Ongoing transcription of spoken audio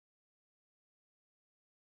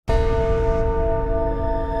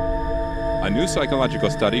new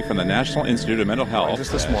psychological study from the National Institute of Mental Health.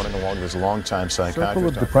 Just this morning, along with his longtime psychiatrist. The circle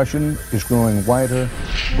of depression is growing wider,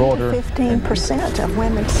 broader. 15% of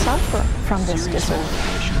women suffer from this disorder.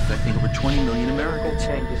 Affecting over 20 million Americans.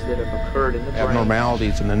 Changes that have occurred in the brain.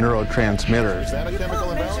 Abnormalities in the neurotransmitters. Is that a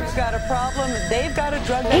chemical imbalance? You've got a problem, they've got a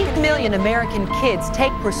drug. 8 million American kids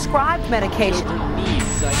take prescribed medication. Children need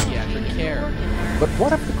psychiatric care. But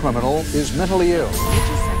what if the criminal is mentally ill?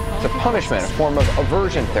 The punishment, a form of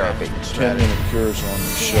aversion therapy. 10-minute cures on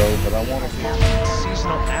the show, but I want to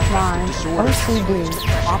Seasonal affective disorder. OCD.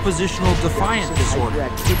 Oppositional defiant disorder.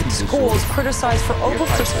 Schools criticized for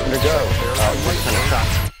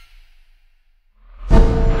overprescription.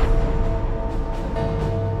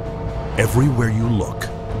 Everywhere you look,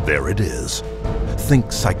 there it is.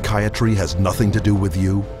 Think psychiatry has nothing to do with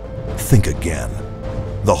you? Think again.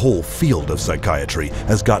 The whole field of psychiatry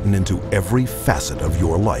has gotten into every facet of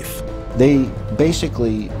your life. They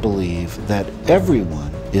basically believe that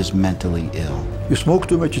everyone is mentally ill. You smoke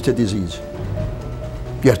too much, it's a disease.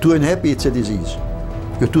 You're too unhappy, it's a disease.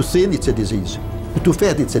 You're too thin, it's a disease. You're too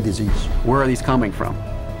fat, it's a disease. Where are these coming from?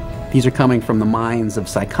 These are coming from the minds of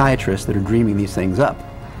psychiatrists that are dreaming these things up,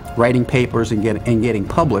 writing papers and getting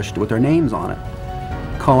published with their names on it,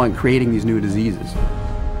 creating these new diseases.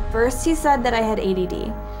 First he said that I had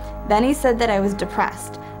ADD, then he said that I was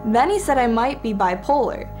depressed, then he said I might be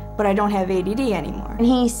bipolar, but I don't have ADD anymore. And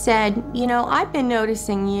he said, you know, I've been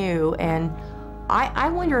noticing you, and I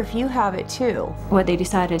wonder if you have it too. What they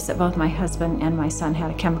decided is that both my husband and my son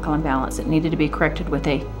had a chemical imbalance that needed to be corrected with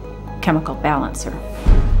a chemical balancer.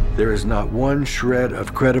 There is not one shred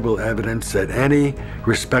of credible evidence that any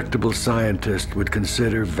respectable scientist would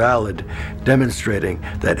consider valid, demonstrating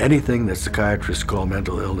that anything that psychiatrists call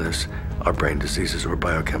mental illness are brain diseases or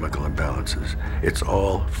biochemical imbalances. It's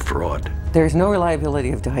all fraud. There's no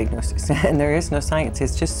reliability of diagnosis, and there is no science.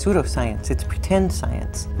 It's just pseudoscience. It's pretend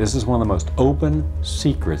science. This is one of the most open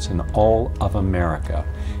secrets in all of America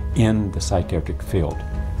in the psychiatric field,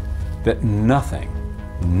 that nothing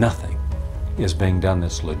is being done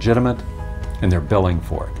that's legitimate, and they're billing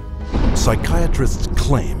for it. Psychiatrists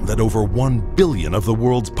claim that over 1 billion of the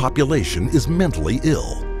world's population is mentally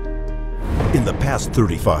ill. In the past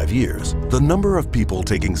 35 years, the number of people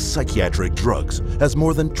taking psychiatric drugs has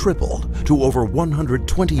more than tripled to over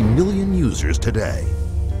 120 million users today.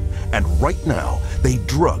 And right now, they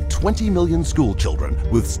drug 20 million school children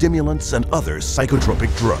with stimulants and other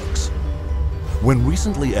psychotropic drugs. When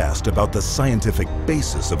recently asked about the scientific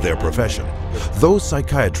basis of their profession, those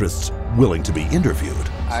psychiatrists willing to be interviewed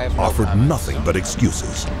offered nothing but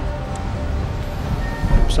excuses.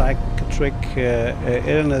 Psychiatric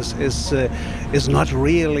illness is not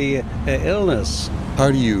really illness. How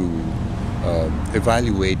do you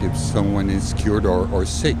evaluate if someone is cured or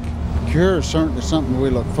sick? Cure is certainly something we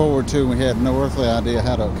look forward to. We have no earthly idea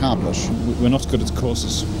how to accomplish. We're not good at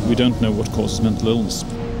causes. We don't know what causes mental illness.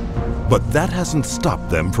 But that hasn't stopped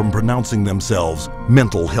them from pronouncing themselves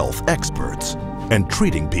mental health experts and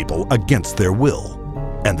treating people against their will.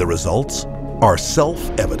 And the results are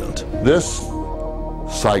self-evident. This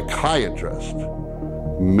psychiatrist,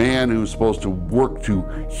 man who's supposed to work to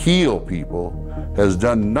heal people, has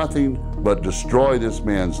done nothing but destroy this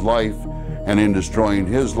man's life, and in destroying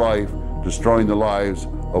his life, destroying the lives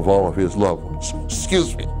of all of his loved ones.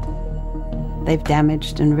 Excuse me. They've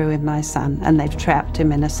damaged and ruined my son, and they've trapped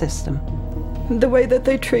him in a system. The way that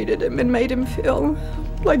they treated him and made him feel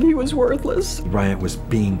like he was worthless. Bryant was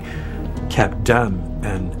being kept dumb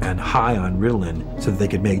and high on Ritalin so that they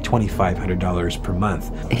could make $2,500 per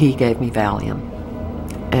month. He gave me Valium,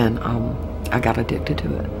 and I got addicted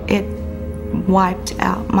to it. It wiped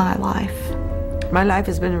out my life. My life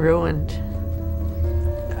has been ruined.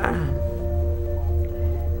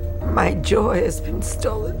 My joy has been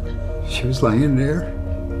stolen. She was laying there.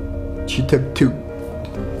 She took two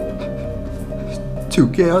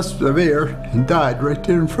gasps of air and died right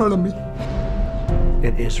there in front of me.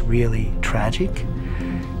 It is really tragic.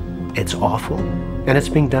 It's awful. And it's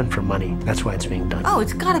being done for money. That's why it's being done. Oh,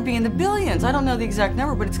 it's got to be in the billions. I don't know the exact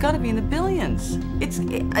number, but it's got to be in the billions. It's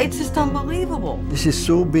just unbelievable. This is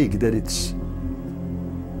so big that it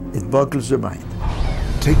boggles the mind.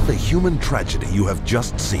 Take the human tragedy you have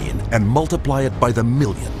just seen and multiply it by the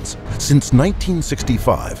millions. Since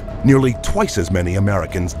 1965, nearly twice as many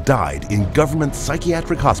Americans died in government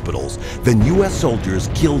psychiatric hospitals than U.S. soldiers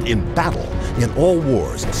killed in battle in all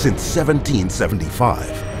wars since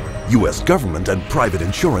 1775. U.S. government and private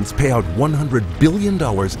insurance pay out $100 billion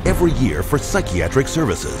every year for psychiatric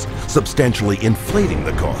services, substantially inflating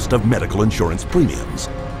the cost of medical insurance premiums.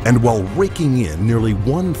 And while raking in nearly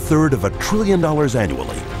 $1/3 of $1 trillion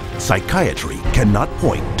annually, psychiatry cannot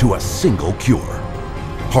point to a single cure.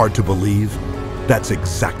 Hard to believe? That's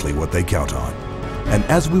exactly what they count on. And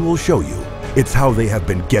as we will show you, it's how they have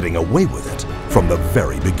been getting away with it from the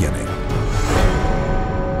very beginning.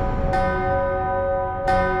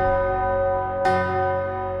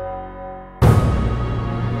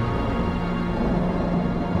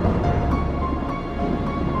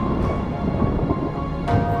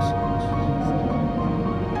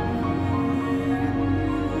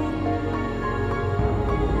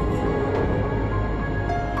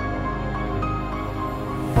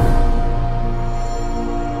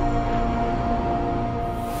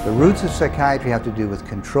 The roots of psychiatry have to do with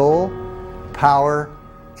control, power,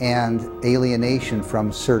 and alienation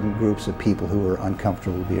from certain groups of people who were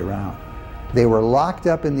uncomfortable to be around. They were locked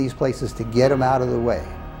up in these places to get them out of the way.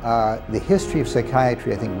 The history of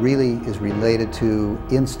psychiatry, I think, really is related to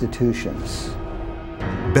institutions.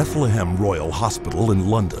 Bethlehem Royal Hospital in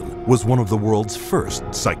London was one of the world's first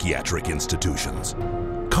psychiatric institutions.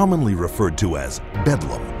 Commonly referred to as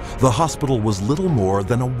Bedlam, the hospital was little more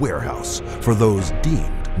than a warehouse for those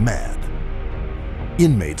deemed mad.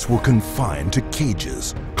 Inmates were confined to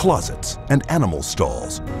cages, closets, and animal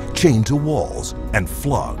stalls, chained to walls and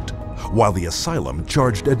flogged, while the asylum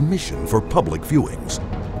charged admission for public viewings.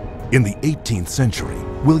 In the 18th century,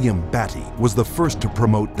 William Batty was the first to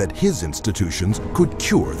promote that his institutions could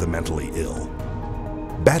cure the mentally ill.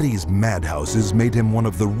 Batty's madhouses made him one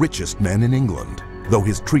of the richest men in England, though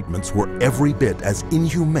his treatments were every bit as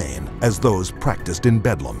inhumane as those practiced in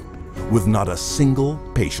Bedlam, with not a single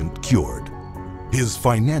patient cured. His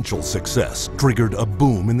financial success triggered a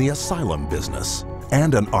boom in the asylum business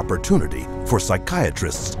and an opportunity for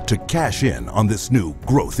psychiatrists to cash in on this new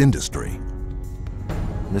growth industry.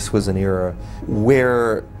 This was an era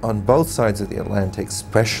where, on both sides of the Atlantic,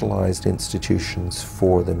 specialized institutions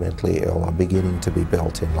for the mentally ill are beginning to be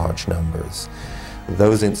built in large numbers.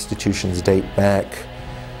 Those institutions date back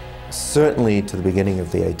certainly to the beginning of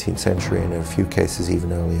the 18th century, and in a few cases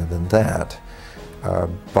even earlier than that.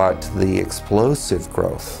 But the explosive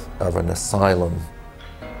growth of an asylum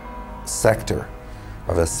sector,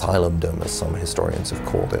 of asylumdom, as some historians have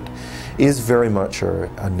called it, is very much a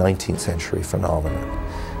 19th century phenomenon.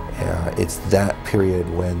 It's that period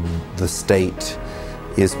when the state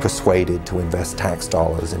is persuaded to invest tax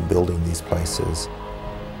dollars in building these places.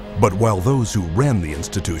 But while those who ran the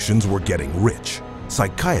institutions were getting rich,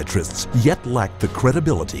 psychiatrists yet lacked the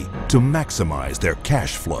credibility to maximize their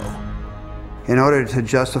cash flow. In order to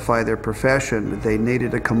justify their profession, they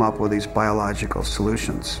needed to come up with these biological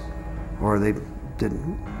solutions, or they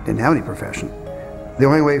didn't have any profession. The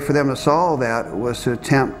only way for them to solve that was to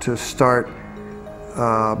attempt to start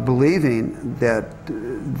believing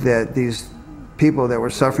that these people that were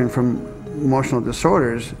suffering from emotional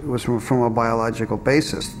disorders was from a biological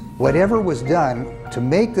basis. Whatever was done to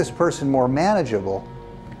make this person more manageable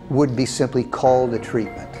would be simply called a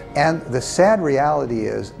treatment. And the sad reality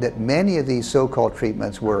is that many of these so-called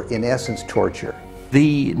treatments were, in essence, torture.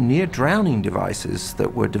 The near-drowning devices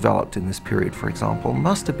that were developed in this period, for example,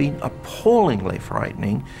 must have been appallingly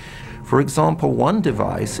frightening. For example, one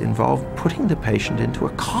device involved putting the patient into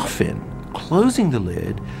a coffin, closing the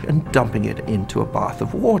lid, and dumping it into a bath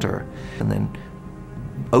of water, and then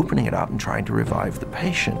opening it up and trying to revive the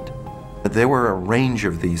patient. There were a range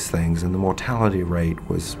of these things, and the mortality rate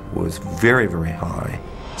was very, very high.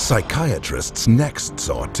 Psychiatrists next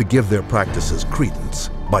sought to give their practices credence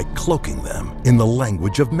by cloaking them in the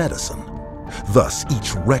language of medicine. Thus,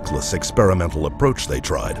 each reckless experimental approach they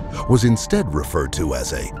tried was instead referred to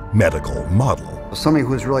as a medical model. Somebody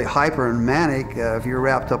who's really hyper and manic, if you're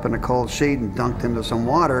wrapped up in a cold sheet and dunked into some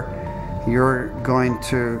water, you're going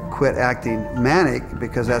to quit acting manic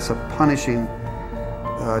because that's a punishing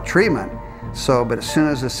treatment. But as soon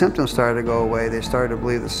as the symptoms started to go away, they started to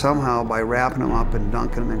believe that somehow by wrapping them up and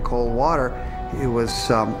dunking them in cold water, it was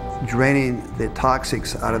draining the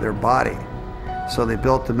toxics out of their body. So they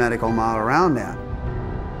built the medical model around that.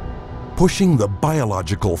 Pushing the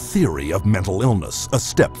biological theory of mental illness a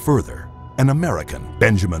step further, an American,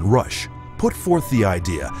 Benjamin Rush, put forth the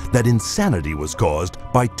idea that insanity was caused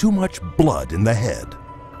by too much blood in the head.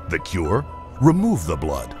 The cure? Remove the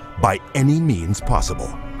blood by any means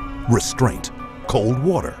possible. Restraint, cold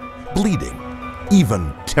water, bleeding,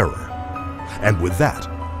 even terror. And with that,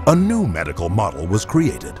 a new medical model was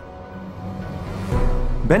created.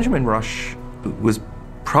 Benjamin Rush was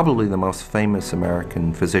probably the most famous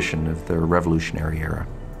American physician of the Revolutionary era.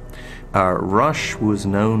 Rush was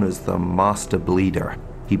known as the master bleeder.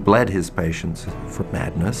 He bled his patients for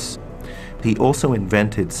madness. He also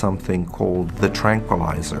invented something called the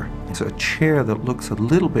tranquilizer. It's a chair that looks a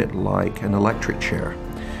little bit like an electric chair.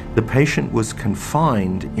 The patient was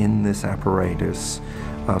confined in this apparatus,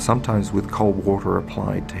 sometimes with cold water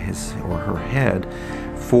applied to his or her head,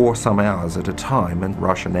 for some hours at a time, and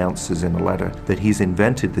Rush announces in a letter that he's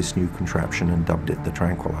invented this new contraption and dubbed it the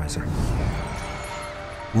tranquilizer.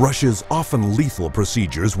 Rush's often lethal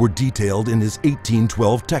procedures were detailed in his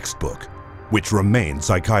 1812 textbook, which remained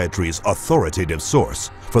psychiatry's authoritative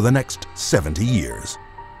source for the next 70 years.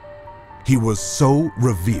 He was so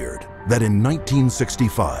revered that in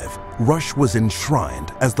 1965, Rush was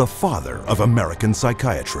enshrined as the father of American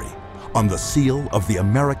psychiatry on the seal of the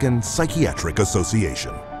American Psychiatric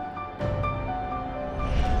Association.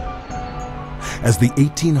 As the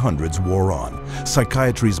 1800s wore on,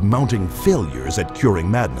 psychiatry's mounting failures at curing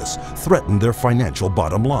madness threatened their financial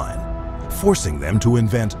bottom line, forcing them to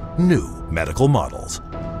invent new medical models.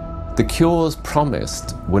 The cures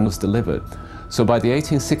promised when it was delivered. So by the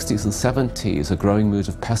 1860s and 70s, a growing mood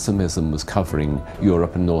of pessimism was covering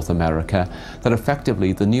Europe and North America, that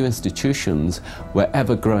effectively the new institutions were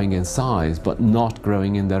ever growing in size, but not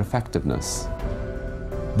growing in their effectiveness.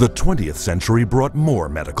 The 20th century brought more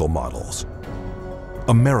medical models.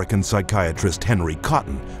 American psychiatrist Henry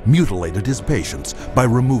Cotton mutilated his patients by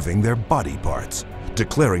removing their body parts,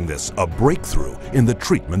 declaring this a breakthrough in the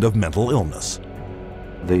treatment of mental illness.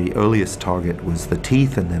 The earliest target was the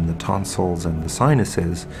teeth and then the tonsils and the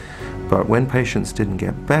sinuses, but when patients didn't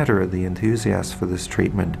get better, the enthusiasts for this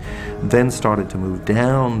treatment then started to move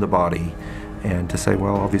down the body and to say,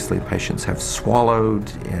 well, obviously patients have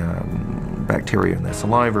swallowed bacteria in their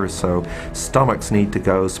saliva, so stomachs need to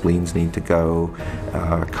go, spleens need to go,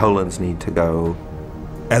 colons need to go.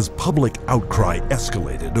 As public outcry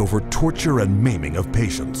escalated over torture and maiming of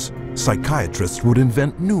patients, psychiatrists would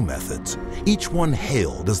invent new methods, each one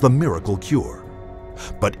hailed as the miracle cure.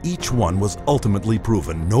 But each one was ultimately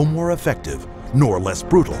proven no more effective nor less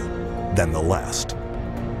brutal than the last.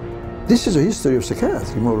 This is a history of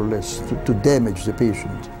psychiatry, more or less, to damage the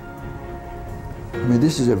patient. I mean,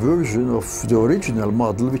 this is a version of the original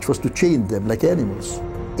model, which was to chain them like animals.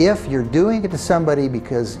 If you're doing it to somebody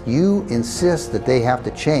because you insist that they have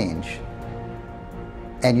to change,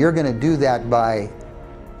 and you're going to do that by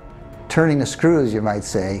turning the screws, you might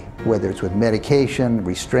say, whether it's with medication,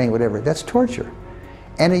 restraint, whatever, that's torture.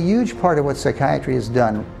 And a huge part of what psychiatry has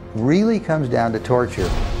done really comes down to torture.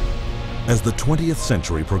 As the 20th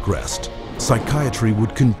century progressed, psychiatry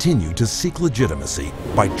would continue to seek legitimacy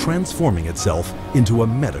by transforming itself into a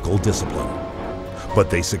medical discipline. But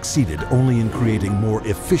they succeeded only in creating more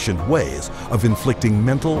efficient ways of inflicting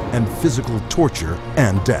mental and physical torture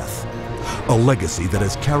and death, a legacy that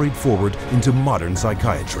has carried forward into modern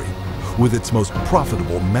psychiatry, with its most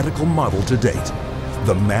profitable medical model to date,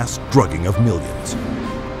 the mass drugging of millions.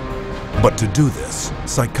 But to do this,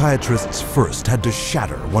 psychiatrists first had to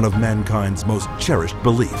shatter one of mankind's most cherished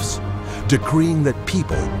beliefs, decreeing that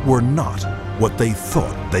people were not what they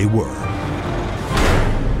thought they were.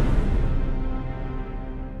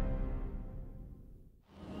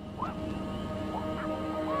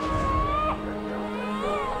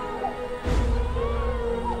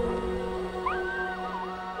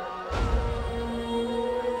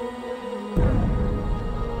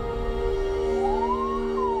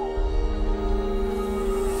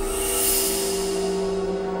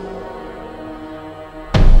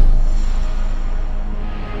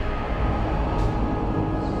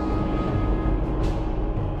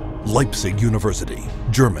 Leipzig University,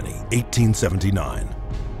 Germany, 1879.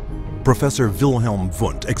 Professor Wilhelm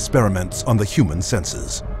Wundt experiments on the human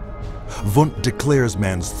senses. Wundt declares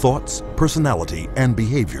man's thoughts, personality, and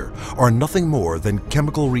behavior are nothing more than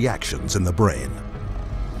chemical reactions in the brain.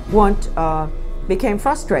 Wundt became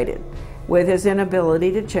frustrated with his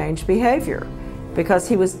inability to change behavior because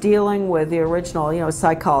he was dealing with the original,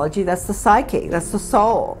 psychology. That's the psyche, that's the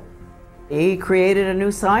soul. He created a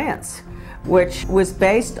new science, which was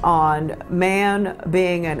based on man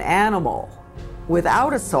being an animal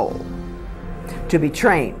without a soul, to be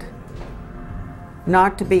trained.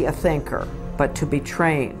 Not to be a thinker, but to be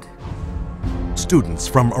trained. Students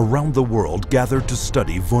from around the world gathered to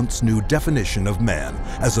study Wundt's new definition of man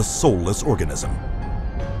as a soulless organism.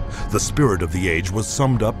 The spirit of the age was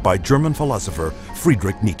summed up by German philosopher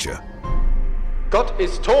Friedrich Nietzsche. Gott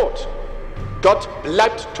ist tot. Gott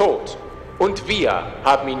bleibt tot. Und wir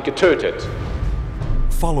haben ihn getötet.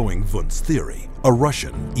 Following Wundt's theory, a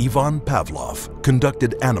Russian, Ivan Pavlov,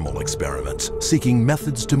 conducted animal experiments seeking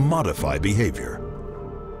methods to modify behavior.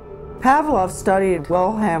 Pavlov studied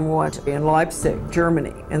Wilhelm Wundt in Leipzig,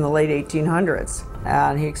 Germany, in the late 1800s.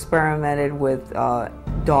 And he experimented with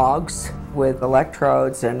dogs with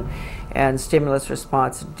electrodes and stimulus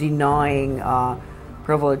response, denying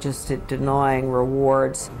privileges to denying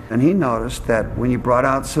rewards. And he noticed that when you brought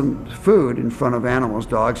out some food in front of animals,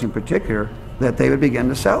 dogs in particular, that they would begin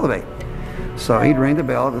to salivate. So he'd ring the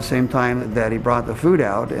bell at the same time that he brought the food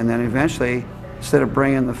out, and then eventually, instead of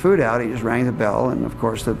bringing the food out, he just rang the bell, and of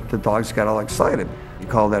course the dogs got all excited. He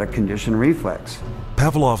called that a conditioned reflex.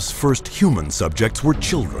 Pavlov's first human subjects were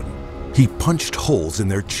children. He punched holes in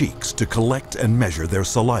their cheeks to collect and measure their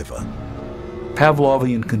saliva.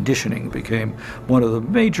 Pavlovian conditioning became one of the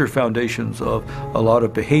major foundations of a lot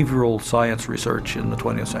of behavioral science research in the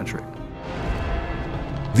 20th century.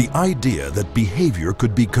 The idea that behavior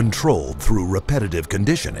could be controlled through repetitive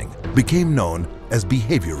conditioning became known as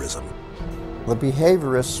behaviorism. The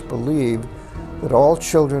behaviorists believed that all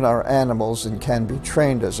children are animals and can be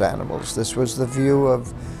trained as animals. This was the view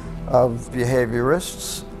of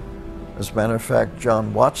behaviorists. As a matter of fact,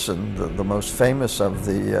 John Watson, the most famous of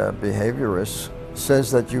the behaviorists, says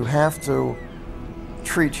that you have to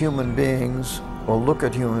treat human beings or look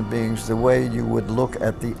at human beings the way you would look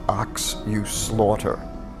at the ox you slaughter.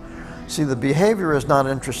 See, the behavior is not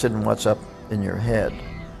interested in what's up in your head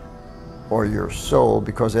or your soul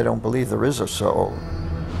because they don't believe there is a soul.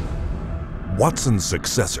 Watson's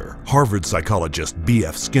successor, Harvard psychologist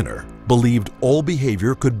B.F. Skinner, believed all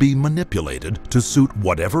behavior could be manipulated to suit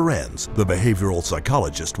whatever ends the behavioral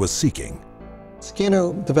psychologist was seeking.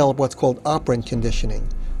 Skinner developed what's called operant conditioning,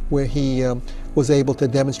 where he was able to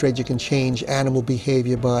demonstrate you can change animal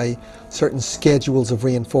behavior by certain schedules of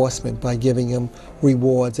reinforcement, by giving them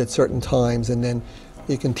rewards at certain times, and then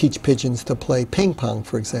you can teach pigeons to play ping pong,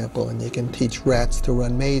 for example, and you can teach rats to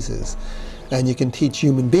run mazes, and you can teach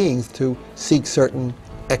human beings to seek certain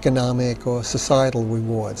economic or societal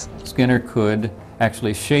rewards. Skinner could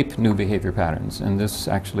actually shape new behavior patterns, and this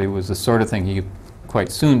actually was the sort of thing he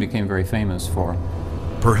quite soon became very famous for.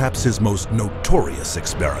 Perhaps his most notorious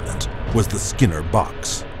experiment was the Skinner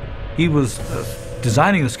box. He was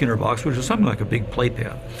designing the Skinner box, which is something like a big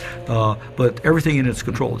playpen, but everything in it's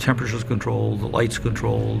controlled. The temperature's controlled, the light's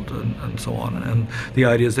controlled, and so on. And the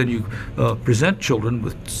idea is then you present children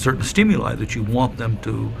with certain stimuli that you want them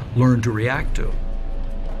to learn to react to.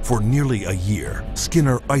 For nearly a year,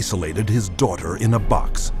 Skinner isolated his daughter in a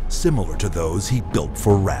box, similar to those he built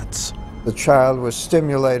for rats. The child was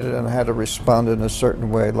stimulated and had to respond in a certain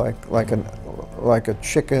way, like a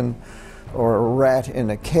chicken or a rat in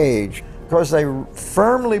a cage, because they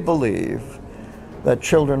firmly believe that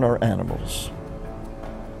children are animals.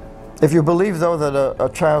 If you believe, though, that a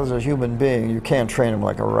child is a human being, you can't train him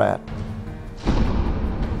like a rat.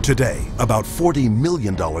 Today, about $40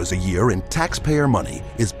 million a year in taxpayer money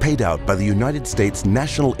is paid out by the United States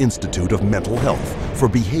National Institute of Mental Health for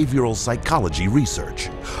behavioral psychology research,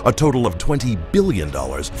 a total of $20 billion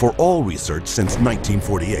for all research since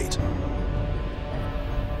 1948.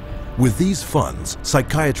 With these funds,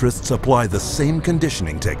 psychiatrists apply the same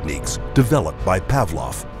conditioning techniques developed by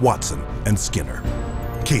Pavlov, Watson, and Skinner.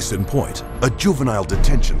 Case in point, a juvenile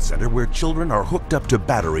detention center where children are hooked up to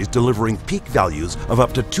batteries delivering peak values of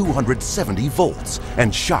up to 270 volts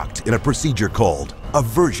and shocked in a procedure called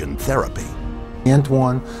aversion therapy.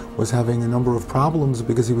 Antoine was having a number of problems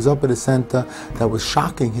because he was up at a center that was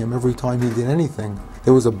shocking him every time he did anything.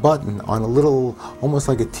 There was a button on a little, almost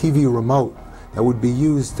like a TV remote, that would be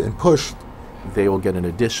used and pushed. They will get an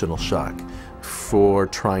additional shock for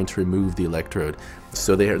trying to remove the electrode.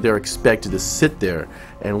 So they're expected to sit there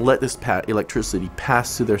and let this electricity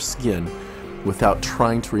pass through their skin without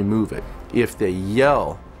trying to remove it. If they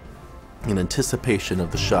yell in anticipation of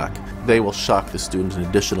the shock, they will shock the student an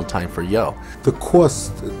additional time for yell. The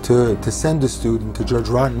cost to send a student to Judge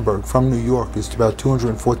Rottenberg from New York is about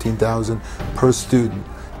 $214,000 per student.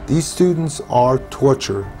 These students are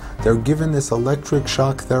tortured. They're given this electric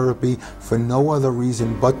shock therapy for no other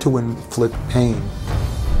reason but to inflict pain.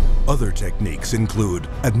 Other techniques include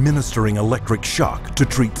administering electric shock to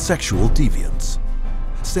treat sexual deviance,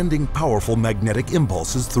 sending powerful magnetic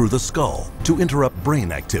impulses through the skull to interrupt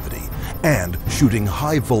brain activity, and shooting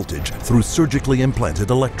high voltage through surgically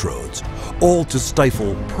implanted electrodes, all to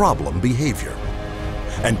stifle problem behavior,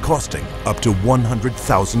 and costing up to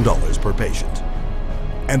 $100,000 per patient.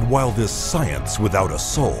 And while this science without a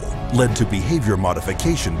soul led to behavior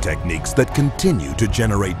modification techniques that continue to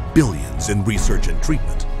generate billions in research and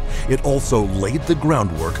treatment, it also laid the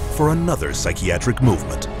groundwork for another psychiatric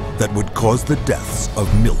movement that would cause the deaths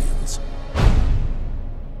of millions.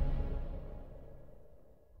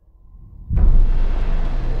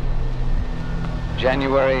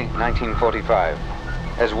 January 1945.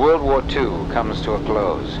 As World War II comes to a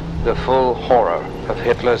close, the full horror of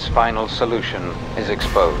Hitler's final solution is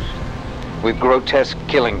exposed. With grotesque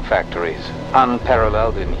killing factories,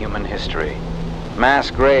 unparalleled in human history,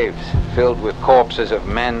 Mass graves filled with corpses of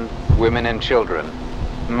men, women, and children,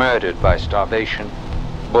 murdered by starvation,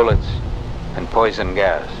 bullets, and poison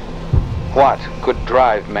gas. What could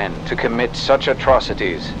drive men to commit such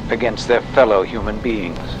atrocities against their fellow human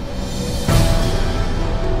beings?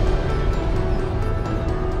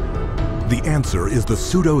 The answer is the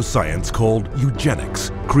pseudoscience called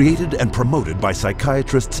eugenics, created and promoted by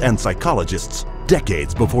psychiatrists and psychologists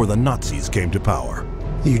decades before the Nazis came to power.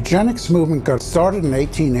 The eugenics movement got started in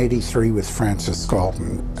 1883 with Francis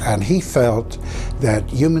Galton, and he felt that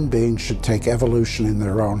human beings should take evolution in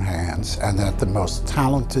their own hands, and that the most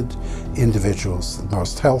talented individuals, the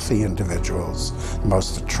most healthy individuals, the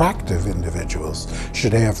most attractive individuals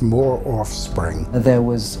should have more offspring. There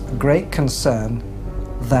was great concern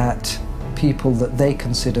that people that they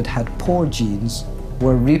considered had poor genes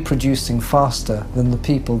were reproducing faster than the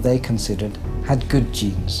people they considered had good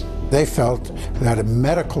genes. They felt that a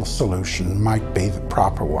medical solution might be the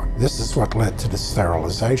proper one. This is what led to the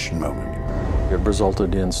sterilization movement. It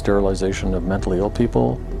resulted in sterilization of mentally ill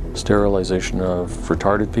people, sterilization of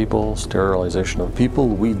retarded people, sterilization of people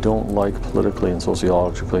we don't like politically and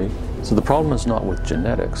sociologically. So the problem is not with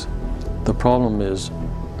genetics. The problem is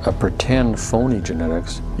a pretend phony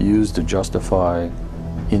genetics used to justify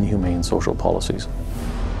inhumane social policies.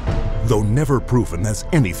 Though never proven as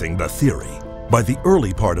anything but theory, by the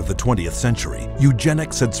early part of the 20th century,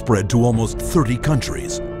 eugenics had spread to almost 30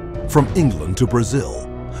 countries, from England to Brazil,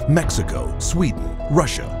 Mexico, Sweden,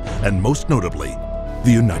 Russia, and most notably,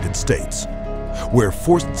 the United States, where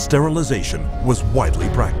forced sterilization was widely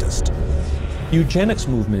practiced. Eugenics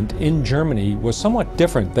movement in Germany was somewhat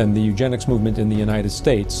different than the eugenics movement in the United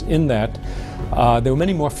States in that there were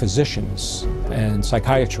many more physicians and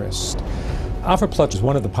psychiatrists. Alfred Ploetz was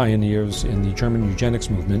one of the pioneers in the German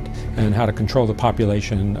eugenics movement and how to control the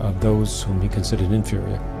population of those whom he considered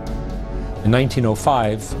inferior. In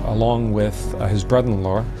 1905, along with his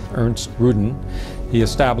brother-in-law, Ernst Ruden, he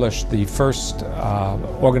established the first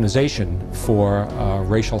organization for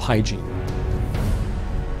racial hygiene.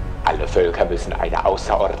 Alle Völker müssen eine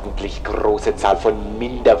außerordentlich große Zahl von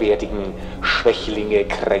minderwertigen Schwächlinge,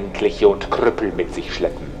 Kränkliche und Krüppel mit sich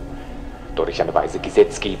schleppen. Durch eine weise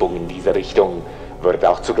Gesetzgebung in diese Richtung wird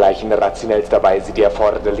auch zugleich in rationellster Weise die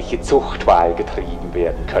erforderliche Zuchtwahl getrieben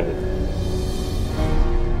werden können.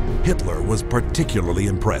 Hitler was particularly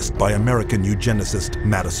impressed by American eugenicist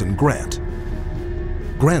Madison Grant.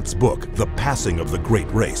 Grant's book, The Passing of the Great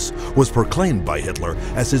Race, was proclaimed by Hitler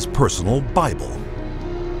as his personal Bible.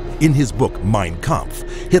 In his book Mein Kampf,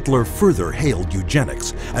 Hitler further hailed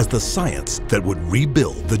eugenics as the science that would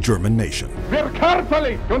rebuild the German nation. Wer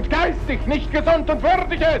körperlich und geistig nicht gesund und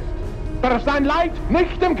würdig ist, darf sein Leid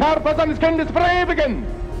nicht im Körper seines Kindes verewigen.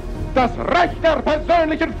 Das Recht der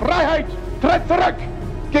persönlichen Freiheit tritt zurück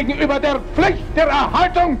gegenüber der Pflicht der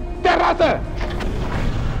Erhaltung der Rasse.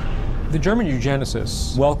 The German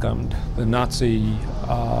eugenicists welcomed the Nazi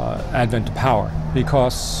advent to power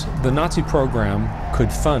because the Nazi program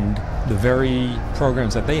could fund the very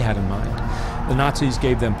programs that they had in mind. The Nazis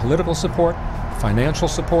gave them political support, financial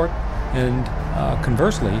support, and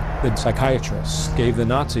conversely, the psychiatrists gave the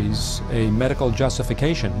Nazis a medical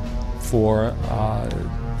justification for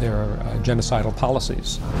their genocidal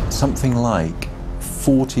policies. Something like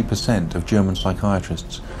 40% of German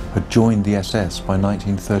psychiatrists had joined the SS by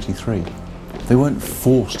 1933. They weren't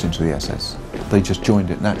forced into the SS, they just joined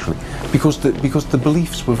it naturally, because the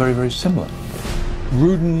beliefs were very, very similar.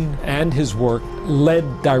 Ruden and his work led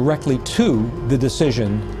directly to the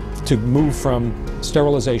decision to move from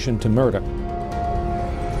sterilization to murder.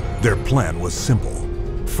 Their plan was simple.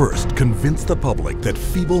 First, convince the public that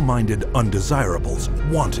feeble-minded undesirables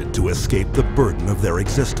wanted to escape the burden of their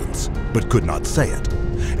existence, but could not say it,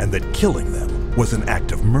 and that killing them was an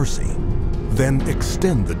act of mercy. Then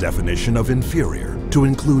extend the definition of inferior to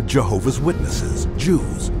include Jehovah's Witnesses,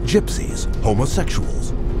 Jews, gypsies,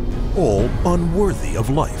 homosexuals, all unworthy of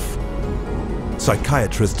life.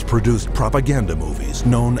 Psychiatrists produced propaganda movies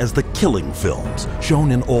known as the killing films,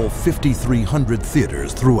 shown in all 5,300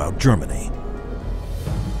 theaters throughout Germany.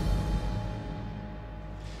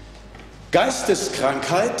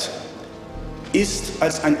 Geisteskrankheit ist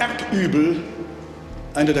als ein Erbübel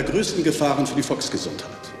eine der größten Gefahren für die Volksgesundheit.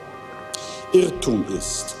 Irrtum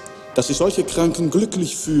ist, dass sich solche Kranken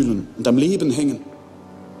glücklich fühlen und am Leben hängen.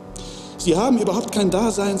 Sie haben überhaupt kein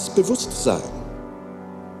Daseinsbewusstsein.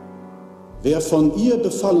 Wer von ihr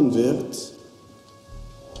befallen wird,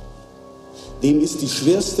 dem ist die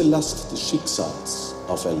schwerste Last des Schicksals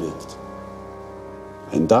auferlegt.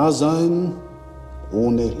 Ein Dasein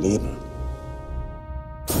ohne Leben.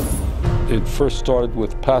 It first started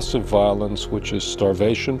with passive violence, which is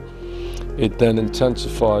starvation. It then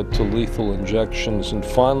intensified to lethal injections, and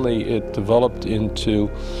finally it developed into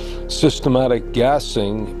systematic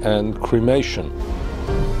gassing and cremation.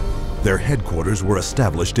 Their headquarters were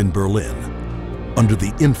established in Berlin under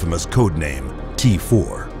the infamous codename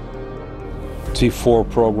T4. T4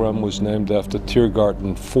 program was named after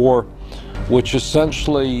Tiergarten 4, which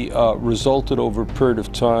essentially resulted over a period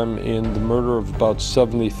of time in the murder of about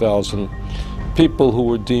 70,000 people who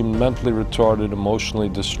were deemed mentally retarded, emotionally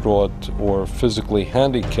distraught, or physically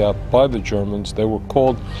handicapped by the Germans. They were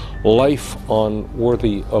called life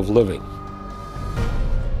unworthy of living.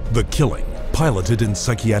 The killing, piloted in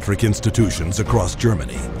psychiatric institutions across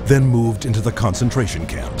Germany, then moved into the concentration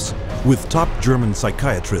camps, with top German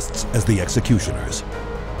psychiatrists as the executioners.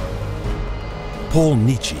 Paul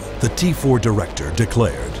Nietzsche, the T4 director,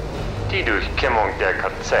 declared, Die Durchkämmung der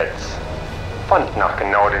KZs fand nach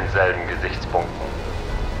genau denselben Gesichtspunkten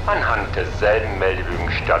anhand derselben Meldebögen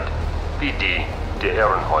statt wie die der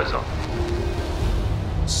Irrenhäuser.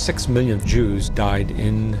 6 million Jews died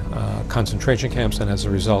in concentration camps and as a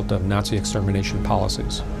result of Nazi extermination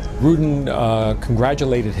policies. Rudin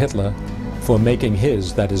congratulated Hitler for making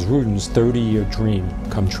his, that is Rudin's, 30-year dream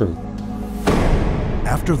come true.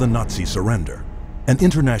 After the Nazi surrender, an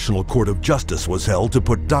international court of justice was held to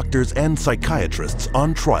put doctors and psychiatrists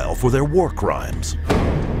on trial for their war crimes.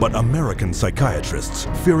 But American psychiatrists,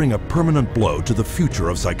 fearing a permanent blow to the future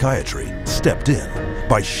of psychiatry, stepped in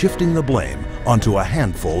by shifting the blame onto a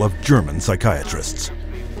handful of German psychiatrists.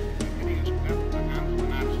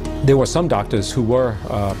 There were some doctors who were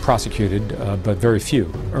prosecuted, but very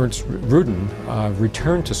few. Ernst Rudin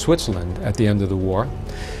returned to Switzerland at the end of the war.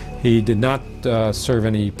 He did not serve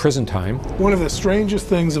any prison time. One of the strangest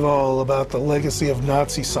things of all about the legacy of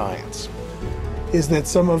Nazi science is that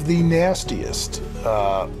some of the nastiest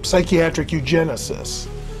psychiatric eugenicists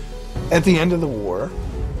at the end of the war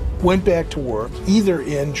went back to work either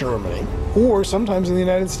in Germany or sometimes in the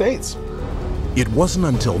United States. It wasn't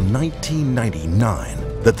until 1999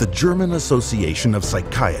 that the German Association of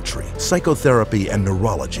Psychiatry, Psychotherapy, and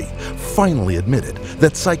Neurology finally admitted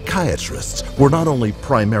that psychiatrists were not only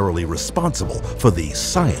primarily responsible for the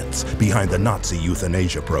science behind the Nazi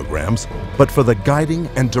euthanasia programs, but for the guiding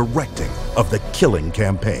and directing of the killing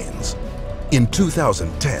campaigns. In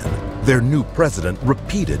 2010, their new president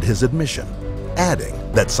repeated his admission, adding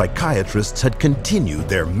that psychiatrists had continued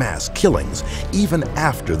their mass killings even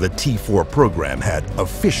after the T4 program had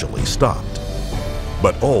officially stopped.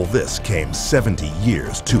 But all this came 70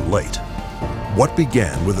 years too late. What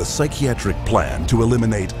began with a psychiatric plan to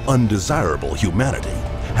eliminate undesirable humanity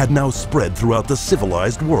had now spread throughout the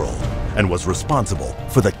civilized world and was responsible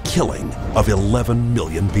for the killing of 11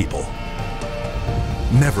 million people.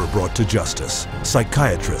 Never brought to justice,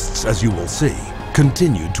 psychiatrists, as you will see,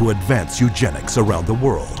 continued to advance eugenics around the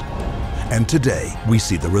world. And today we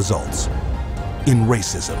see the results. In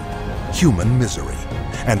racism, human misery,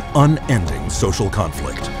 and unending social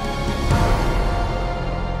conflict.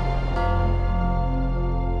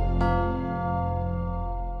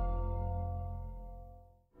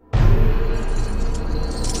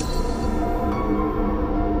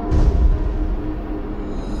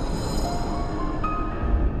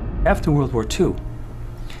 After World War II,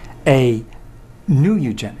 a new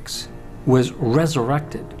eugenics was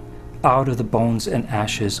resurrected out of the bones and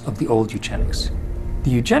ashes of the old eugenics. The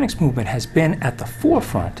eugenics movement has been at the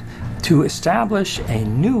forefront to establish a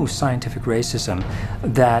new scientific racism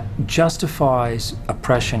that justifies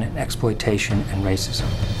oppression and exploitation and racism.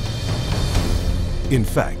 In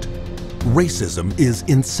fact, racism is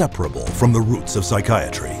inseparable from the roots of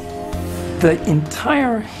psychiatry. The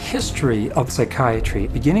entire history of psychiatry,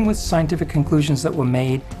 beginning with scientific conclusions that were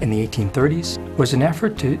made in the 1830s, was an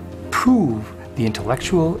effort to prove the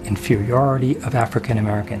intellectual inferiority of African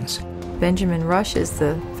Americans. Benjamin Rush is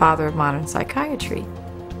the father of modern psychiatry.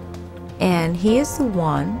 And he is the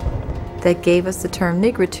one that gave us the term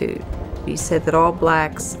nigritude. He said that all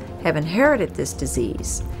blacks have inherited this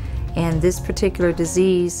disease. And this particular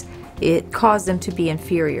disease, it caused them to be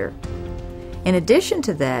inferior. In addition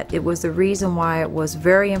to that, it was the reason why it was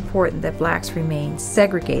very important that blacks remain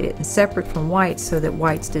segregated and separate from whites so that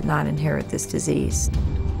whites did not inherit this disease.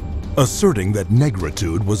 Asserting that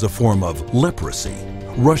negritude was a form of leprosy,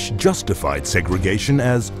 Rush justified segregation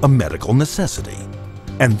as a medical necessity,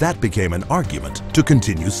 and that became an argument to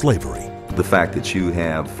continue slavery. The fact that you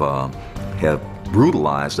have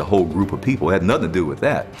brutalized a whole group of people had nothing to do with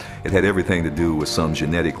that. It had everything to do with some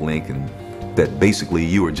genetic link, and that basically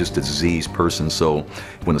you were just a diseased person, so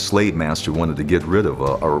when a slave master wanted to get rid of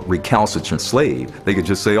a recalcitrant slave, they could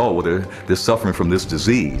just say, oh, well, they're suffering from this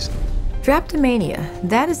disease. Drapetomania,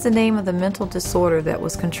 that is the name of the mental disorder that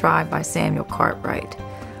was contrived by Samuel Cartwright,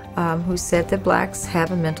 who said that blacks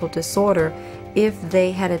have a mental disorder if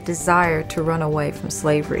they had a desire to run away from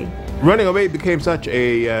slavery. Running away became such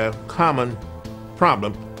a common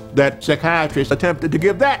problem that psychiatrists attempted to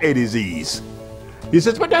give that a disease. He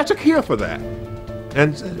says, but that's a cure for that.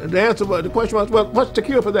 And the question was, well, what's the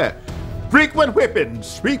cure for that? Frequent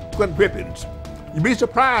whippings, frequent whippings. You'd be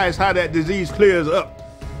surprised how that disease clears up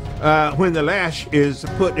when the lash is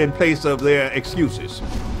put in place of their excuses.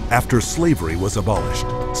 After slavery was abolished,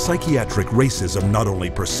 psychiatric racism not only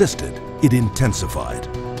persisted, it intensified.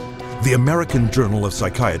 The American Journal of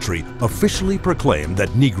Psychiatry officially proclaimed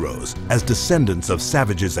that Negroes, as descendants of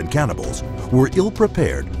savages and cannibals, were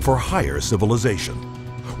ill-prepared for higher civilization,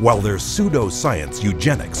 while their pseudoscience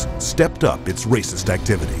eugenics stepped up its racist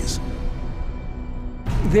activities.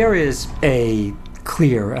 There is a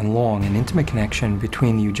clear and long and intimate connection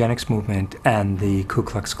between the eugenics movement and the Ku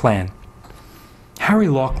Klux Klan. Harry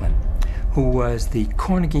Laughlin, who was the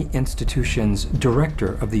Carnegie Institution's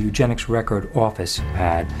director of the Eugenics Record Office,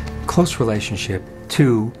 had a close relationship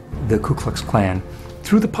to the Ku Klux Klan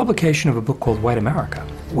through the publication of a book called White America,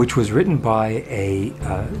 which was written by a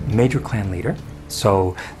major Klan leader.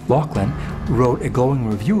 So Laughlin wrote a glowing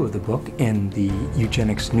review of the book in the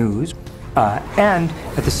Eugenics News. And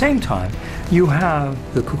at the same time, you have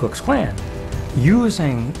the Ku Klux Klan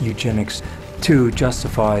using eugenics to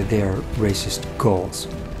justify their racist goals.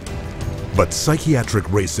 But psychiatric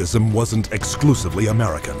racism wasn't exclusively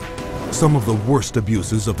American. Some of the worst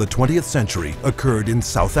abuses of the 20th century occurred in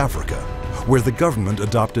South Africa, where the government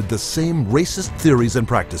adopted the same racist theories and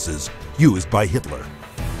practices used by Hitler.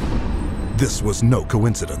 This was no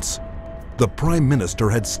coincidence. The Prime Minister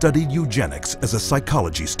had studied eugenics as a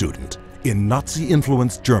psychology student in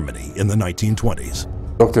Nazi-influenced Germany in the 1920s.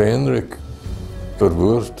 Dr. Hendrik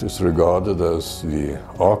Verwoerd is regarded as the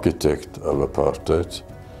architect of apartheid.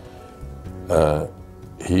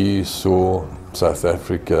 He saw South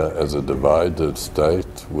Africa as a divided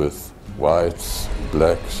state with whites,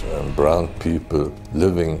 blacks and brown people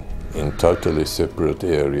living in totally separate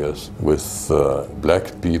areas, with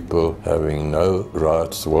black people having no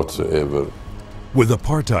rights whatsoever. With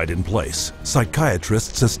apartheid in place,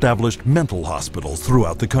 psychiatrists established mental hospitals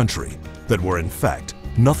throughout the country that were in fact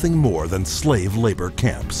nothing more than slave labor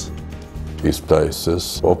camps. These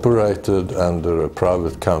places operated under a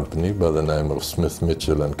private company by the name of Smith,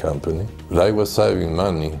 Mitchell and Company. They were saving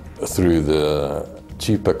money through the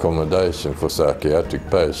cheap accommodation for psychiatric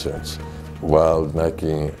patients while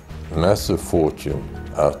making a massive fortune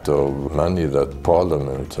out of money that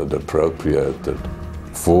Parliament had appropriated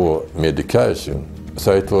for medication.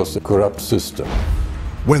 So it was a corrupt system.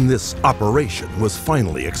 When this operation was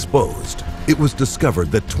finally exposed, it was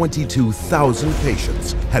discovered that 22,000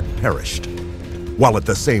 patients had perished, while at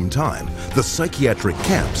the same time, the psychiatric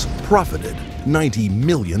camps profited $90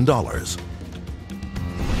 million.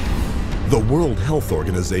 The World Health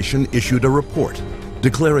Organization issued a report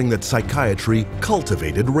declaring that psychiatry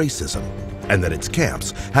cultivated racism and that its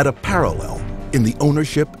camps had a parallel in the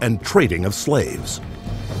ownership and trading of slaves.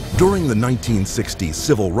 During the 1960s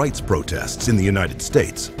civil rights protests in the United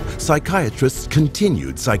States, psychiatrists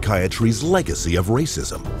continued psychiatry's legacy of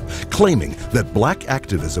racism, claiming that black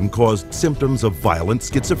activism caused symptoms of violent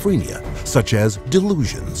schizophrenia, such as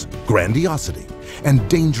delusions, grandiosity, and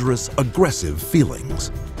dangerous, aggressive feelings.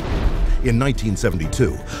 In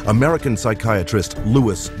 1972, American psychiatrist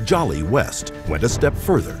Lewis Jolly West went a step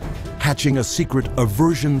further, hatching a secret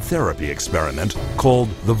aversion therapy experiment called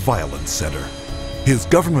the Violence Center. His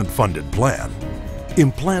government-funded plan: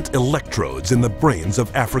 implant electrodes in the brains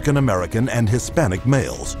of African American and Hispanic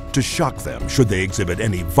males to shock them should they exhibit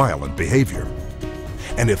any violent behavior.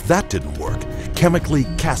 And if that didn't work, chemically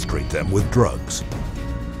castrate them with drugs.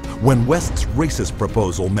 When West's racist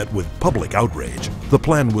proposal met with public outrage, the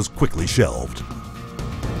plan was quickly shelved.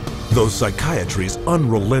 Though psychiatry's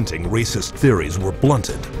unrelenting racist theories were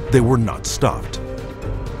blunted, they were not stopped.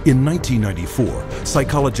 In 1994,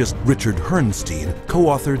 psychologist Richard Herrnstein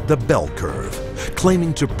co-authored The Bell Curve,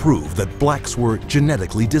 claiming to prove that blacks were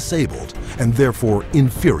genetically disabled and therefore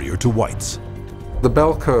inferior to whites. The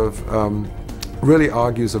Bell Curve really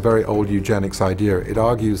argues a very old eugenics idea. It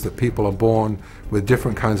argues that people are born with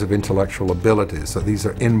different kinds of intellectual abilities, that these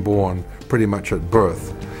are inborn pretty much at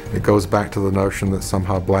birth. It goes back to the notion that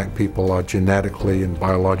somehow black people are genetically and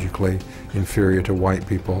biologically inferior to white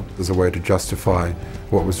people as a way to justify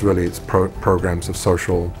what was really its programs of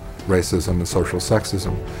social racism and social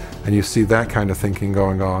sexism. And you see that kind of thinking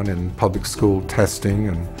going on in public school testing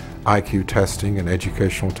and IQ testing and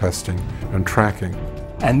educational testing and tracking.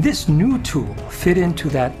 And this new tool fit into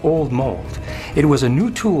that old mold. It was a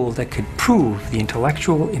new tool that could prove the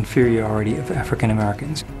intellectual inferiority of African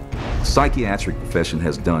Americans. The psychiatric profession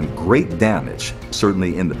has done great damage,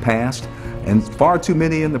 certainly in the past, and far too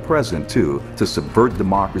many in the present, too, to subvert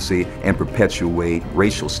democracy and perpetuate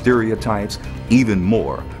racial stereotypes, even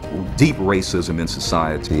more, deep racism in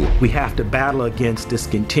society. We have to battle against this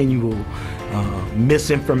continual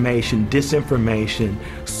misinformation, disinformation,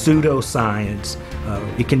 pseudoscience.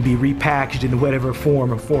 It can be repackaged in whatever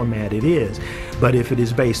form or format it is. But if it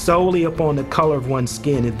is based solely upon the color of one's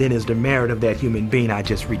skin, it then is the merit of that human being I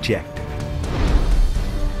just reject.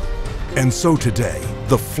 And so today,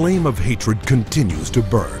 the flame of hatred continues to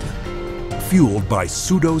burn, fueled by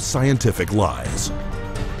pseudo-scientific lies.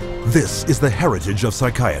 This is the heritage of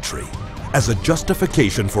psychiatry, as a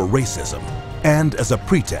justification for racism and as a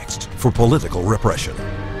pretext for political repression.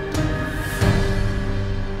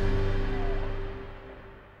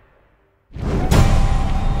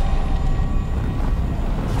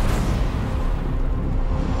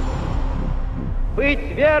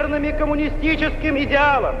 Быть верными коммунистическим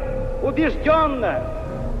идеалам, убежденно,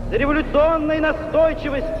 с революционной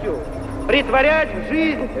настойчивостью претворять в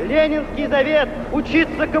жизнь ленинский завет,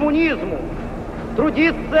 учиться коммунизму,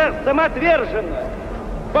 трудиться самоотверженно,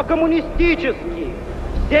 по-коммунистически,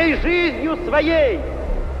 всей жизнью своей,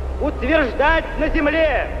 утверждать на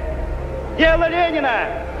земле дело Ленина,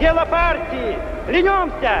 дело партии.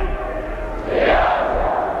 Клянемся!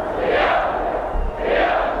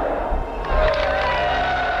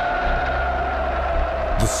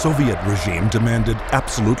 The Soviet regime demanded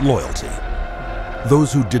absolute loyalty.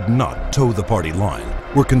 Those who did not toe the party line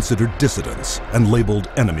were considered dissidents and labeled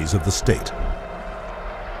enemies of the state.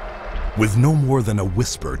 With no more than a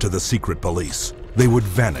whisper to the secret police, they would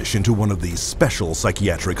vanish into one of these special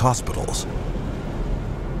psychiatric hospitals.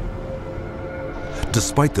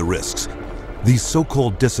 Despite the risks, these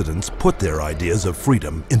so-called dissidents put their ideas of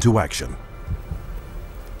freedom into action.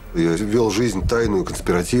 Я вел жизнь тайную,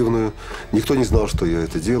 конспиративную. Никто не знал, что я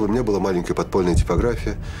это делаю. У меня была маленькая подпольная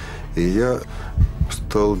типография, и я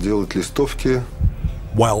стал делать листовки.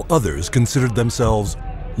 While others considered themselves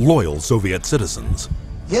loyal Soviet citizens.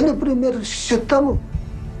 Я, например, считал,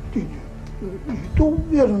 и то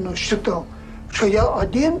уверенно считал, что я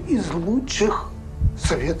один из лучших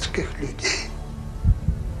советских людей.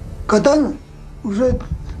 Когда уже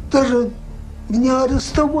даже меня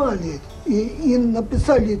арестовали, и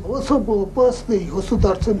написали особо опасный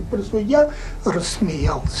государственный преступление, я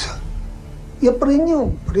рассмеялся. Я при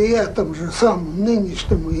нем, при этом же самом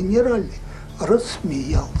нынешнем генерале,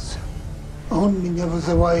 рассмеялся. А он меня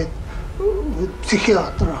вызывает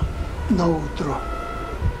психиатра на утро.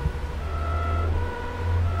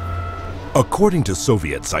 According to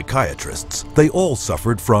Soviet psychiatrists, they all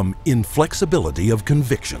suffered from inflexibility of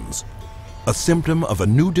convictions, a symptom of a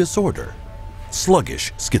new disorder,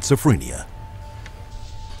 sluggish schizophrenia.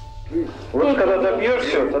 Вот когда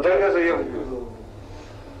добьешься, тогда я заем.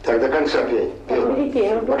 Так до конца пей.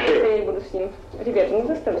 Перепей, но больше я не буду с ним. Ребята, не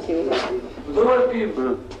заставьте его. Давай пей.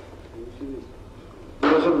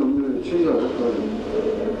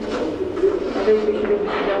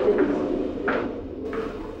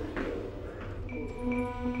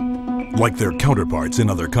 Like their counterparts in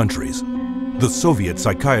other countries, the Soviet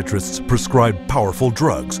psychiatrists prescribed powerful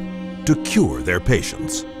drugs to cure their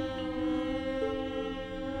patients.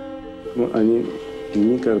 Они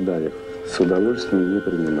никогда их с удовольствием не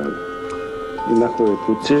принимали. И находят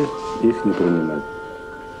пути их не принимать.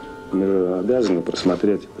 Мы обязаны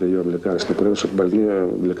просмотреть прием лекарственных продуктов, чтобы больные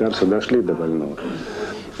лекарства дошли до больного.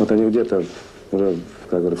 Вот они где-то уже,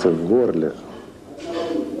 как говорится, в горле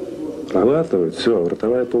проглатывают, все,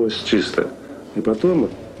 ротовая полость чистая. И потом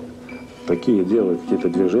такие делают какие-то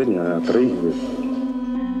движения, отрыгивают.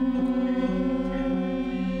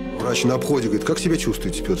 Врач на обходе говорит: как себя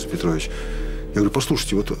чувствуете, Петр Петрович? Я говорю: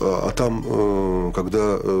 послушайте, вот, там,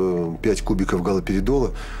 когда 5 кубиков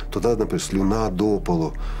галоперидола, то надо, например, слюна до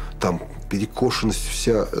полу, там перекошенность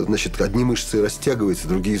вся, значит, одни мышцы растягиваются,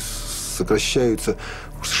 другие сокращаются,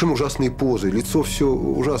 совершенно ужасные позы, лицо все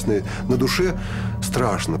ужасное, на душе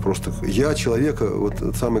страшно просто. Я человека, вот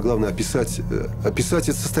самое главное, описать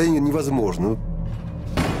это состояние невозможно.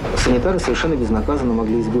 Санитары совершенно безнаказанно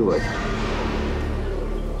могли избивать.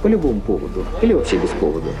 По любому поводу. Или вообще без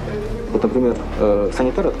повода. Вот, например,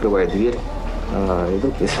 санитар открывает дверь,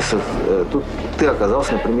 тут ты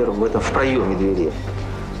оказался, например, в проеме двери.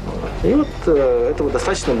 И вот этого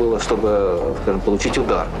достаточно было, чтобы, скажем, получить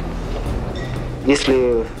удар.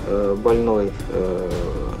 Если больной,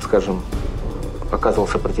 скажем, оказывал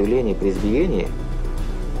сопротивление при избиении,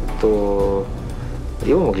 то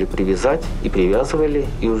Его могли привязать, и привязывали,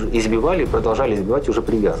 и избивали, и продолжали избивать уже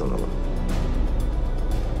привязанного.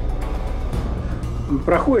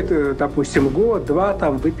 Проходит, допустим, год-два,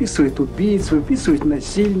 там выписывают убийц, выписывают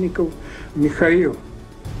насильников. Михаил,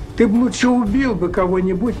 ты бы лучше убил бы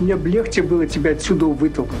кого-нибудь, мне бы легче было тебя отсюда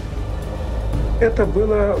вытолкнуть. Это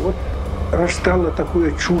было, вот, рождало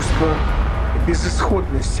такое чувство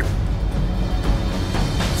безысходности.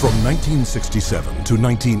 From 1967 to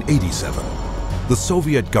 1987, the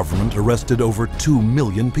Soviet government arrested over 2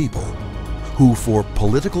 million people who, for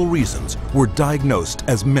political reasons, were diagnosed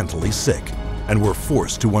as mentally sick and were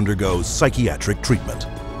forced to undergo psychiatric treatment.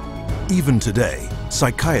 Even today,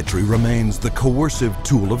 psychiatry remains the coercive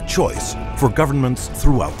tool of choice for governments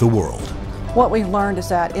throughout the world. What we've learned is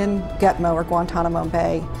that in Gitmo or Guantanamo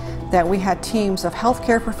Bay, that we had teams of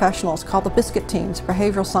healthcare professionals called the biscuit teams,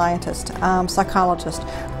 behavioral scientists, psychologists,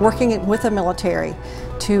 working with the military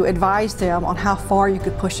to advise them on how far you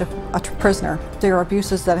could push a prisoner. There are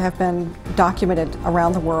abuses that have been documented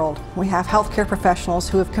around the world. We have healthcare professionals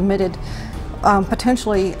who have committed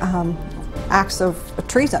potentially acts of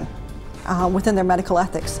treason within their medical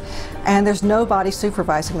ethics. And there's nobody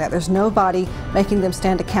supervising that. There's nobody making them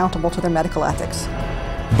stand accountable to their medical ethics.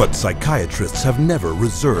 But psychiatrists have never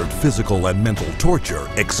reserved physical and mental torture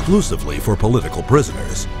exclusively for political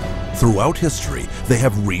prisoners. Throughout history, they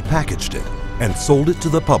have repackaged it and sold it to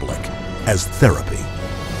the public as therapy.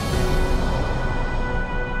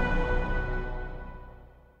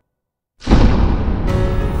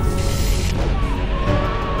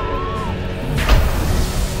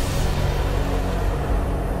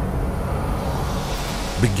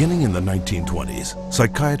 Beginning in the 1920s,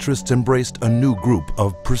 psychiatrists embraced a new group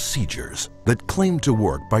of procedures that claimed to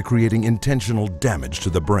work by creating intentional damage to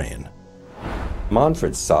the brain.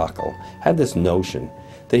 Manfred Sokal had this notion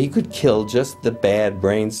that he could kill just the bad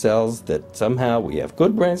brain cells, that somehow we have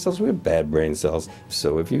good brain cells, we have bad brain cells.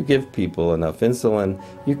 So if you give people enough insulin,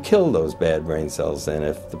 you kill those bad brain cells, and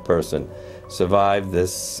if the person survived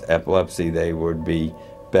this epilepsy, they would be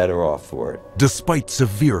better off for it. Despite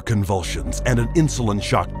severe convulsions and an insulin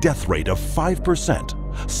shock death rate of 5%,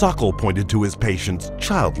 Sokal pointed to his patient's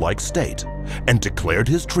childlike state and declared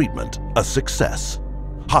his treatment a success.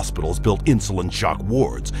 Hospitals built insulin shock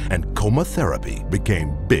wards and coma therapy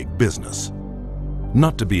became big business.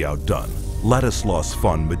 Not to be outdone, Ladislaus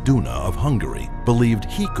von Meduna of Hungary believed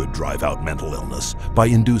he could drive out mental illness by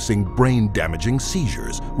inducing brain-damaging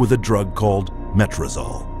seizures with a drug called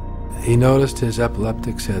metrazole. He noticed his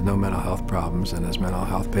epileptics had no mental health problems, and his mental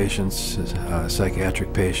health patients, his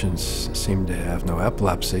psychiatric patients, seemed to have no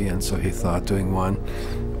epilepsy, and so he thought doing one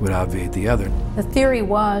would obviate the other. The theory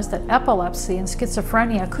was that epilepsy and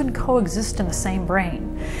schizophrenia couldn't coexist in the same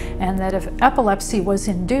brain, and that if epilepsy was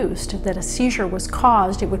induced, that a seizure was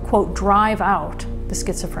caused, it would, quote, drive out the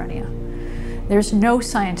schizophrenia. There's no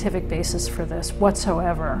scientific basis for this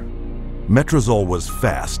whatsoever. Metrazole was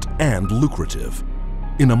fast and lucrative.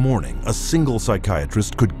 In a morning, a single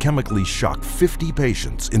psychiatrist could chemically shock 50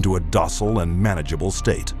 patients into a docile and manageable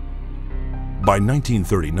state. By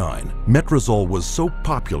 1939, metrazole was so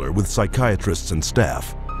popular with psychiatrists and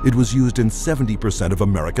staff, it was used in 70% of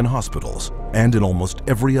American hospitals and in almost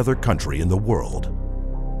every other country in the world.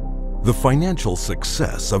 The financial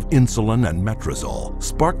success of insulin and metrazole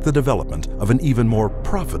sparked the development of an even more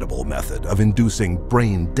profitable method of inducing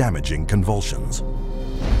brain-damaging convulsions.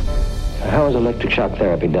 How is electric shock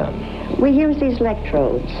therapy done? We use these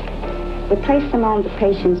electrodes. We place them on the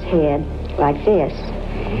patient's head like this,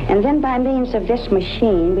 and then by means of this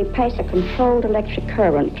machine, we pass a controlled electric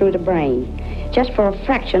current through the brain, just for a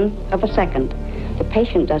fraction of a second. The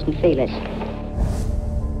patient doesn't feel it.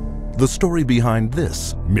 The story behind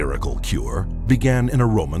this miracle cure began in a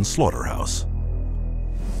Roman slaughterhouse.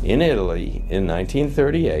 In Italy, in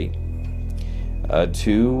 1938,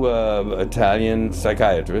 two Italian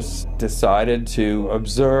psychiatrists decided to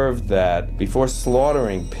observe that before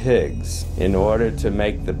slaughtering pigs, in order to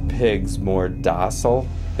make the pigs more docile,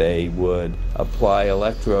 they would apply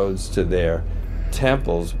electrodes to their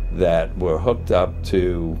temples that were hooked up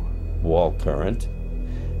to wall current,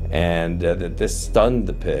 and that this stunned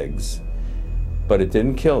the pigs, but it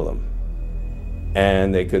didn't kill them,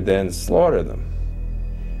 and they could then slaughter them.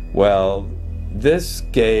 Well, this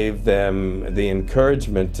gave them the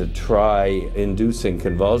encouragement to try inducing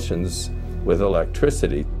convulsions with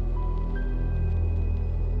electricity.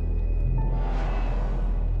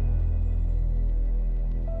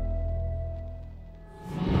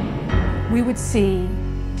 We would see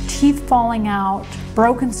teeth falling out,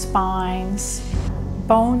 broken spines,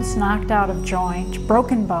 bones knocked out of joint,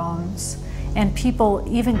 broken bones, and people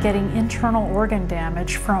even getting internal organ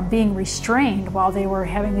damage from being restrained while they were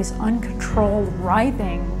having these uncontrolled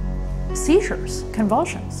writhing seizures,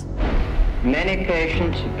 convulsions. Many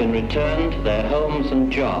patients have been returned to their homes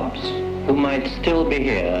and jobs who might still be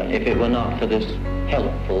here if it were not for this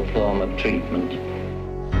helpful form of treatment.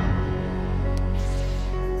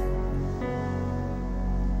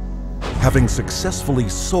 Having successfully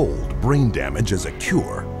sold brain damage as a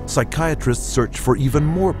cure, psychiatrists search for even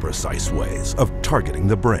more precise ways of targeting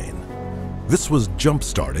the brain. This was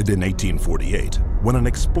jump-started in 1848 when an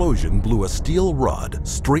explosion blew a steel rod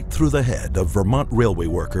straight through the head of Vermont railway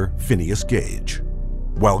worker Phineas Gage.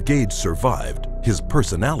 While Gage survived, his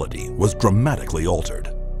personality was dramatically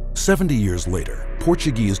altered. 70 years later,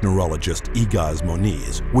 Portuguese neurologist Igaz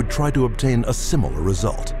Moniz would try to obtain a similar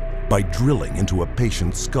result by drilling into a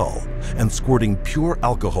patient's skull and squirting pure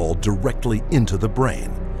alcohol directly into the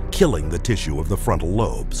brain, killing the tissue of the frontal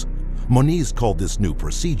lobes. Moniz called this new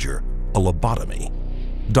procedure a lobotomy.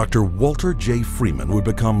 Dr. Walter J. Freeman would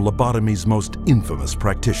become lobotomy's most infamous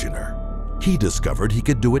practitioner. He discovered he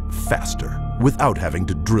could do it faster without having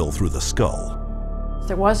to drill through the skull.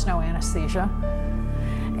 There was no anesthesia,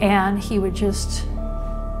 and he would just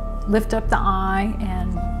lift up the eye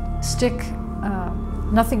and stick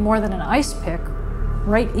nothing more than an ice pick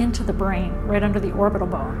right into the brain, right under the orbital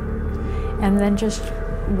bone, and then just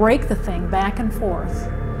rake the thing back and forth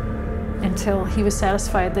until he was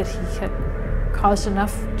satisfied that he had caused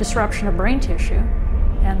enough disruption of brain tissue,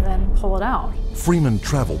 and then pull it out. Freeman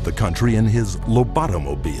traveled the country in his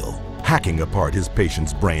lobotomobile, hacking apart his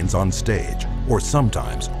patients' brains on stage, or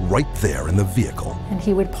sometimes right there in the vehicle. And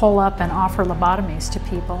he would pull up and offer lobotomies to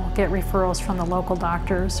people, get referrals from the local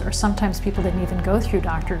doctors, or sometimes people didn't even go through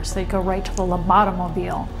doctors. They'd go right to the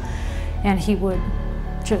lobotomobile, and he would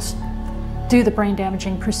just do the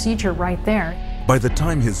brain-damaging procedure right there. By the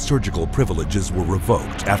time his surgical privileges were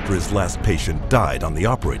revoked after his last patient died on the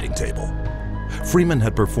operating table, Freeman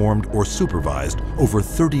had performed or supervised over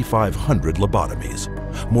 3,500 lobotomies,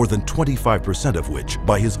 more than 25% of which,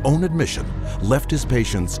 by his own admission, left his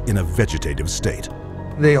patients in a vegetative state.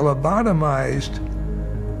 They lobotomized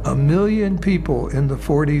 1 million people in the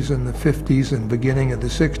 40s and the 50s and beginning of the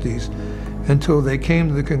 60s until they came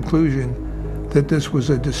to the conclusion that this was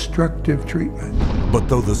a destructive treatment. But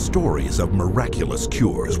though the stories of miraculous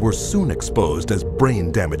cures were soon exposed as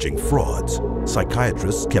brain-damaging frauds,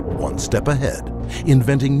 psychiatrists kept one step ahead,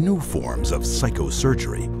 inventing new forms of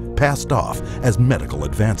psychosurgery, passed off as medical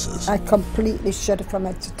advances. I completely shudder from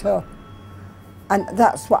head to toe. And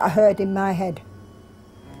that's what I heard in my head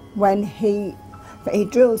when he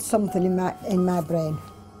drilled something in my brain.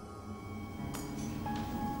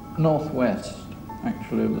 Northwest,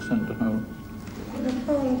 actually, of the centre hole.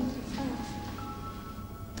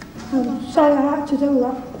 I'm sorry I had to do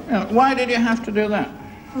that. Yeah, why did you have to do that?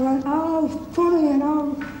 I went all funny and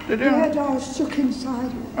all. Did you? My head all shook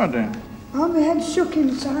inside. Oh dear. All my head shook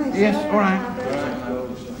inside. Yes, all right.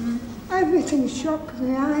 Everything shook,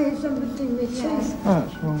 my eyes, everything, my teeth. Oh,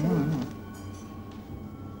 that's wrong.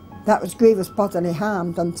 That was grievous bodily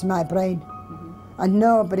harm done to my brain. And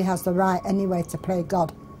nobody has the right anyway to play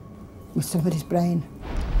God with somebody's brain.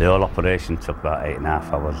 The whole operation took about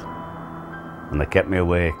 8.5 hours, and they kept me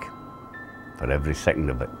awake for every second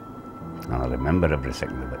of it, and I remember every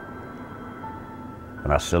second of it.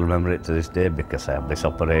 And I still remember it to this day because I have this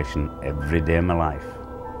operation every day of my life.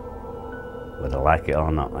 Whether I like it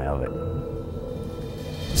or not, I have it.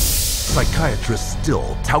 Psychiatrists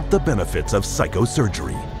still tout the benefits of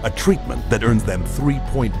psychosurgery, a treatment that earns them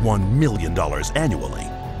 $3.1 million annually.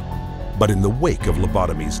 But in the wake of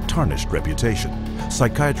lobotomy's tarnished reputation,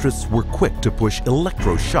 psychiatrists were quick to push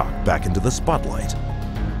electroshock back into the spotlight.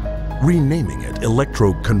 Renaming it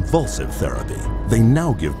electroconvulsive therapy, they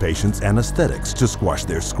now give patients anesthetics to squash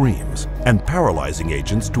their screams and paralyzing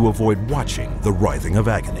agents to avoid watching the writhing of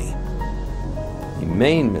agony. The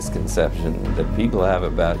main misconception that people have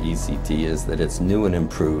about ECT is that it's new and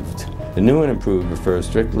improved. The new and improved refers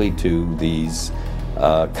strictly to these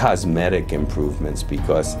cosmetic improvements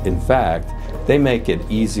because, in fact, they make it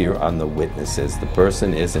easier on the witnesses. The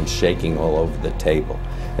person isn't shaking all over the table.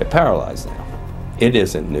 They're paralyzed now. It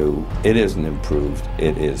isn't new, it isn't improved,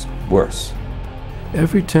 it is worse.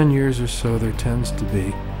 Every 10 years or so there tends to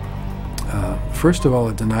be, first of all,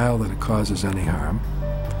 a denial that it causes any harm.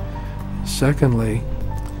 Secondly,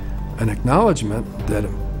 an acknowledgement that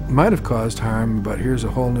it might have caused harm, but here's a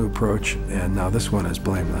whole new approach, and now this one is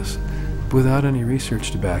blameless, without any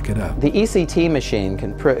research to back it up. The ECT machine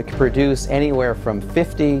can produce anywhere from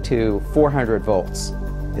 50 to 400 volts.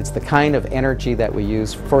 It's the kind of energy that we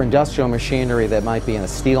use for industrial machinery that might be in a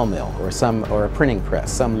steel mill or a printing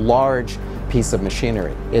press, some large piece of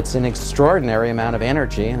machinery. It's an extraordinary amount of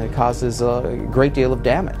energy, and it causes a great deal of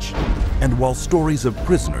damage. And while stories of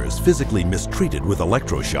prisoners physically mistreated with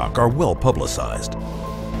electroshock are well publicized,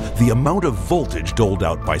 the amount of voltage doled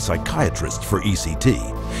out by psychiatrists for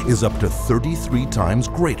ECT is up to 33 times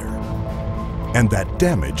greater. And that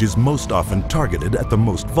damage is most often targeted at the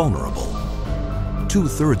most vulnerable.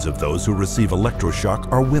 2/3 of those who receive electroshock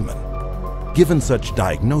are women, given such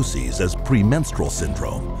diagnoses as premenstrual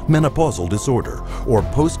syndrome, menopausal disorder, or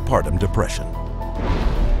postpartum depression.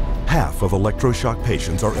 Half of electroshock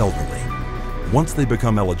patients are elderly. Once they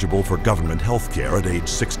become eligible for government health care at age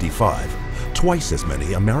 65, twice as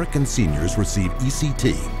many American seniors receive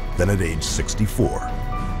ECT than at age 64.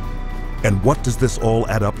 And what does this all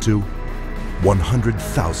add up to?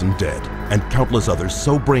 100,000 dead, and countless others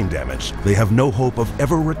so brain damaged they have no hope of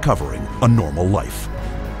ever recovering a normal life.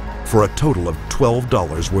 For a total of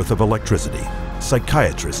 $12 worth of electricity,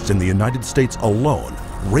 psychiatrists in the United States alone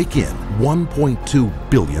rake in $1.2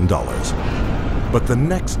 billion. But the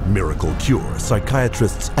next miracle cure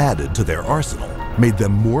psychiatrists added to their arsenal made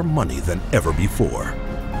them more money than ever before.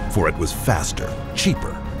 For it was faster,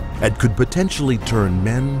 cheaper, and could potentially turn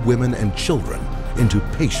men, women, and children into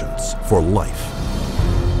patients for life.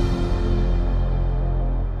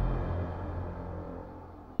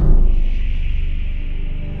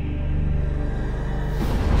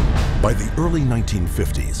 By the early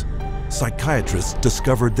 1950s, psychiatrists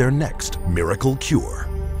discovered their next miracle cure.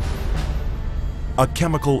 A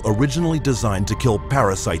chemical originally designed to kill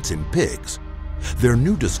parasites in pigs, their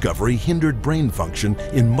new discovery hindered brain function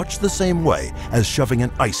in much the same way as shoving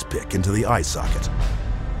an ice pick into the eye socket.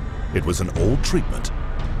 It was an old treatment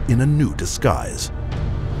in a new disguise.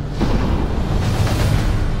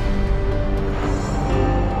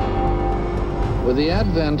 With the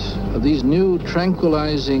advent of these new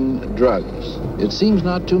tranquilizing drugs, it seems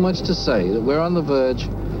not too much to say that we're on the verge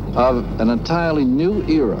of an entirely new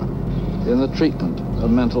era in the treatment of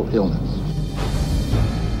mental illness.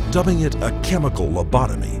 Dubbing it a chemical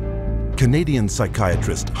lobotomy, Canadian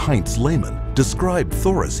psychiatrist Heinz Lehmann described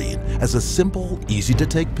Thorazine as a simple,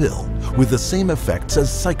 easy-to-take pill with the same effects as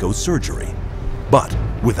psychosurgery, but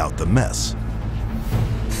without the mess.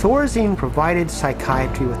 Thorazine provided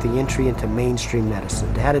psychiatry with the entry into mainstream medicine.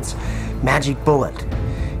 It had its magic bullet.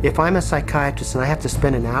 If I'm a psychiatrist and I have to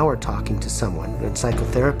spend an hour talking to someone in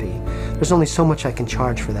psychotherapy, there's only so much I can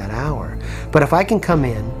charge for that hour. But if I can come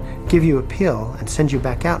in, give you a pill, and send you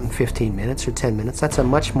back out in 15 minutes or 10 minutes, that's a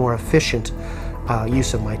much more efficient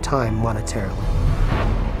use of my time monetarily.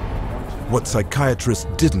 What psychiatrists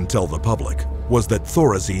didn't tell the public was that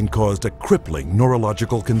Thorazine caused a crippling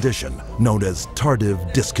neurological condition known as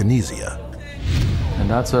tardive dyskinesia. And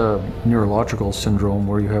that's a neurological syndrome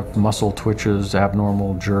where you have muscle twitches,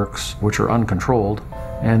 abnormal jerks, which are uncontrolled,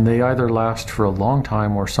 and they either last for a long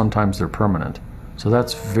time or sometimes they're permanent. So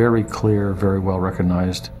that's very clear, very well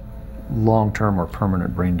recognized long-term or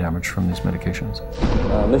permanent brain damage from these medications.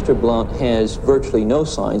 Mr. Blount has virtually no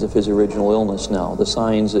signs of his original illness now. The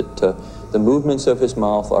signs that the movements of his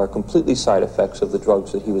mouth are completely side effects of the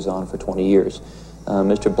drugs that he was on for 20 years.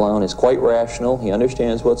 Mr. Blount is quite rational. He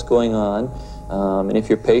understands what's going on. And if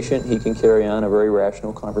you're patient, he can carry on a very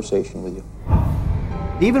rational conversation with you.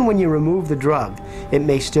 Even when you remove the drug, it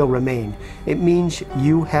may still remain. It means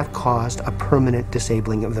you have caused a permanent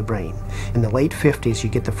disabling of the brain. In the late 50s, you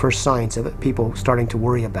get the first signs of it, people starting to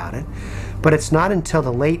worry about it. But it's not until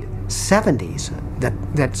the late 70s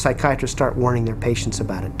that psychiatrists start warning their patients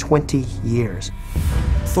about it, 20 years.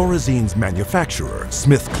 Thorazine's manufacturer,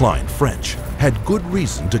 SmithKline French, had good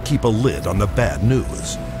reason to keep a lid on the bad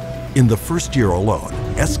news. In the first year alone,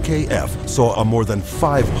 SKF saw a more than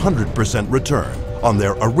 500% return on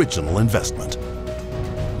their original investment.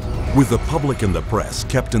 With the public and the press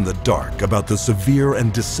kept in the dark about the severe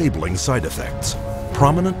and disabling side effects,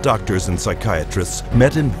 prominent doctors and psychiatrists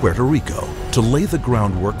met in Puerto Rico to lay the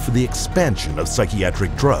groundwork for the expansion of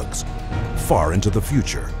psychiatric drugs far into the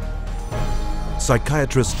future.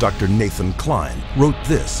 Psychiatrist Dr. Nathan Klein wrote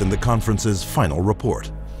this in the conference's final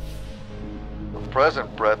report. The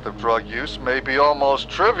present breadth of drug use may be almost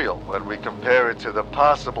trivial when we compare it to the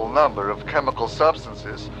possible number of chemical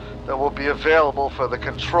substances that will be available for the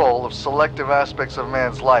control of selective aspects of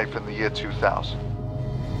man's life in the year 2000.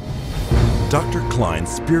 Dr. Klein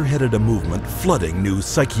spearheaded a movement flooding new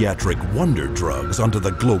psychiatric wonder drugs onto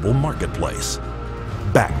the global marketplace,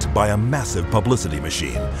 backed by a massive publicity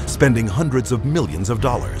machine spending hundreds of millions of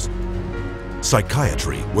dollars.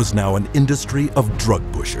 Psychiatry was now an industry of drug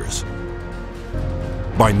pushers.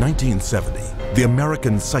 By 1970, The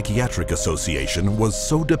American Psychiatric Association was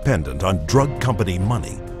so dependent on drug company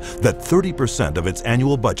money that 30% of its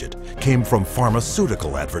annual budget came from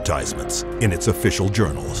pharmaceutical advertisements in its official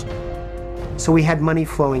journals. So we had money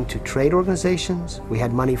flowing to trade organizations, we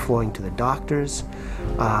had money flowing to the doctors,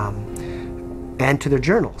 and to their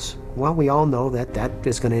journals. Well, we all know that that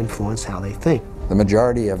is going to influence how they think. The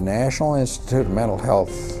majority of National Institute of Mental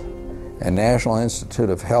Health and National Institute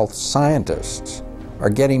of Health scientists are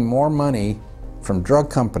getting more money from drug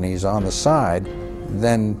companies on the side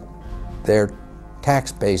than their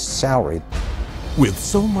tax-based salary. With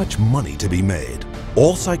so much money to be made,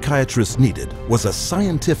 all psychiatrists needed was a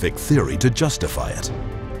scientific theory to justify it.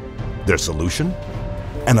 Their solution?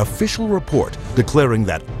 An official report declaring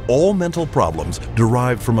that all mental problems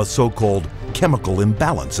derive from a so-called chemical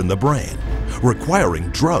imbalance in the brain, requiring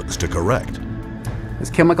drugs to correct. This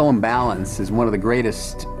chemical imbalance is one of the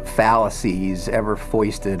greatest fallacies ever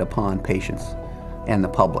foisted upon patients and the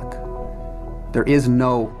public. There is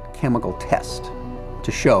no chemical test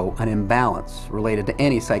to show an imbalance related to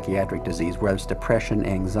any psychiatric disease, whether it's depression,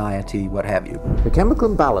 anxiety, what have you. The chemical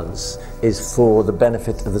imbalance is for the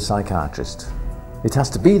benefit of the psychiatrist. It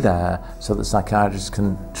has to be there so that psychiatrists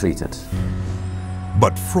can treat it.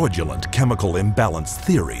 But fraudulent chemical imbalance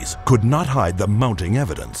theories could not hide the mounting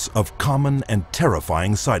evidence of common and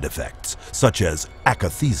terrifying side effects, such as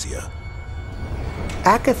akathisia.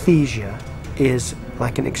 Akathisia is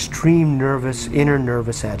like an extreme inner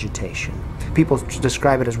nervous agitation. People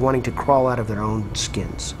describe it as wanting to crawl out of their own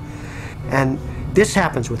skins. And this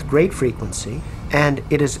happens with great frequency, and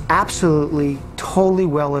it is absolutely, totally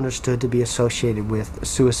well understood to be associated with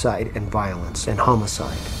suicide and violence and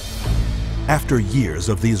homicide. After years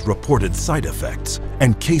of these reported side effects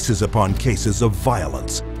and cases upon cases of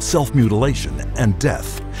violence, self-mutilation, and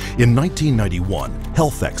death, in 1991,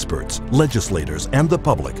 health experts, legislators, and the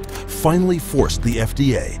public finally forced the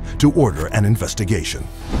FDA to order an investigation.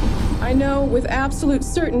 I know with absolute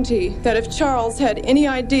certainty that if Charles had any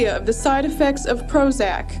idea of the side effects of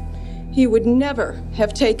Prozac, he would never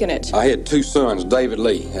have taken it. I had two sons, David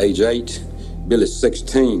Lee, age 8, Billy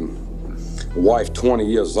 16, wife 20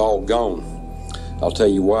 years, all gone. I'll tell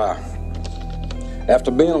you why.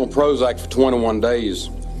 After being on Prozac for 21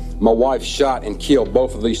 days, my wife shot and killed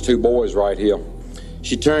both of these two boys right here.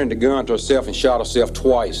 She turned the gun to herself and shot herself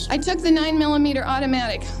twice. I took the 9mm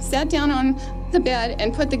automatic, sat down on the bed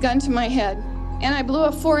and put the gun to my head. And I blew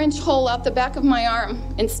a 4-inch hole out the back of my arm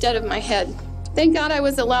instead of my head. Thank God I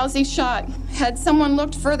was a lousy shot. Had someone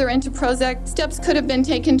looked further into Prozac, steps could have been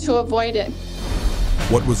taken to avoid it.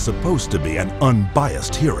 What was supposed to be an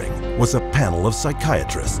unbiased hearing was a panel of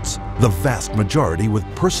psychiatrists, the vast majority with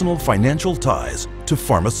personal financial ties to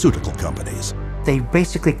pharmaceutical companies. They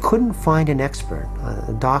basically couldn't find an expert,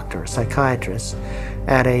 a doctor, a psychiatrist,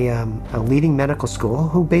 at a leading medical school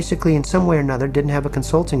who basically in some way or another didn't have a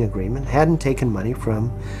consulting agreement, hadn't taken money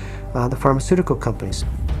from the pharmaceutical companies.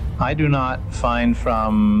 I do not find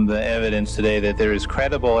from the evidence today that there is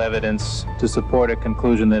credible evidence to support a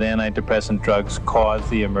conclusion that antidepressant drugs cause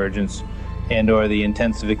the emergence and or the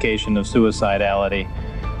intensification of suicidality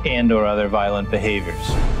and or other violent behaviors.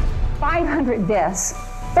 500 deaths,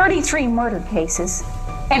 33 murder cases,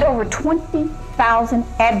 and over 20,000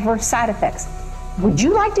 adverse side effects. Would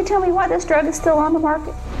you like to tell me why this drug is still on the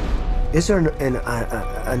market? Is there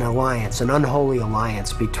an alliance, an unholy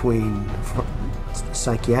alliance between the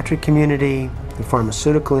psychiatric community, the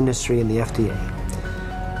pharmaceutical industry, and the FDA?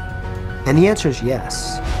 And the answer is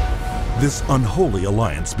yes. This unholy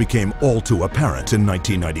alliance became all too apparent in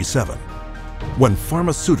 1997, when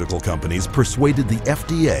pharmaceutical companies persuaded the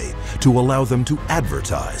FDA to allow them to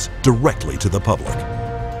advertise directly to the public,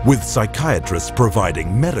 with psychiatrists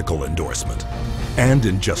providing medical endorsement. And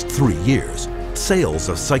in just 3 years, sales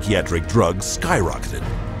of psychiatric drugs skyrocketed,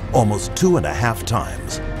 almost 2.5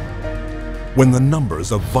 times. When the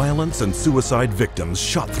numbers of violence and suicide victims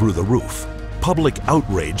shot through the roof, public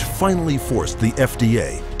outrage finally forced the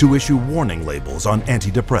FDA to issue warning labels on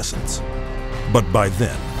antidepressants. But by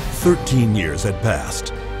then, 13 years had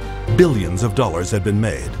passed, billions of dollars had been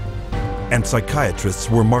made, and psychiatrists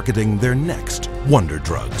were marketing their next wonder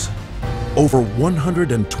drugs. Over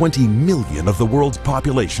 120 million of the world's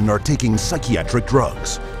population are taking psychiatric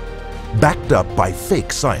drugs, backed up by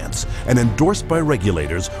fake science and endorsed by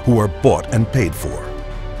regulators who are bought and paid for.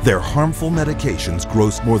 Their harmful medications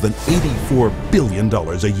gross more than $84 billion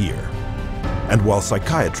a year. And while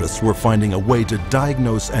psychiatrists were finding a way to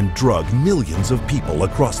diagnose and drug millions of people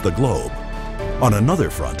across the globe, on another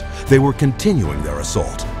front, they were continuing their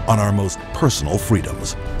assault on our most personal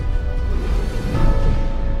freedoms.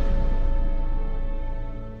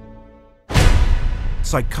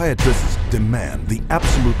 psychiatrists demand the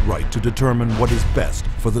absolute right to determine what is best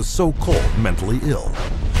for the so-called mentally ill.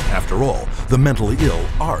 After all, the mentally ill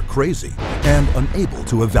are crazy and unable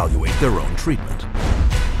to evaluate their own treatment.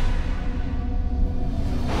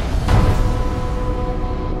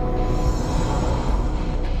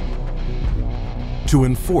 To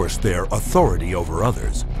enforce their authority over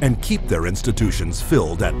others and keep their institutions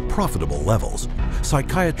filled at profitable levels,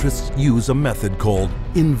 psychiatrists use a method called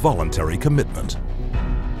involuntary commitment.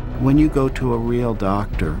 When you go to a real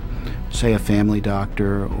doctor, say a family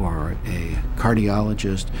doctor or a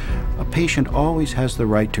cardiologist, a patient always has the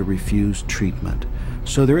right to refuse treatment.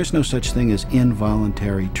 So there is no such thing as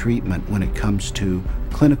involuntary treatment when it comes to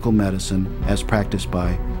clinical medicine as practiced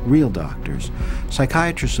by real doctors.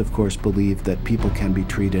 Psychiatrists, of course, believe that people can be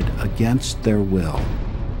treated against their will.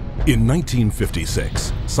 In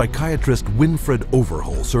 1956, psychiatrist Winfred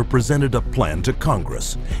Overholser presented a plan to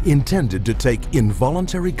Congress intended to take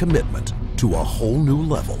involuntary commitment to a whole new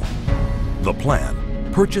level. The plan: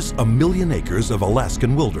 purchase 1 million acres of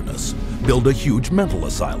Alaskan wilderness, build a huge mental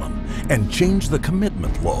asylum, and change the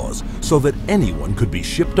commitment laws so that anyone could be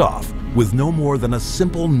shipped off with no more than a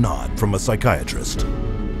simple nod from a psychiatrist.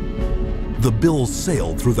 The bill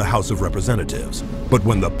sailed through the House of Representatives, but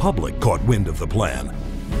when the public caught wind of the plan,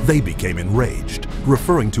 they became enraged,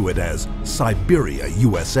 referring to it as Siberia,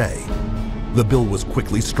 USA. The bill was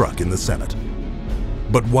quickly struck in the Senate.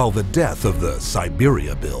 But while the death of the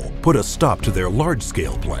Siberia bill put a stop to their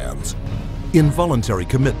large-scale plans, involuntary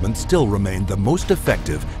commitment still remained the most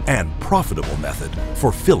effective and profitable method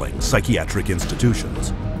for filling psychiatric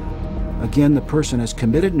institutions. Again, the person has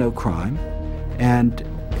committed no crime and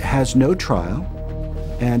has no trial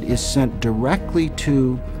and is sent directly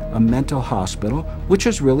to a mental hospital, which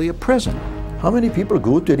is really a prison. How many people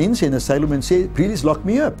go to an insane asylum and say, please lock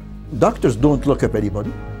me up? Doctors don't lock up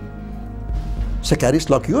anybody. Psychiatrists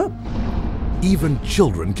lock you up. Even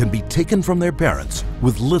children can be taken from their parents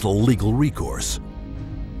with little legal recourse.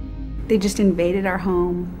 They just invaded our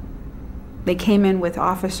home. They came in with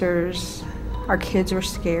officers. Our kids were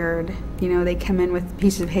scared. You know, they come in with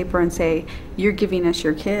pieces of paper and say, you're giving us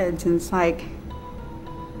your kids. And it's like,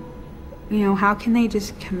 you know, how can they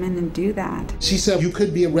just come in and do that? She said, you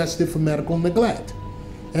could be arrested for medical neglect.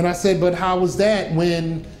 And I said, but how was that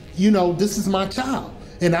when, you know, this is my child?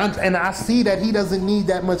 And I see that he doesn't need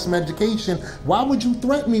that much medication. Why would you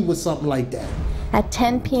threaten me with something like that? At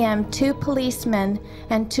 10 p.m., 2 policemen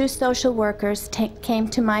and 2 social workers came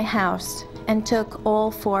to my house and took all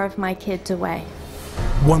 4 of my kids away.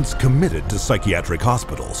 Once committed to psychiatric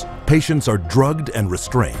hospitals, patients are drugged and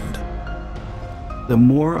restrained. The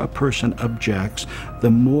more a person objects,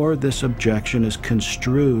 the more this objection is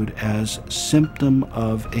construed as symptom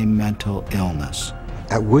of a mental illness.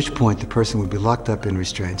 At which point the person would be locked up in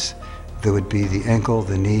restraints. There would be the ankle,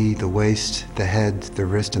 the knee, the waist, the head, the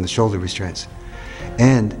wrist, and the shoulder restraints.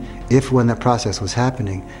 And if when that process was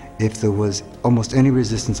happening, if there was almost any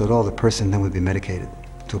resistance at all, the person then would be medicated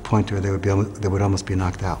to a point where they would almost be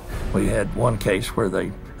knocked out. We had one case where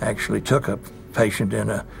they actually took a patient in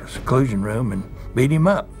a seclusion room and beat him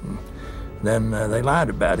up. Then they lied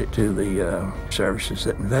about it to the services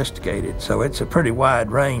that investigated. So it's a pretty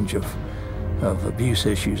wide range of abuse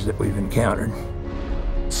issues that we've encountered.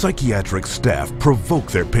 Psychiatric staff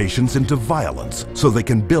provoke their patients into violence so they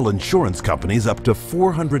can bill insurance companies up to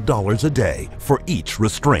 $400 a day for each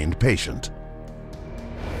restrained patient.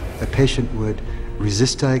 A patient would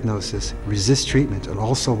resist diagnosis, resist treatment, and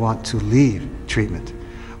also want to leave treatment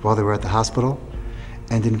while they were at the hospital.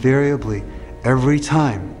 And invariably, every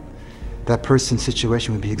time, that person's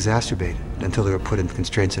situation would be exacerbated until they were put in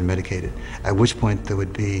constraints and medicated, at which point there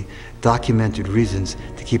would be documented reasons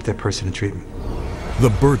to keep that person in treatment.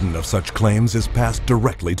 The burden of such claims is passed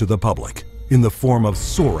directly to the public in the form of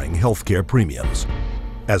soaring healthcare premiums.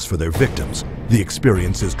 As for their victims, the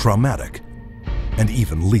experience is traumatic and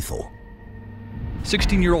even lethal.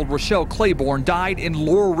 16-year-old Rochelle Claiborne died in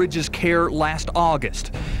Laurel Ridge's care last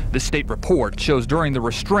August. The state report shows during the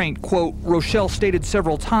restraint, quote, Rochelle stated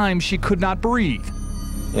several times she could not breathe.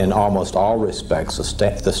 In almost all respects,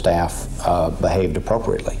 the staff behaved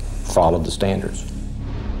appropriately, followed the standards.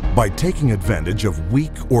 By taking advantage of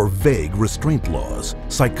weak or vague restraint laws,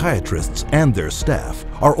 psychiatrists and their staff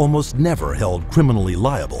are almost never held criminally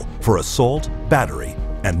liable for assault, battery,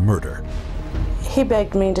 and murder. He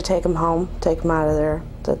begged me to take him home, take him out of there,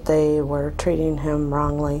 that they were treating him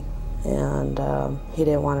wrongly, and he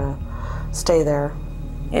didn't want to stay there.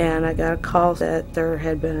 And I got a call that there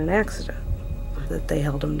had been an accident, that they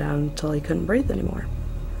held him down until he couldn't breathe anymore.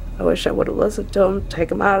 I wish I would have listened to him,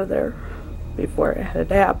 take him out of there before it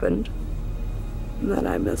had happened. And then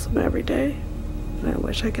I miss him every day. And I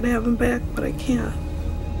wish I could have him back, but I can't.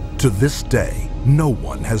 To this day, no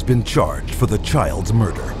one has been charged for the child's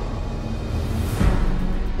murder.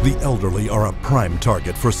 The elderly are a prime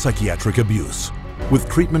target for psychiatric abuse, with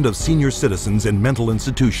treatment of senior citizens in mental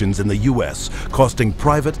institutions in the U.S. costing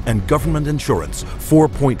private and government insurance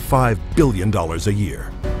 $4.5 billion a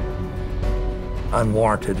year.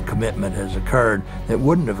 Unwarranted commitment has occurred that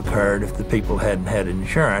wouldn't have occurred if the people hadn't had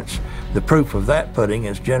insurance. The proof of that pudding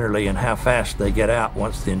is generally in how fast they get out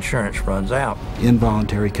once the insurance runs out.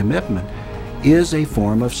 Involuntary commitment is a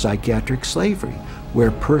form of psychiatric slavery,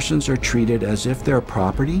 where persons are treated as if they're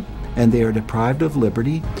property and they are deprived of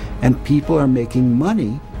liberty, and people are making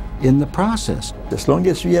money in the process. As long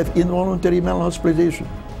as we have involuntary mental hospitalization,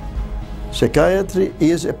 psychiatry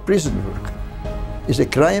is a prison work. It's a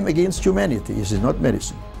crime against humanity. It is not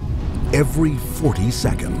medicine. Every 40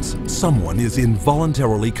 seconds, someone is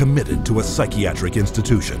involuntarily committed to a psychiatric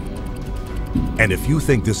institution. And if you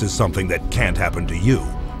think this is something that can't happen to you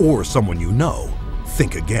or someone you know,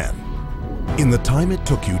 think again. In the time it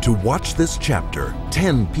took you to watch this chapter,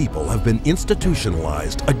 10 people have been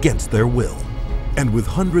institutionalized against their will. And with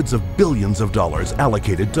hundreds of billions of dollars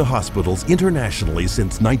allocated to hospitals internationally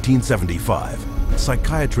since 1975,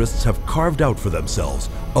 psychiatrists have carved out for themselves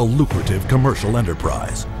a lucrative commercial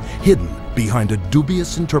enterprise, hidden behind a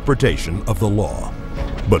dubious interpretation of the law.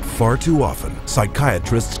 But far too often,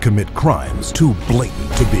 psychiatrists commit crimes too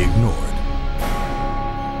blatant to be ignored.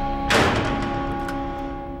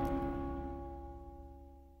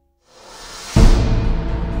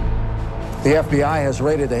 The FBI has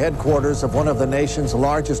raided the headquarters of one of the nation's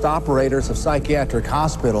largest operators of psychiatric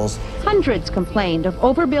hospitals. Hundreds complained of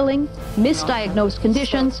overbilling, misdiagnosed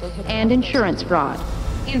conditions, and insurance fraud.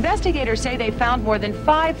 Investigators say they found more than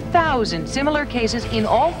 5,000 similar cases in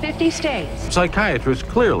all 50 states. Psychiatrists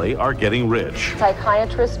clearly are getting rich.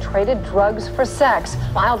 Psychiatrists traded drugs for sex,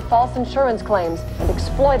 filed false insurance claims, and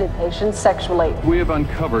exploited patients sexually. We have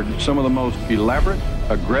uncovered some of the most elaborate,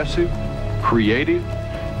 aggressive, creative,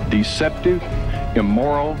 deceptive,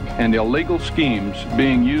 immoral, and illegal schemes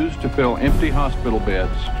being used to fill empty hospital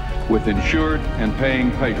beds with insured and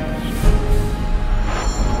paying patients.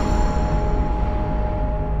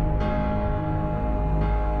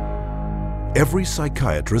 Every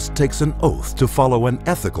psychiatrist takes an oath to follow an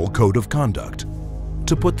ethical code of conduct,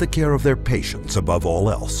 to put the care of their patients above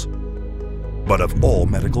all else. But of all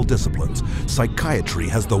medical disciplines, psychiatry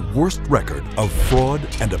has the worst record of fraud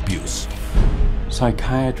and abuse.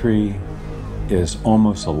 Psychiatry is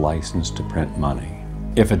almost a license to print money.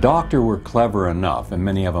 If a doctor were clever enough, and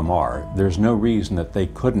many of them are, there's no reason that they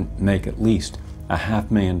couldn't make at least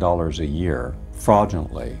 $500,000 a year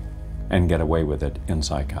fraudulently and get away with it in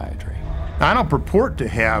psychiatry. I don't purport to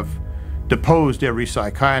have deposed every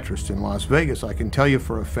psychiatrist in Las Vegas. I can tell you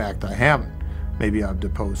for a fact I haven't. Maybe I've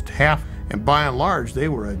deposed half, and by and large they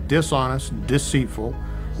were a dishonest, deceitful,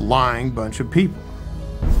 lying bunch of people.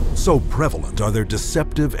 So prevalent are their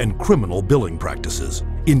deceptive and criminal billing practices.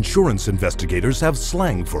 Insurance investigators have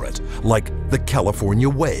slang for it, like the California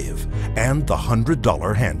wave and the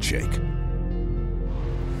 $100 handshake.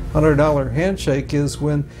 $100 handshake is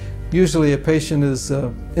when usually a patient is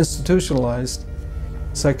institutionalized.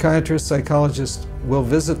 Psychiatrists, psychologists will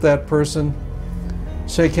visit that person,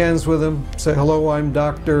 shake hands with them, say, hello, I'm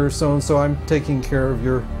Dr. So-and-so, I'm taking care of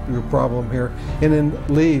your problem here, and then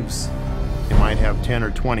leaves. They might have 10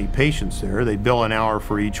 or 20 patients there. They bill an hour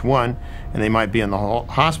for each one, and they might be in the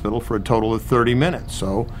hospital for a total of 30 minutes.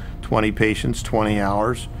 So 20 patients, 20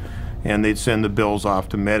 hours, and they'd send the bills off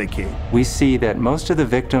to Medicaid. We see that most of the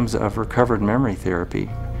victims of recovered memory therapy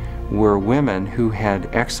were women who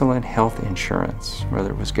had excellent health insurance, whether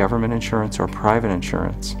it was government insurance or private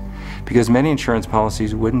insurance, because many insurance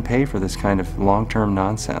policies wouldn't pay for this kind of long-term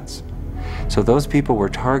nonsense. So those people were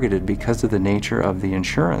targeted because of the nature of the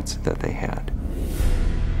insurance that they had.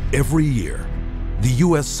 Every year, the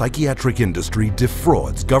U.S. psychiatric industry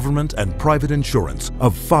defrauds government and private insurance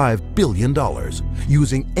of $5 billion,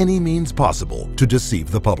 using any means possible to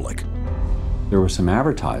deceive the public. There were some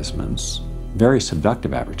advertisements, very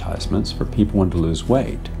seductive advertisements, for people wanting to lose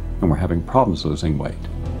weight and were having problems losing weight.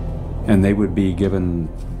 And they would be given,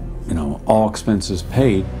 all expenses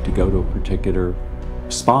paid to go to a particular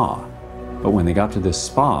spa. But when they got to this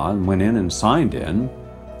spa and went in and signed in,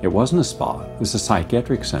 it wasn't a spa, it was a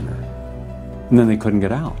psychiatric center. And then they couldn't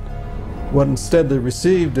get out. What instead they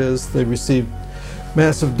received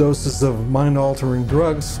massive doses of mind-altering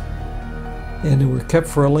drugs, and they were kept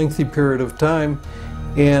for a lengthy period of time,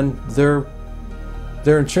 and their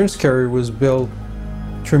insurance carrier was billed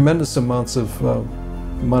tremendous amounts of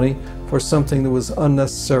money for something that was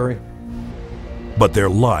unnecessary. But their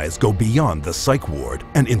lies go beyond the psych ward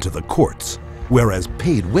and into the courts, where as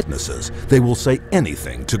paid witnesses, they will say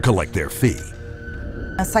anything to collect their fee.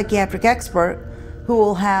 A psychiatric expert who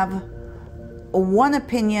will have one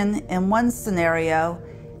opinion in one scenario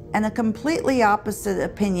and a completely opposite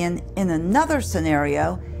opinion in another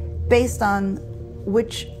scenario based on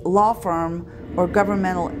which law firm or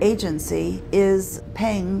governmental agency is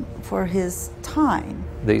paying for his time.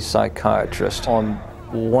 These psychiatrists, on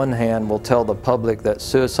one hand, will tell the public that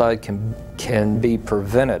suicide can be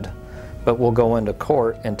prevented, but will go into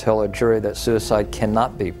court and tell a jury that suicide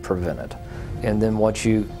cannot be prevented. And then once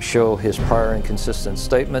you show his prior inconsistent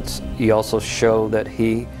statements, you also show that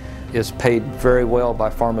he is paid very well by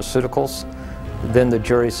pharmaceuticals, then the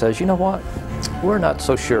jury says, you know what, we're not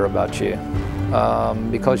so sure about you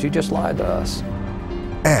because you just lied to us.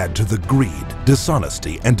 Add to the greed,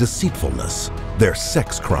 dishonesty, and deceitfulness their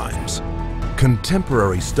sex crimes.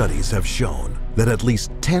 Contemporary studies have shown that at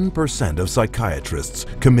least 10% of psychiatrists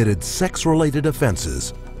committed sex-related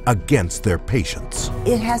offenses against their patients.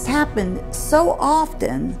 It has happened so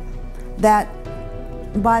often that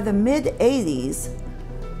by the mid-'80s,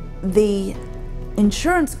 the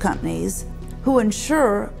insurance companies who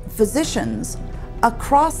insure physicians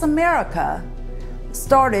across America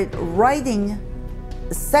started writing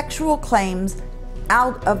sexual claims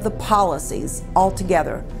out of the policies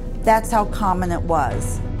altogether. That's how common it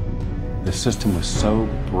was. The system was so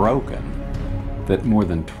broken that more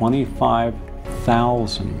than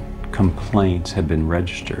 25,000 complaints had been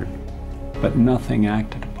registered, but nothing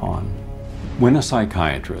acted upon. When a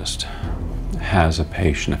psychiatrist has a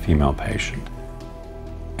patient, a female patient,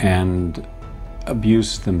 and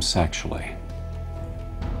abuses them sexually,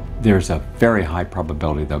 there's a very high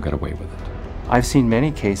probability they'll get away with it. I've seen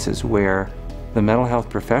many cases where the mental health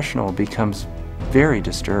professional becomes very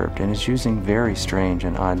disturbed and is using very strange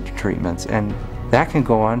and odd treatments, and that can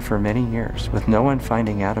go on for many years with no one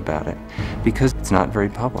finding out about it because it's not very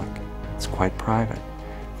public. It's quite private.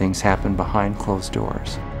 Things happen behind closed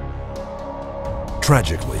doors.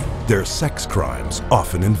 Tragically, their sex crimes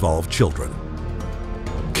often involve children.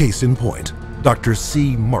 Case in point, Dr.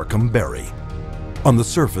 C. Markham Berry. On the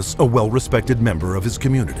surface, a well-respected member of his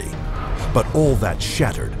community. But all that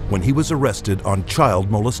shattered when he was arrested on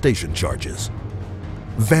child molestation charges.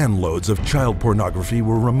 Van loads of child pornography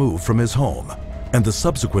were removed from his home, and the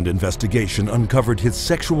subsequent investigation uncovered his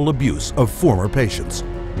sexual abuse of former patients,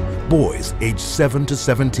 boys aged 7 to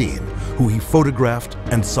 17, who he photographed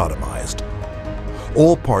and sodomized.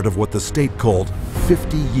 All part of what the state called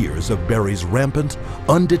 50 years of Berry's rampant,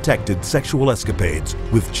 undetected sexual escapades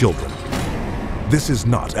with children. This is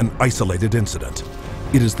not an isolated incident.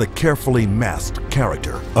 It is the carefully masked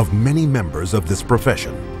character of many members of this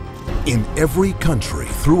profession. In every country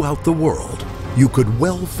throughout the world, you could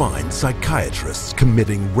well find psychiatrists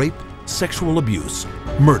committing rape, sexual abuse,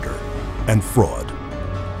 murder, and fraud.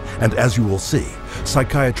 And as you will see,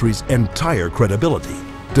 psychiatry's entire credibility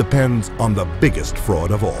depends on the biggest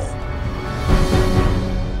fraud of all.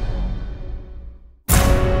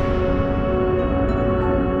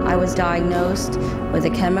 I was diagnosed with a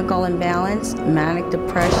chemical imbalance, manic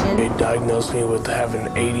depression. They diagnosed me with having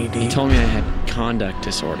ADD. He told me I had conduct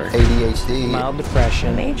disorder. ADHD. Mild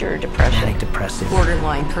depression. Major depression. Manic depressive.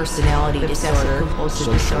 Borderline personality disorder.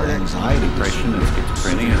 Compulsive disorder. Anxiety. Depression and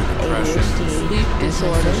schizophrenia. Depression. Sleep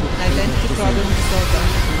disorder. Identity problem disorder.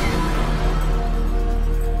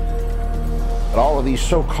 But all of these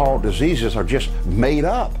so-called diseases are just made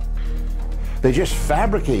up. They're just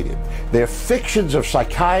fabricated. They're fictions of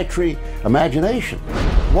psychiatry imagination.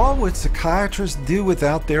 What would psychiatrists do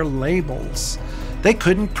without their labels? They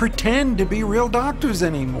couldn't pretend to be real doctors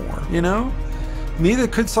anymore, you know? Neither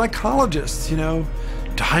could psychologists, you know?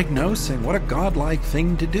 Diagnosing, what a godlike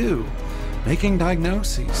thing to do. Making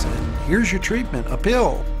diagnoses, and here's your treatment, a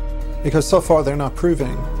pill. Because so far they're not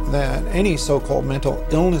proving that any so-called mental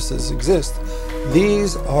illnesses exist.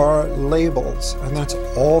 These are labels, and that's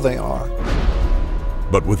all they are.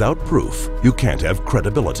 But without proof, you can't have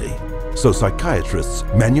credibility. So psychiatrists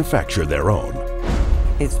manufacture their own.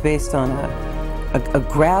 It's based on a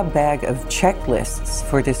grab bag of checklists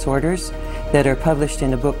for disorders that are published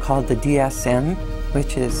in a book called the DSM,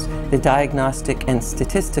 which is the Diagnostic and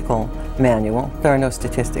Statistical Manual. There are no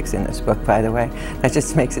statistics in this book, by the way. That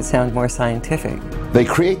just makes it sound more scientific. They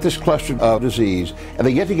create this cluster of disease, and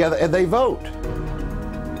they get together and they vote.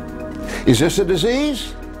 Is this a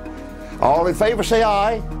disease? All in favor say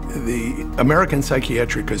aye. The American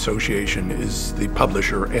Psychiatric Association is the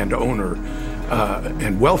publisher and owner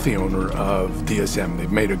and wealthy owner of DSM.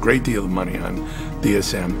 They've made a great deal of money on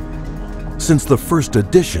DSM. Since the first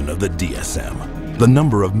edition of the DSM, the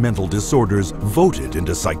number of mental disorders voted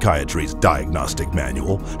into psychiatry's diagnostic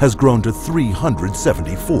manual has grown to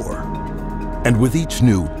 374. And with each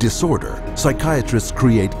new disorder, psychiatrists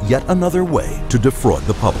create yet another way to defraud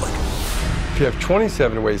the public. If you have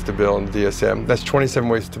 27 ways to bill in the DSM, that's 27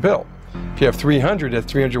 ways to bill. If you have 300, that's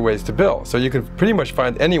 300 ways to bill. So you can pretty much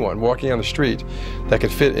find anyone walking on the street that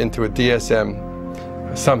could fit into a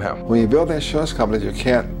DSM somehow. When you build insurance companies, you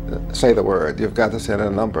can't say the word. You've got to say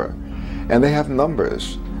a number. And they have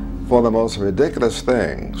numbers for the most ridiculous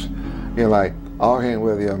things. You know, like arguing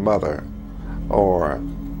with your mother or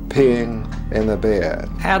peeing in the bed.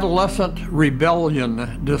 Adolescent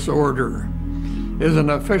rebellion disorder is an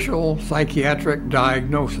official psychiatric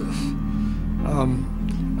diagnosis.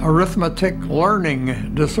 Arithmetic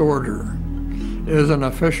learning disorder is an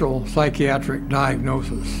official psychiatric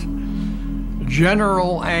diagnosis.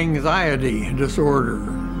 General anxiety disorder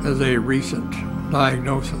is a recent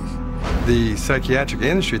diagnosis. The psychiatric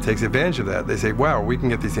industry takes advantage of that. They say, wow, we can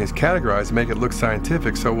get these things categorized and make it look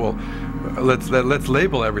scientific, so let's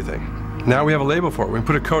label everything. Now we have a label for it. We can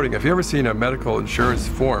put a coding. If you've ever seen a medical insurance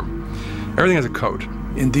form, everything has a code.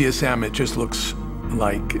 In DSM, it just looks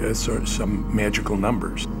like sort of some magical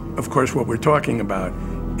numbers. Of course, what we're talking about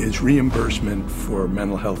is reimbursement for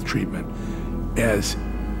mental health treatment as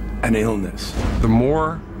an illness. The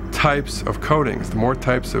more types of codings, the more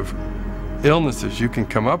types of illnesses you can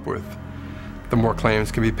come up with, the more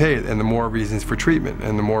claims can be paid, and the more reasons for treatment,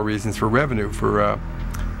 and the more reasons for revenue for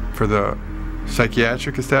the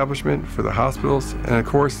psychiatric establishment, for the hospitals, and of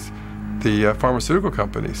course, the pharmaceutical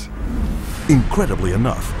companies. Incredibly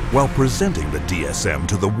enough, while presenting the DSM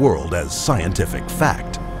to the world as scientific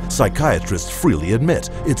fact, psychiatrists freely admit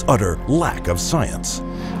its utter lack of science.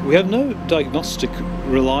 We have no diagnostic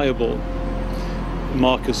reliable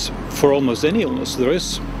markers for almost any illness there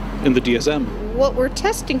is in the DSM. What we're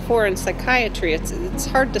testing for in psychiatry, it's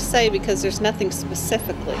hard to say because there's nothing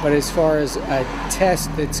specifically. But as far as a test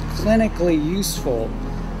that's clinically useful,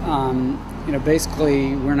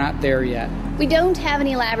 basically we're not there yet. We don't have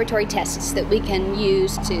any laboratory tests that we can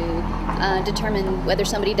use to determine whether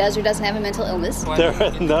somebody does or doesn't have a mental illness. There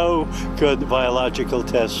are no good biological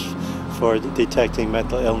tests for detecting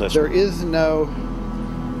mental illness. There is no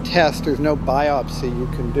test, there's no biopsy you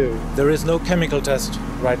can do. There is no chemical test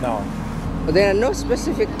right now. There are no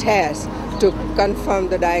specific tests to confirm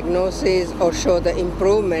the diagnosis or show the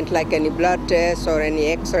improvement, like any blood tests or any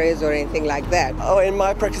x-rays or anything like that. Oh, in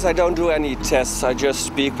my practice, I don't do any tests. I just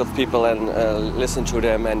speak with people and listen to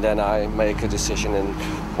them, and then I make a decision in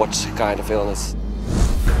what kind of illness.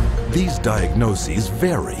 These diagnoses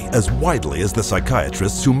vary as widely as the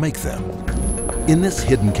psychiatrists who make them. In this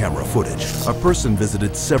hidden camera footage, a person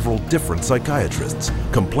visited several different psychiatrists,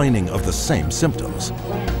 complaining of the same symptoms.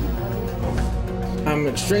 I'm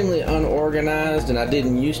extremely unorganized, and I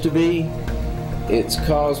didn't used to be. It's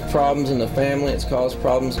caused problems in the family. It's caused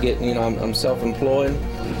problems getting, I'm self-employed.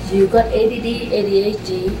 You got ADD,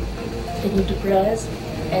 ADHD, and you're depressed,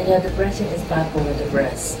 and your depression is bipolar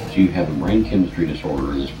depressed. You have a brain chemistry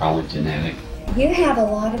disorder, and it's probably genetic. You have a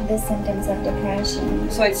lot of the symptoms of depression.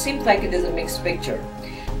 So it seems like it is a mixed picture.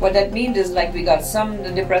 What that means is like we got some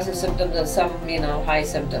depressive symptoms and some, high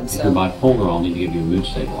symptoms. If you're bipolar, I'll need to give you a mood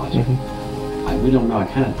stabilizer. We don't know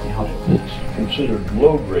how to fix. Considered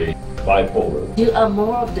low-grade bipolar. You are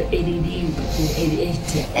more of the ADD than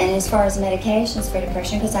ADHD. And as far as medications for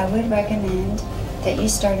depression, because I would recommend that you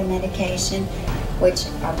start a medication, which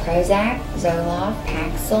are Prozac, Zoloft,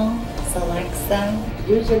 Paxil, Celexa.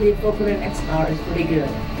 Usually Propylene XR is pretty good.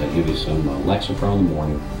 They'll give you some Lexapro in the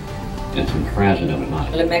morning and some trazodone at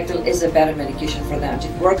night. Lamictal is a better medication for that.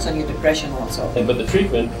 It works on your depression also. But the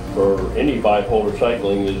treatment for any bipolar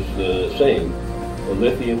cycling is the same. The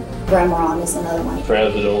lithium. Bramaron is another one.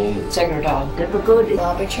 Trazodone. Secretol. Depakote.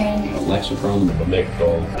 Wellbutrin. Lexapro.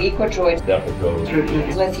 Lamictal. Equitroid.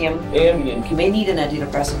 Depakote. Lithium. Ambien. You may need an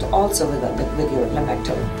antidepressant also with your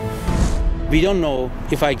Lamictal. We don't know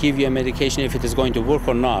if I give you a medication if it is going to work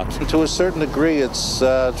or not. To a certain degree, it's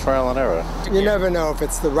trial and error. You never know if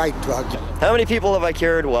it's the right drug. How many people have I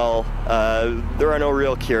cured? Well, there are no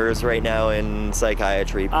real cures right now in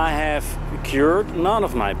psychiatry. I have cured none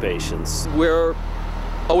of my patients. We're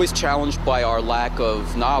always challenged by our lack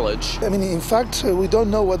of knowledge. In fact, we don't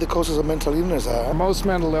know what the causes of mental illness are. Most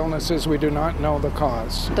mental illnesses, we do not know the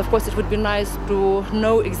cause. Of course, it would be nice to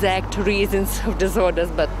know exact reasons of disorders,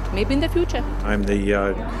 but maybe in the future. I'm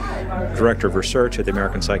the Director of Research at the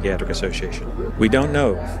American Psychiatric Association. We don't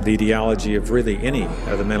know the etiology of really any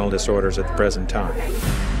of the mental disorders at the present time.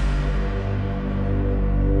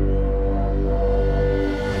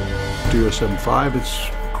 DSM-5, it's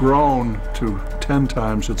grown to 10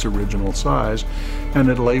 times its original size, and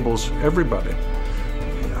it labels everybody.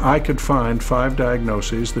 I could find 5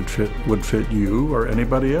 diagnoses that would fit you or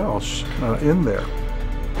anybody else in there.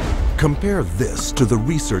 Compare this to the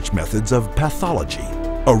research methods of pathology,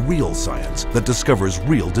 a real science that discovers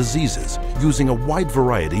real diseases using a wide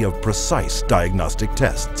variety of precise diagnostic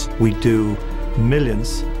tests. We do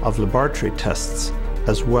millions of laboratory tests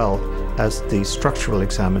as well as the structural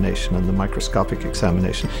examination and the microscopic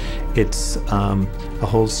examination. It's a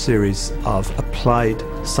whole series of applied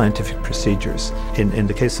scientific procedures. In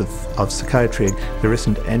the case of psychiatry, there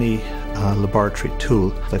isn't any laboratory tool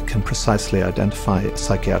that can precisely identify a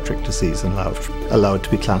psychiatric disease and allow it to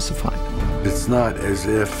be classified. It's not as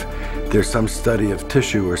if there's some study of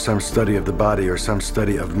tissue or some study of the body or some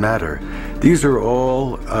study of matter. These are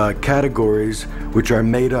all categories which are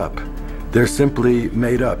made up. They're simply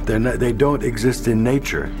made up. They don't exist in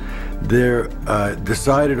nature. They're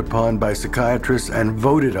decided upon by psychiatrists and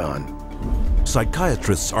voted on.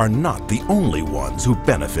 Psychiatrists are not the only ones who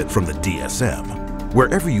benefit from the DSM.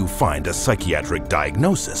 Wherever you find a psychiatric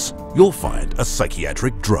diagnosis, you'll find a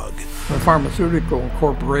psychiatric drug. The pharmaceutical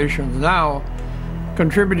corporations now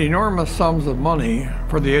contribute enormous sums of money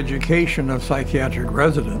for the education of psychiatric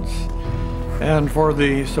residents and for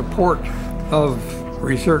the support of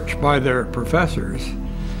research by their professors,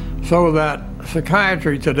 so that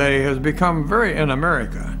psychiatry today has become in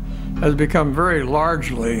America, has become very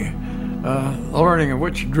largely learning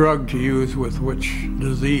which drug to use with which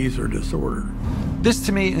disease or disorder. This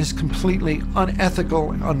to me is completely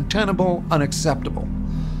unethical, untenable, unacceptable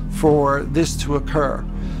for this to occur.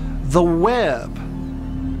 The web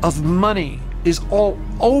of money is all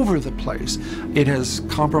over the place. It has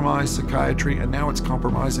compromised psychiatry, and now it's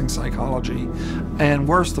compromising psychology, and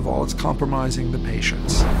worst of all, it's compromising the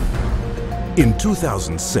patients. In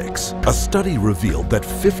 2006, a study revealed that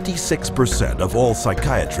 56% of all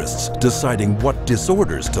psychiatrists deciding what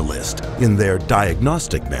disorders to list in their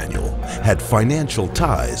diagnostic manual had financial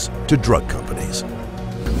ties to drug companies.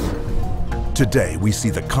 Today, we see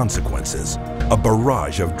the consequences, a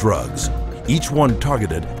barrage of drugs, each one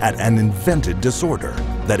targeted at an invented disorder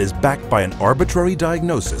that is backed by an arbitrary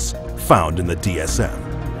diagnosis found in the DSM.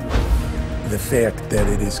 The fact that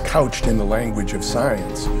it is couched in the language of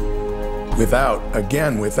science without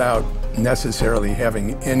necessarily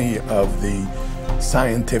having any of the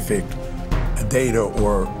scientific data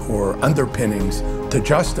or underpinnings to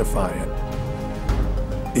justify it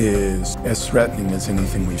is as threatening as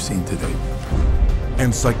anything we've seen today.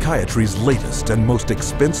 And psychiatry's latest and most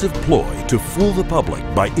expensive ploy to fool the public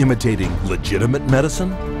by imitating legitimate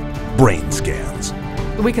medicine? Brain scans.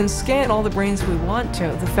 We can scan all the brains we want to.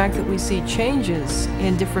 The fact that we see changes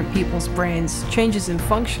in different people's brains, changes in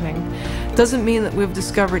functioning, doesn't mean that we've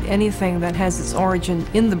discovered anything that has its origin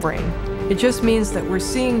in the brain. It just means that we're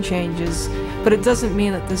seeing changes, but it doesn't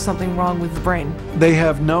mean that there's something wrong with the brain. They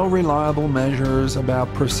have no reliable measures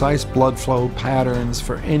about precise blood flow patterns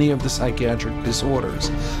for any of the psychiatric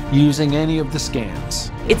disorders using any of the scans.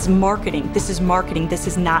 It's marketing. This is marketing. This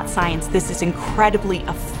is not science. This is incredibly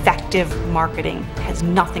effective marketing. It has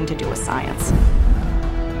nothing to do with science.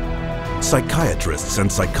 Psychiatrists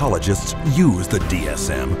and psychologists use the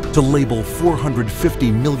DSM to label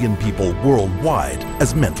 450 million people worldwide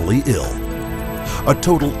as mentally ill, a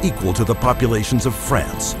total equal to the populations of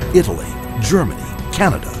France, Italy, Germany,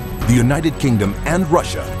 Canada, the United Kingdom, and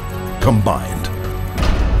Russia combined.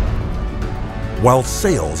 While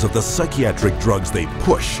sales of the psychiatric drugs they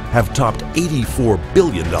push have topped $84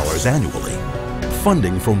 billion annually,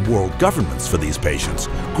 funding from world governments for these patients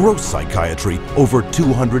gross psychiatry over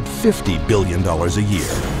 $250 billion a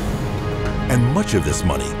year. And much of this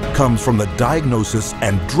money comes from the diagnosis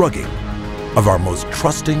and drugging of our most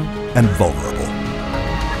trusting and vulnerable.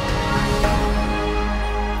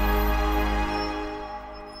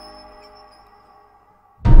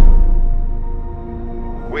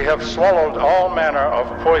 We have swallowed all manner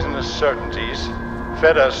of poisonous certainties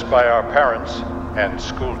fed us by our parents and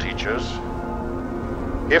school teachers.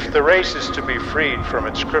 If the race is to be freed from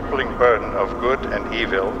its crippling burden of good and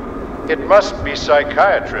evil, it must be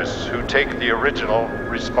psychiatrists who take the original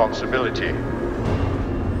responsibility.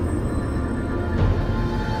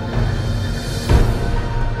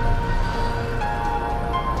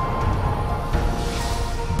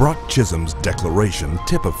 Brock Chisholm's declaration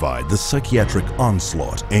typified the psychiatric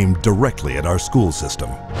onslaught aimed directly at our school system.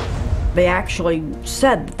 They actually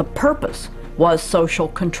said that the purpose was social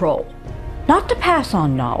control. Not to pass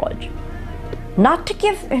on knowledge, not to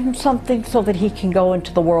give him something so that he can go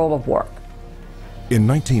into the world of work, In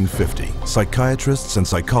 1950, psychiatrists and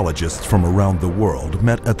psychologists from around the world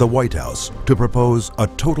met at the White House to propose a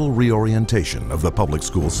total reorientation of the public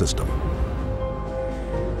school system.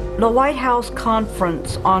 The White House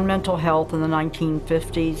Conference on Mental Health in the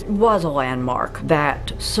 1950s was a landmark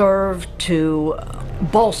that served to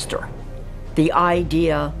bolster the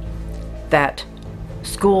idea that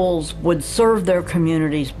schools would serve their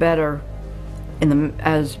communities better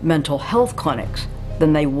as mental health clinics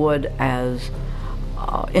than they would as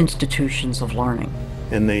institutions of learning.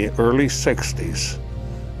 In the early 60s,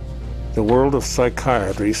 the world of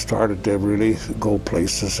psychiatry started to really go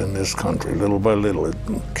places in this country. Little by little, it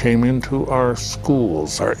came into our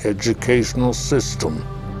schools, our educational system.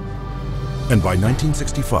 And by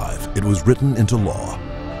 1965, it was written into law.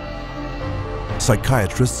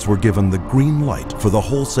 Psychiatrists were given the green light for the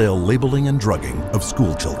wholesale labeling and drugging of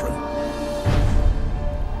school children.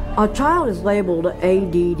 A child is labeled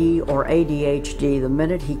ADD or ADHD the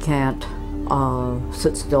minute he can't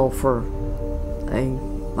sit still for a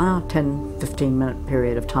 10-15 minute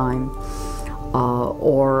period of time,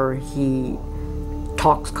 or he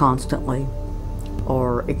talks constantly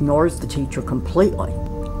or ignores the teacher completely.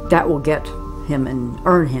 That will get him and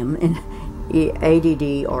earn him an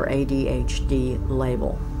ADD or ADHD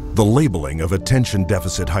label. The labeling of attention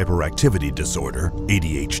deficit hyperactivity disorder,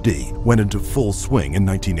 ADHD, went into full swing in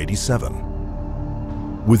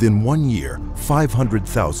 1987. Within 1 year,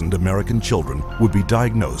 500,000 American children would be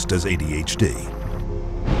diagnosed as ADHD.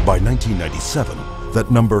 By 1997,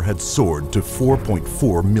 that number had soared to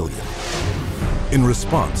 4.4 million. In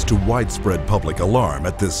response to widespread public alarm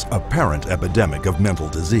at this apparent epidemic of mental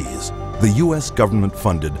disease, the U.S.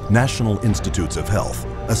 government-funded National Institutes of Health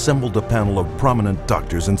assembled a panel of prominent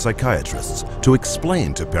doctors and psychiatrists to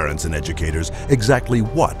explain to parents and educators exactly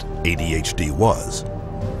what ADHD was.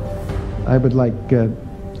 I would like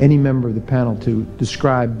any member of the panel to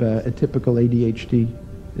describe a typical ADHD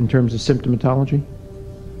in terms of symptomatology.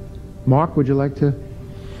 Mark, would you like to?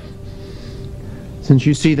 Since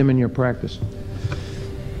you see them in your practice.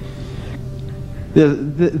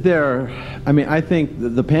 I think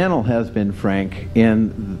the panel has been frank,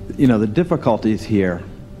 and the difficulties here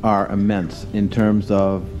are immense in terms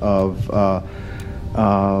of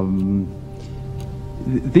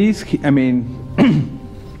these.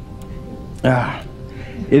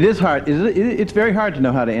 It is hard. It's very hard to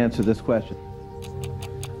know how to answer this question.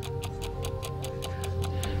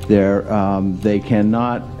 They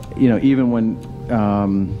cannot, even when.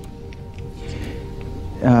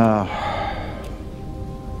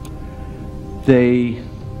 They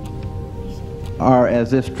are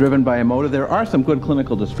as if driven by a motive. There are some good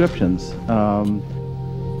clinical descriptions.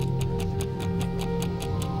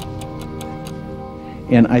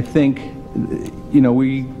 And I think,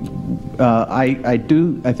 I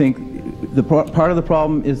think part of the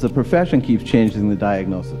problem is the profession keeps changing the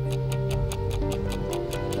diagnosis.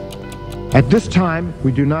 At this time,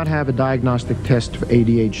 we do not have a diagnostic test for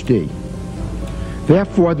ADHD.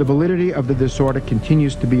 Therefore, the validity of the disorder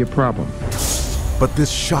continues to be a problem. But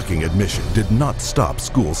this shocking admission did not stop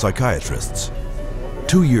school psychiatrists.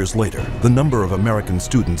 2 years later, the number of American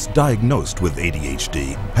students diagnosed with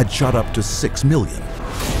ADHD had shot up to 6 million.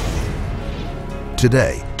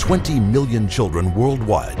 Today, 20 million children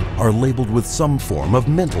worldwide are labeled with some form of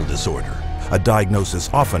mental disorder, a diagnosis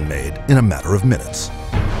often made in a matter of minutes.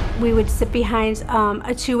 We would sit behind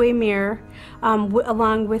a two-way mirror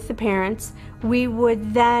along with the parents. We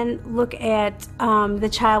would then look at the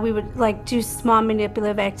child. We would do small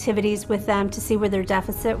manipulative activities with them to see where their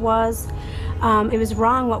deficit was. It was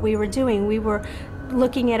wrong what we were doing. We were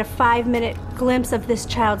looking at a 5-minute glimpse of this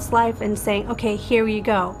child's life and saying, okay, here you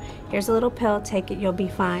go. Here's a little pill, take it, you'll be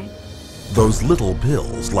fine. Those little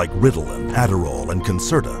pills like Ritalin, Adderall, and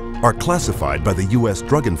Concerta are classified by the U.S.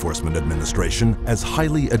 Drug Enforcement Administration as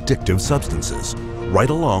highly addictive substances,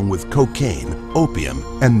 right along with cocaine, opium,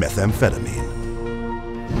 and methamphetamine.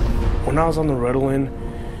 When I was on the Ritalin,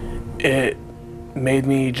 it made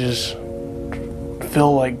me just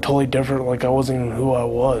feel totally different, like I wasn't even who I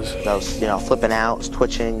was. I was, flipping out, was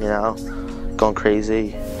twitching, going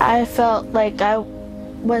crazy. I felt like I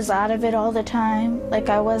was out of it all the time, like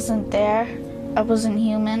I wasn't there. I wasn't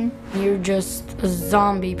human. You're just a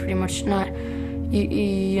zombie, pretty much.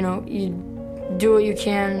 You do what you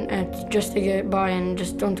can just to get by and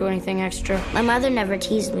just don't do anything extra. My mother never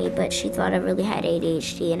teased me, but she thought I really had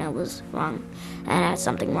ADHD and I was wrong, and I had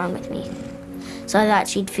something wrong with me. So I thought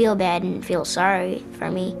she'd feel bad and feel sorry for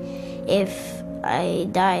me if I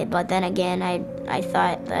died. But then again, I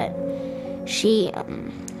thought that she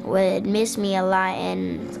would miss me a lot,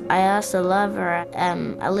 and I also love her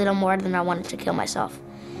a little more than I wanted to kill myself.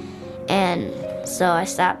 And so I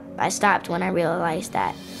stopped when I realized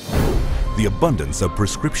that. The abundance of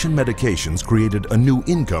prescription medications created a new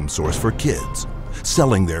income source for kids,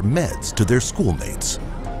 selling their meds to their schoolmates.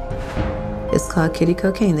 It's called kitty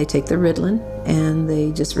cocaine. They take the Ritalin and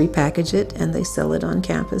they just repackage it and they sell it on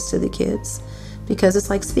campus to the kids because it's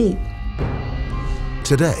like speed.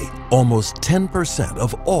 Today, almost 10%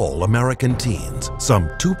 of all American teens, some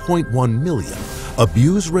 2.1 million,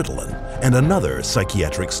 abuse Ritalin and another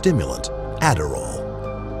psychiatric stimulant, Adderall.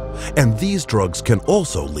 And these drugs can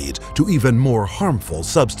also lead to even more harmful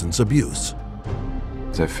substance abuse.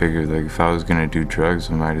 I figured, like, if I was gonna do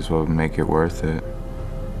drugs, I might as well make it worth it.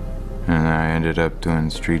 And I ended up doing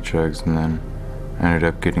street drugs, and then I ended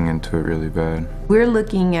up getting into it really bad. We're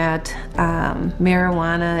looking at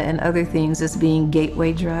marijuana and other things as being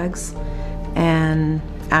gateway drugs, and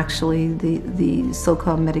actually the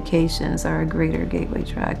so-called medications are a greater gateway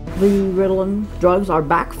drug. The Ritalin drugs are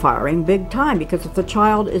backfiring big time because if the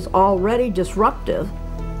child is already disruptive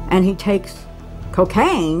and he takes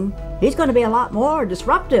cocaine, he's going to be a lot more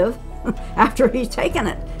disruptive after he's taken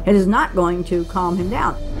it. It is not going to calm him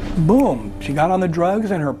down. Boom, she got on the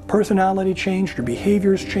drugs and her personality changed, her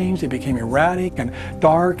behaviors changed, they became erratic and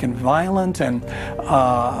dark and violent, and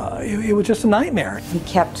it was just a nightmare. He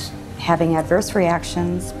kept having adverse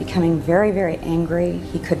reactions, becoming very, very angry.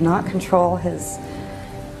 He could not control his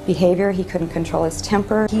behavior, he couldn't control his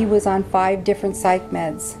temper. He was on 5 different psych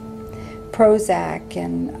meds, Prozac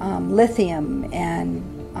and lithium, and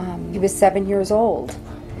he was 7 years old.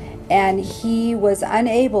 And he was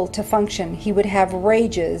unable to function. He would have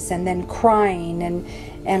rages and then crying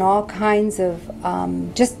and all kinds of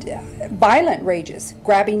just violent rages,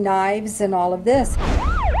 grabbing knives and all of this.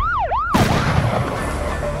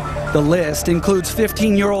 The list includes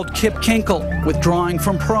 15-year-old Kip Kinkle withdrawing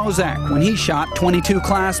from Prozac when he shot 22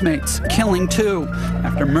 classmates, killing 2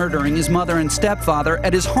 after murdering his mother and stepfather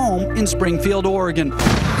at his home in Springfield, Oregon.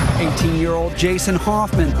 18-year-old Jason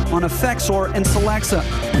Hoffman on Effexor and Celexa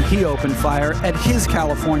when he opened fire at his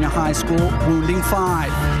California high school, wounding 5.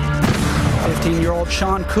 15-year-old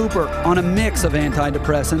Sean Cooper on a mix of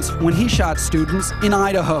antidepressants when he shot students in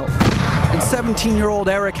Idaho. And 17-year-old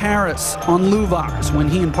Eric Harris on Luvox when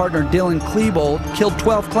he and partner Dylan Klebold killed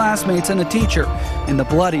 12 classmates and a teacher in the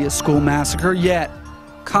bloodiest school massacre yet,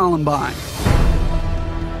 Columbine.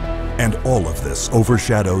 And all of this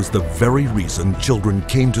overshadows the very reason children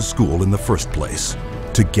came to school in the first place,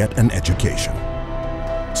 to get an education.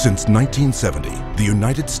 Since 1970, the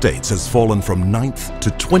United States has fallen from 9th to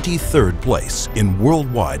 23rd place in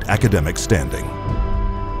worldwide academic standing.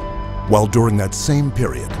 While during that same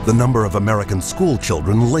period, the number of American school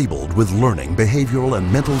children labeled with learning, behavioral,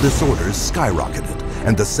 and mental disorders skyrocketed,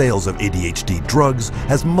 and the sales of ADHD drugs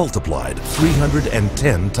has multiplied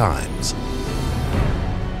 310 times.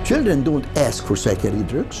 Children don't ask for psychiatric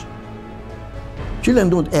drugs. Children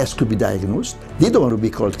don't ask to be diagnosed. They don't want to be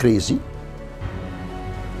called crazy.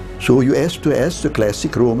 So you ask the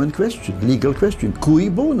classic Roman question, legal question, cui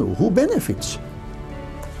bono, who benefits?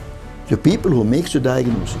 The people who make the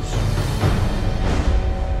diagnosis.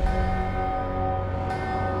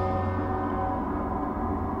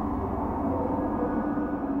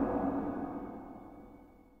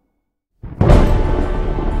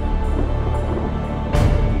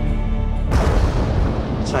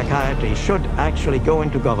 Psychiatry should actually go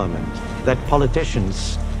into government, that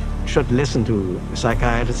politicians should listen to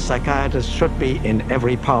psychiatrists. Psychiatrists should be in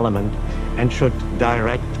every parliament and should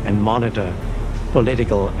direct and monitor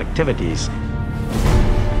political activities.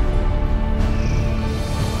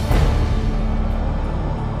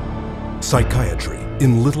 Psychiatry,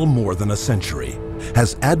 in little more than a century,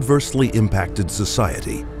 has adversely impacted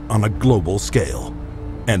society on a global scale,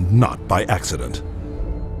 and not by accident.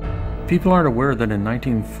 People aren't aware that in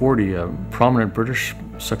 1940, a prominent British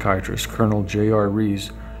psychiatrist, Colonel J.R.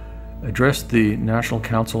 Rees, addressed the National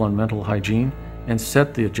Council on Mental Hygiene and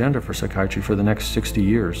set the agenda for psychiatry for the next 60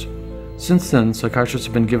 years. Since then, psychiatrists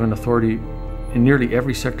have been given authority in nearly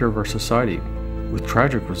every sector of our society, with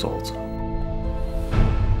tragic results.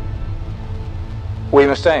 We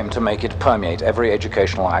must aim to make it permeate every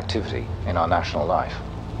educational activity in our national life.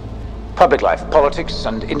 Public life, politics,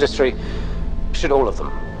 and industry should all of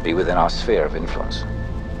them be within our sphere of influence.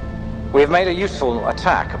 We have made a useful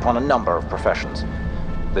attack upon a number of professions.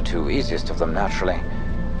 The 2 easiest of them, naturally,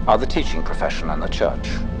 are the teaching profession and the church.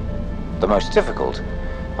 The most difficult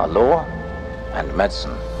are law and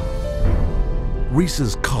medicine.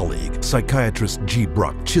 Rees's colleague, psychiatrist G.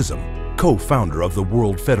 Brock Chisholm, co-founder of the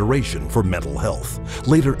World Federation for Mental Health,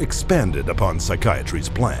 later expanded upon psychiatry's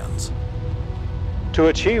plans. To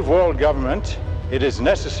achieve world government, it is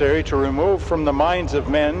necessary to remove from the minds of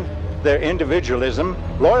men their individualism,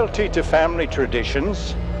 loyalty to family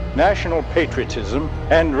traditions, national patriotism,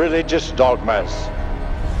 and religious dogmas.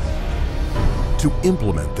 To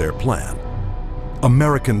implement their plan,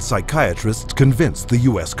 American psychiatrists convinced the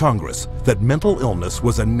U.S. Congress that mental illness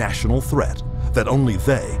was a national threat that only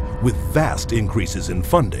they, with vast increases in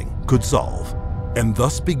funding, could solve. And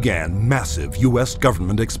thus began massive U.S.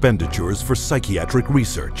 government expenditures for psychiatric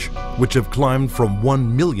research, which have climbed from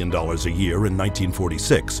 $1 million a year in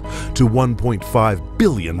 1946 to $1.5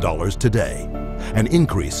 billion today, an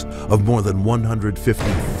increase of more than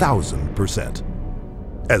 150,000%.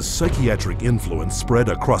 As psychiatric influence spread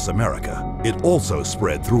across America, it also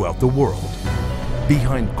spread throughout the world.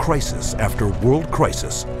 Behind crisis after world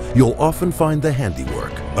crisis, you'll often find the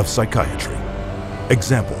handiwork of psychiatry.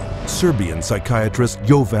 Example, Serbian psychiatrist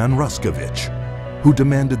Jovan Raskovic, who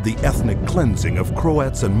demanded the ethnic cleansing of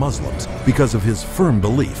Croats and Muslims because of his firm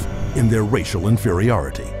belief in their racial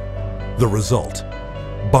inferiority. The result,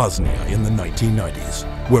 Bosnia in the 1990s,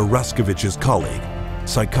 where Raskovic's colleague,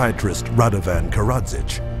 psychiatrist Radovan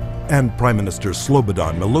Karadzic, and Prime Minister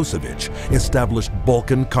Slobodan Milosevic established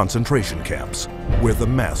Balkan concentration camps, where the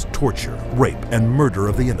mass torture, rape, and murder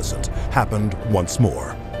of the innocent happened once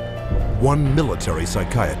more. One military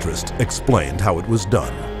psychiatrist explained how it was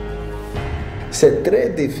done. C'est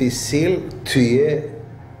très difficile tuer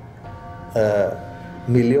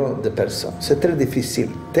millions de personnes. C'est très difficile,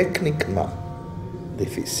 techniquement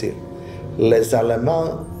difficile. Les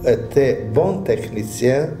Allemands étaient bons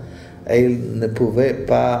techniciens et ils ne pouvaient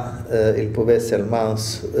pas, ils pouvaient seulement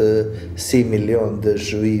 6 millions de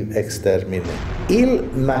Juifs exterminés. Ils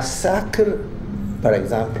massacrent, par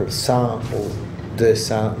exemple, 100 ou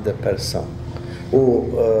 200 de personnes, ou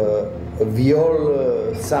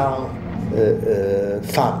violent 100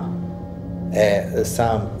 femmes et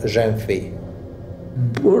 100 jeunes filles,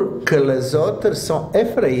 pour que les autres sont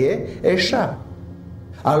effrayés et échappent.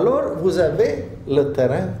 Alors vous avez le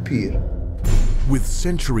terrain pur. With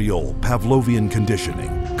century-old Pavlovian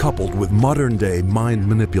conditioning, coupled with modern-day mind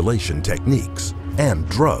manipulation techniques and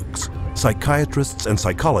drugs, psychiatrists and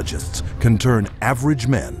psychologists can turn average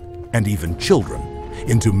men, and even children,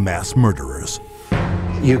 into mass murderers.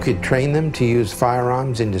 You could train them to use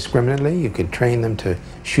firearms indiscriminately. You could train them to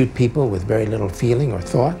shoot people with very little feeling or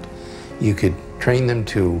thought. You could train them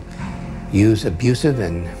to use abusive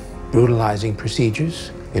and brutalizing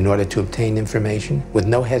procedures in order to obtain information with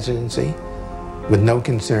no hesitancy, with no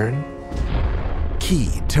concern. Key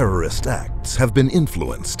terrorist acts have been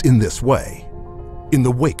influenced in this way. In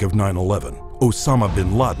the wake of 9/11, Osama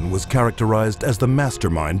bin Laden was characterized as the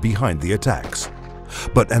mastermind behind the attacks.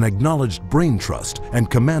 But an acknowledged brain trust and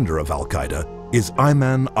commander of Al-Qaeda is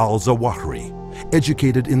Ayman al-Zawahiri,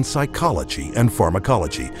 educated in psychology and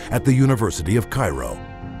pharmacology at the University of Cairo,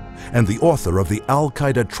 and the author of the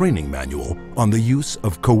Al-Qaeda training manual on the use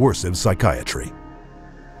of coercive psychiatry.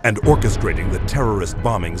 And orchestrating the terrorist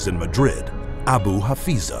bombings in Madrid, Abu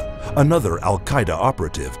Hafiza, another Al-Qaeda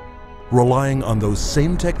operative, relying on those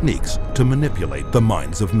same techniques to manipulate the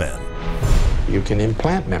minds of men. You can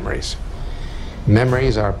implant memories.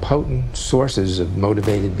 Memories are potent sources of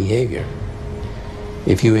motivated behavior.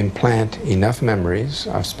 If you implant enough memories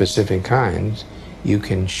of specific kinds, you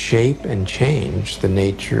can shape and change the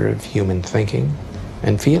nature of human thinking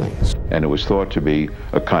and feelings. And it was thought to be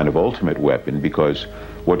a kind of ultimate weapon, because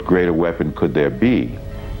what greater weapon could there be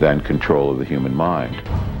than control of the human mind?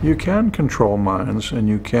 You can control minds, and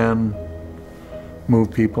you can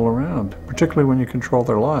move people around, particularly when you control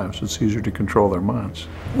their lives. It's easier to control their minds.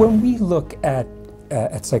 When we look at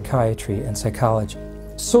psychiatry and psychology,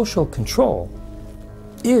 social control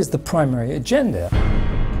is the primary agenda.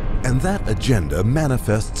 And that agenda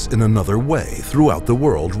manifests in another way throughout the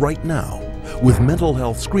world right now, with mental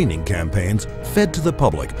health screening campaigns fed to the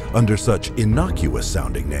public under such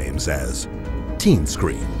innocuous-sounding names as Teen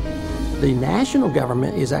Screen. The national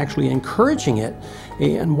government is actually encouraging it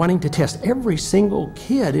and wanting to test every single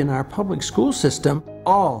kid in our public school system.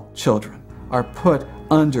 All children are put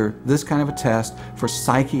under this kind of a test for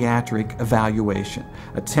psychiatric evaluation,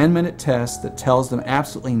 a 10-minute test that tells them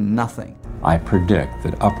absolutely nothing. I predict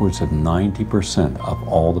that upwards of 90% of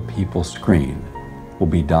all the people screened will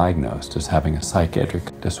be diagnosed as having a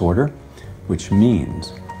psychiatric disorder, which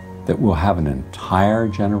means that we'll have an entire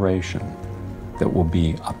generation that will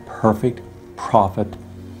be a perfect profit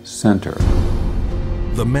center.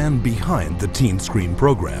 The man behind the Teen Screen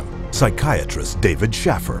program, psychiatrist David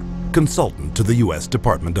Schaffer, consultant to the U.S.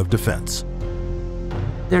 Department of Defense.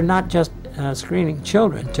 They're not just screening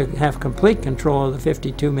children to have complete control of the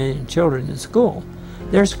 52 million children in school.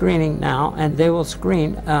 They're screening now, and they will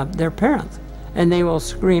screen their parents, and they will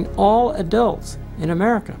screen all adults in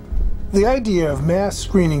America. The idea of mass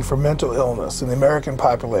screening for mental illness in the American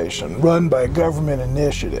population, run by a government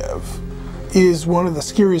initiative, is one of the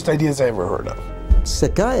scariest ideas I ever heard of.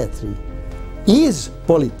 Psychiatry is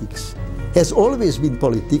politics, has always been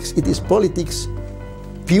politics. It is politics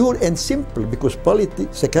pure and simple, because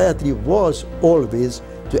psychiatry was always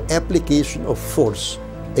the application of force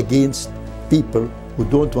against people who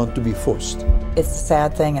don't want to be forced. It's a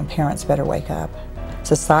sad thing, and parents better wake up.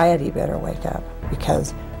 Society better wake up,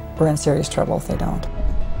 because we're in serious trouble if they don't.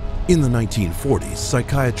 In the 1940s,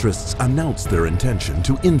 psychiatrists announced their intention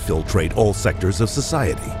to infiltrate all sectors of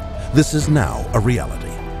society. This is now a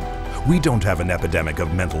reality. We don't have an epidemic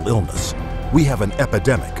of mental illness. We have an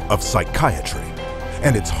epidemic of psychiatry,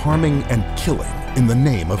 and it's harming and killing in the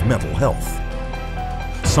name of mental health.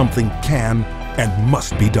 Something can and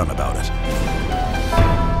must be done about it.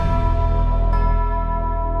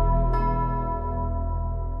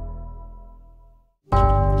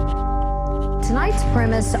 Tonight's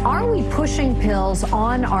premise, are we pushing pills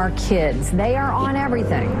on our kids? They are on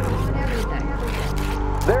everything.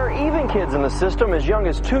 There are even kids in the system as young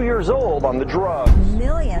as 2 years old on the drugs.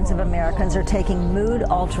 Millions of Americans are taking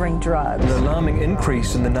mood-altering drugs. An alarming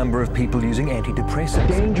increase in the number of people using antidepressants.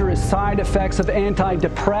 Dangerous side effects of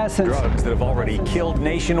antidepressants. Drugs that have already killed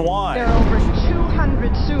nationwide. There are over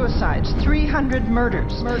 200 suicides, 300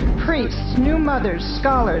 murders. Priests, new mothers,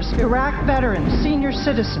 scholars, Iraq veterans, senior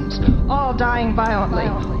citizens, all dying violently.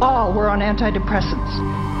 All were on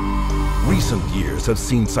antidepressants. Recent years have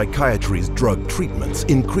seen psychiatry's drug treatments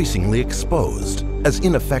increasingly exposed as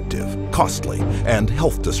ineffective, costly, and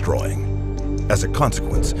health-destroying. As a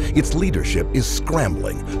consequence, its leadership is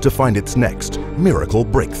scrambling to find its next miracle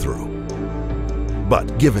breakthrough.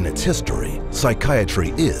 But given its history,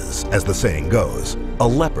 psychiatry is, as the saying goes, a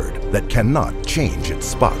leopard that cannot change its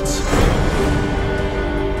spots.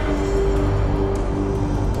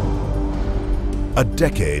 A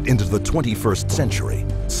decade into the 21st century,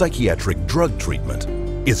 psychiatric drug treatment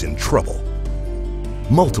is in trouble.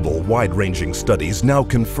 Multiple wide-ranging studies now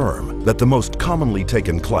confirm that the most commonly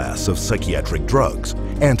taken class of psychiatric drugs,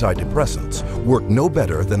 antidepressants, work no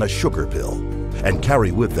better than a sugar pill and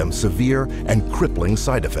carry with them severe and crippling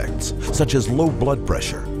side effects such as low blood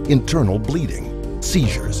pressure, internal bleeding,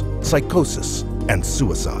 seizures, psychosis, and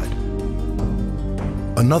suicide.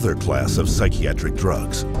 Another class of psychiatric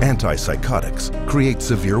drugs, antipsychotics, create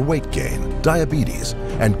severe weight gain, diabetes,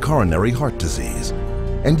 and coronary heart disease.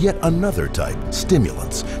 And yet another type,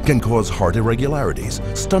 stimulants, can cause heart irregularities,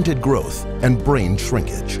 stunted growth, and brain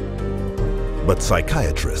shrinkage. But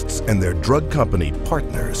psychiatrists and their drug company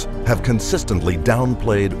partners have consistently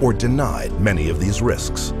downplayed or denied many of these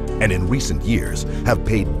risks, and in recent years have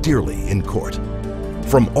paid dearly in court.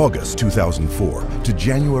 From August 2004 to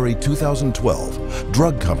January 2012,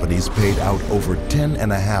 drug companies paid out over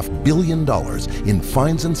 $10.5 billion in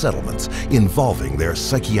fines and settlements involving their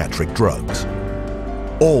psychiatric drugs.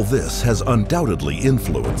 All this has undoubtedly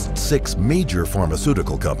influenced 6 major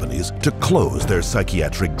pharmaceutical companies to close their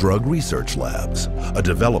psychiatric drug research labs, a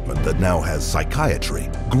development that now has psychiatry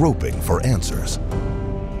groping for answers.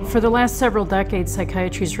 For the last several decades,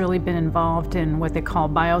 psychiatry has really been involved in what they call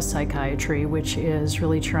biopsychiatry, which is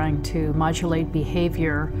really trying to modulate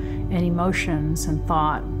behavior and emotions and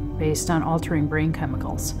thought based on altering brain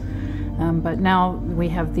chemicals. But now we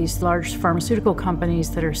have these large pharmaceutical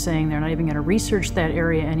companies that are saying they're not even going to research that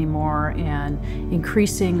area anymore, and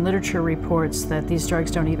increasing literature reports that these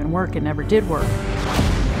drugs don't even work and never did work.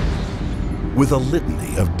 With a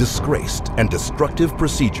litany of disgraced and destructive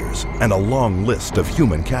procedures and a long list of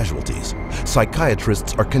human casualties,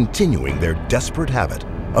 psychiatrists are continuing their desperate habit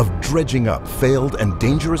of dredging up failed and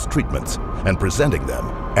dangerous treatments and presenting them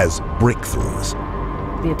as breakthroughs.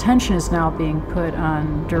 The attention is now being put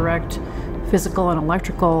on direct physical and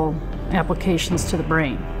electrical applications to the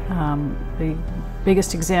brain. The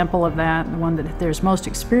biggest example of that, the one that there's most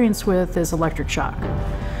experience with, is electric shock.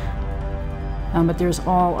 But there's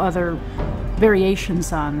all other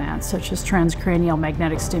variations on that, such as transcranial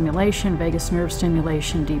magnetic stimulation, vagus nerve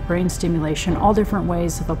stimulation, deep brain stimulation, all different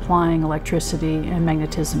ways of applying electricity and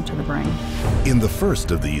magnetism to the brain. In the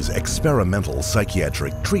first of these experimental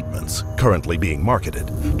psychiatric treatments currently being marketed,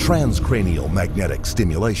 transcranial magnetic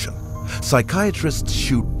stimulation, psychiatrists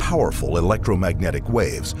shoot powerful electromagnetic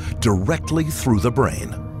waves directly through the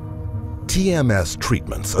brain. TMS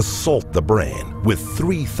treatments assault the brain with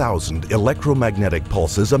 3,000 electromagnetic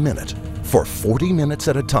pulses a minute for 40 minutes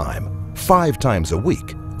at a time, 5 times a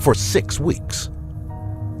week for 6 weeks.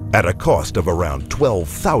 At a cost of around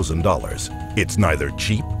 $12,000, it's neither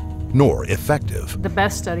cheap nor effective. The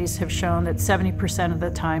best studies have shown that 70% of the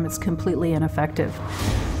time it's completely ineffective.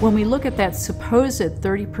 When we look at that supposed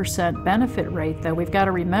 30% benefit rate, though, we've got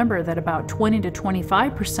to remember that about 20 to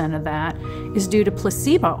 25% of that is due to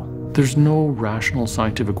placebo. There's no rational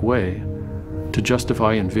scientific way to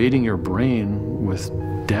justify invading your brain with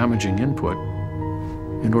damaging input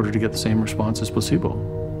in order to get the same response as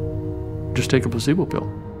placebo. Just take a placebo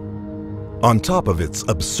pill. On top of its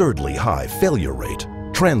absurdly high failure rate,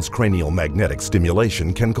 transcranial magnetic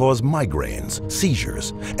stimulation can cause migraines,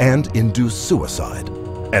 seizures, and induce suicide.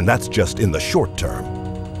 And that's just in the short term.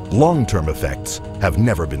 Long-term effects have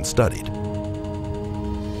never been studied.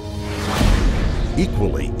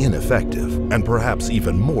 Equally ineffective, and perhaps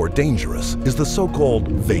even more dangerous, is the so-called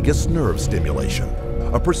vagus nerve stimulation,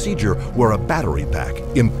 a procedure where a battery pack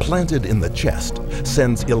implanted in the chest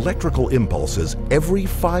sends electrical impulses every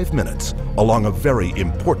 5 minutes along a very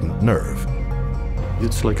important nerve.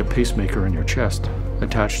 It's like a pacemaker in your chest,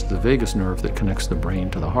 attached to the vagus nerve that connects the brain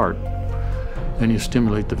to the heart. Then you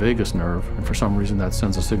stimulate the vagus nerve, and for some reason that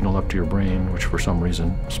sends a signal up to your brain, which for some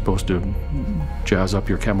reason is supposed to jazz up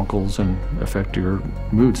your chemicals and affect your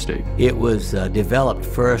mood state. It was developed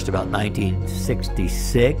first about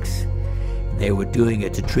 1966. They were doing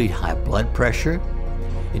it to treat high blood pressure.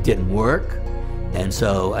 It didn't work, and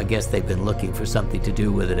so I guess they've been looking for something to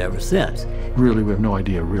do with it ever since. Really, we have no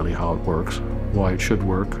idea really how it works, why it should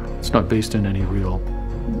work. It's not based in any real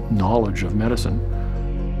knowledge of medicine.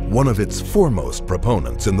 One of its foremost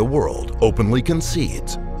proponents in the world openly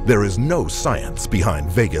concedes there is no science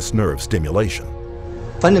behind vagus nerve stimulation.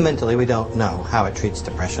 Fundamentally, we don't know how it treats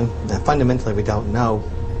depression. Fundamentally, we don't know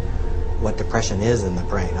what depression is in the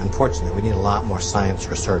brain. Unfortunately, we need a lot more science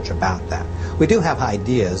research about that. We do have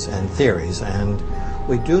ideas and theories, and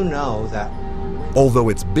we do know that although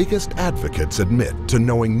its biggest advocates admit to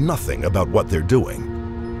knowing nothing about what they're doing,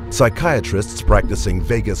 psychiatrists practicing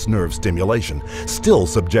vagus nerve stimulation still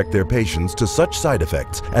subject their patients to such side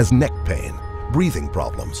effects as neck pain, breathing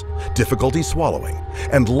problems, difficulty swallowing,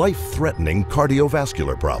 and life-threatening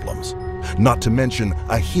cardiovascular problems, not to mention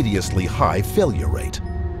a hideously high failure rate,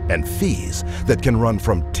 and fees that can run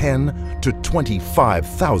from $10,000 to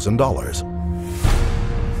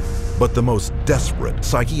 $25,000. But the most desperate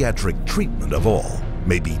psychiatric treatment of all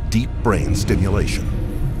may be deep brain stimulation.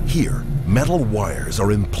 Here, metal wires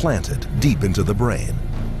are implanted deep into the brain,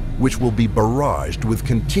 which will be barraged with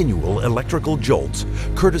continual electrical jolts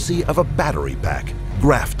courtesy of a battery pack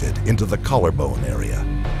grafted into the collarbone area.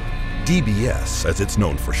 DBS, as it's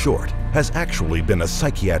known for short, has actually been a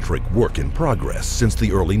psychiatric work in progress since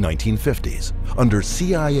the early 1950s under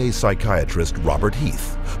CIA psychiatrist Robert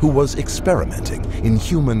Heath, who was experimenting in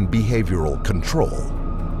human behavioral control.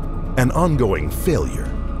 An ongoing failure,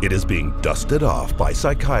 it is being dusted off by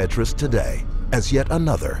psychiatrists today as yet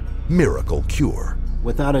another miracle cure.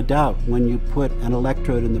 Without a doubt, when you put an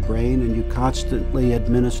electrode in the brain and you constantly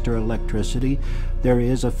administer electricity, there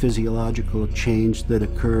is a physiological change that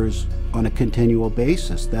occurs on a continual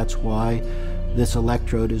basis. That's why this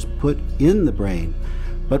electrode is put in the brain.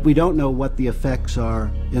 But we don't know what the effects are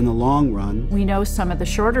in the long run. We know some of the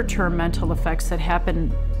shorter-term mental effects that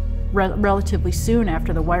happen relatively soon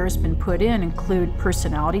after the wire's been put in include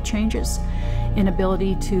personality changes,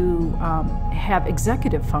 inability to have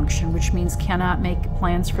executive function, which means cannot make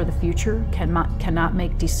plans for the future, cannot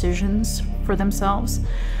make decisions for themselves,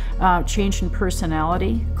 change in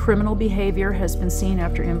personality. Criminal behavior has been seen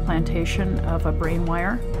after implantation of a brain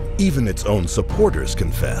wire. Even its own supporters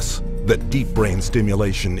confess that deep brain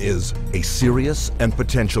stimulation is a serious and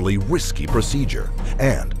potentially risky procedure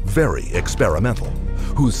and very experimental,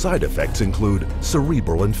 whose side effects include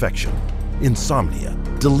cerebral infection, insomnia,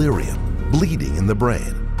 delirium, bleeding in the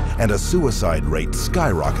brain, and a suicide rate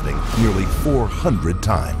skyrocketing nearly 400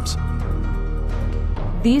 times.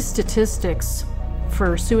 These statistics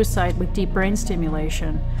for suicide with deep brain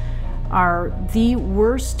stimulation are the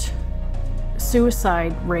worst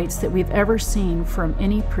suicide rates that we've ever seen from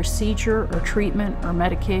any procedure or treatment or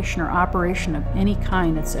medication or operation of any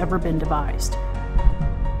kind that's ever been devised.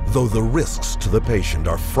 Though the risks to the patient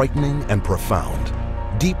are frightening and profound,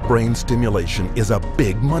 deep brain stimulation is a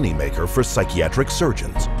big moneymaker for psychiatric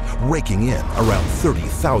surgeons, raking in around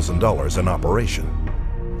 $30,000 an operation.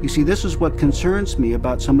 You see, this is what concerns me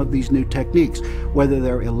about some of these new techniques, whether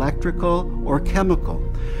they're electrical or chemical.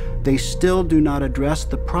 They still do not address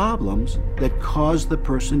the problems that cause the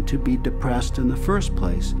person to be depressed in the first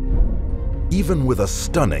place. Even with a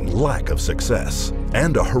stunning lack of success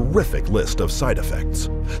and a horrific list of side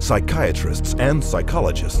effects, psychiatrists and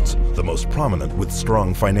psychologists, the most prominent with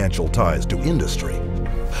strong financial ties to industry,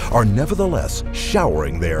 are nevertheless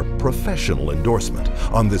showering their professional endorsement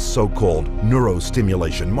on this so-called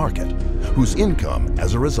neurostimulation market, whose income,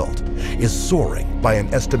 as a result, is soaring by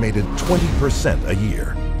an estimated 20% a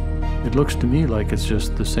year. It looks to me like it's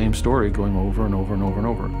just the same story going over and over and over and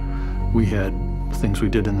over. We had things we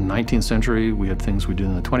did in the 19th century, we had things we did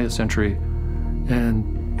in the 20th century,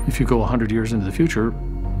 and if you go 100 years into the future,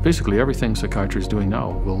 basically everything psychiatry is doing now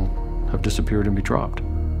will have disappeared and be dropped.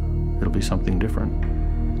 It'll be something different.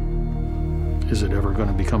 Is it ever going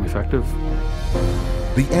to become effective?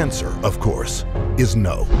 The answer, of course, is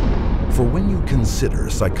no. For when you consider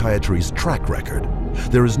psychiatry's track record,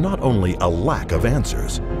 there is not only a lack of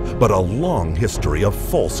answers, but a long history of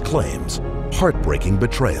false claims, heartbreaking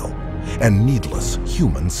betrayal, and needless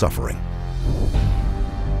human suffering.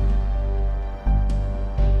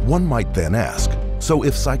 One might then ask, so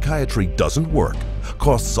if psychiatry doesn't work,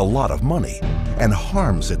 costs a lot of money, and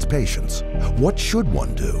harms its patients, what should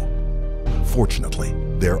one do? Fortunately,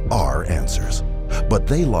 there are answers, but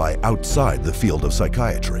they lie outside the field of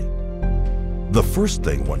psychiatry. The first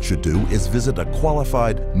thing one should do is visit a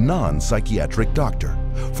qualified non-psychiatric doctor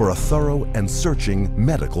for a thorough and searching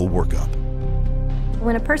medical workup.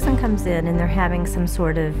 When a person comes in and they're having some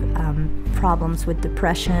sort of problems with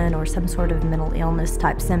depression or some sort of mental illness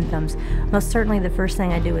type symptoms, most certainly the first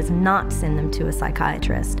thing I do is not send them to a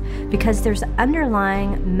psychiatrist, because there's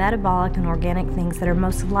underlying metabolic and organic things that are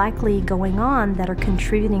most likely going on that are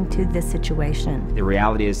contributing to this situation. The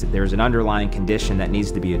reality is that there's an underlying condition that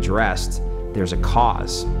needs to be addressed. There's a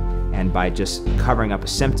cause, and by just covering up a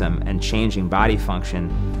symptom and changing body function,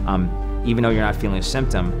 even though you're not feeling a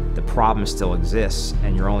symptom, the problem still exists,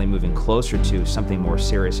 and you're only moving closer to something more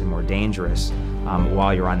serious and more dangerous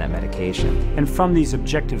while you're on that medication. And from these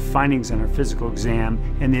objective findings on our physical exam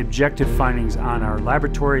and the objective findings on our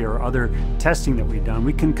laboratory or other testing that we've done,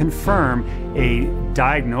 we can confirm a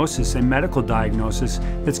diagnosis, a medical diagnosis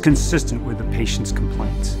that's consistent with the patient's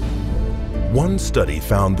complaints. One study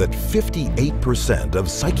found that 58%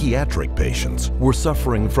 of psychiatric patients were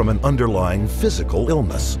suffering from an underlying physical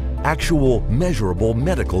illness, actual measurable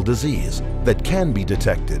medical disease that can be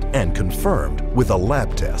detected and confirmed with a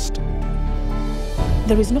lab test.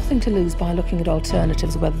 There is nothing to lose by looking at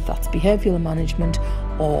alternatives, whether that's behavioural management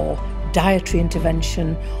or dietary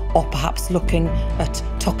intervention, or perhaps looking at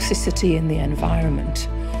toxicity in the environment.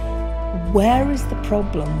 Where is the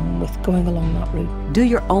problem with going along that route? Do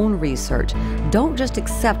your own research. Don't just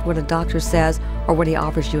accept what a doctor says or what he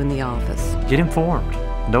offers you in the office. Get informed.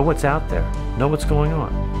 Know what's out there. Know what's going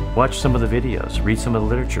on. Watch some of the videos, read some of the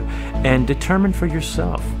literature, and determine for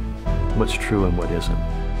yourself what's true and what isn't.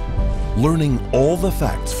 Learning all the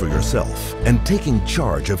facts for yourself and taking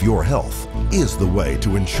charge of your health is the way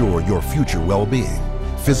to ensure your future well-being,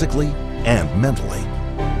 physically and mentally.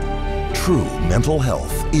 True mental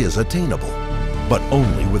health is attainable, but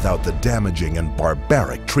only without the damaging and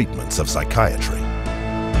barbaric treatments of psychiatry.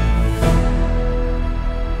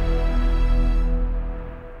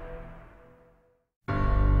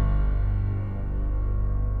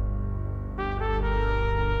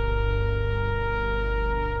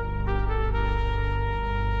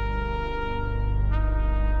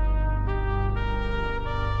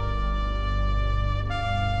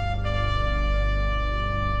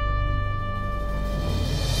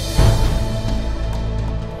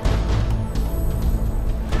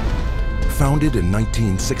 Founded in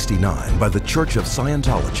 1969 by the Church of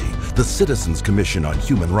Scientology, the Citizens Commission on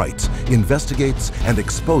Human Rights investigates and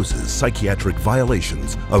exposes psychiatric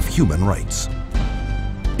violations of human rights.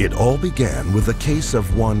 It all began with the case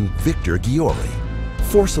of one Victor Giori,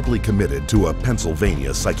 forcibly committed to a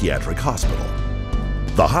Pennsylvania psychiatric hospital.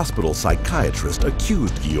 The hospital psychiatrist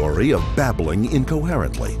accused Giori of babbling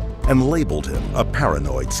incoherently and labeled him a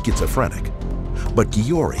paranoid schizophrenic. But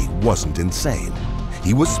Giori wasn't insane.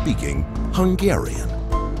 He was speaking Hungarian.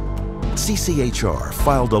 CCHR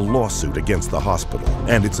filed a lawsuit against the hospital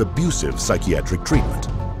and its abusive psychiatric treatment.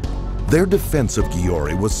 Their defense of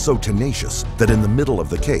Giori was so tenacious that in the middle of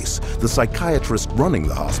the case, the psychiatrist running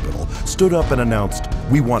the hospital stood up and announced,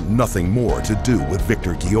 "We want nothing more to do with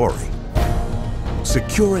Victor Giori."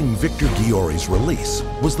 Securing Victor Giori's release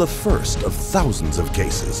was the first of thousands of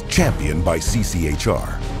cases championed by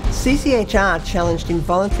CCHR. CCHR challenged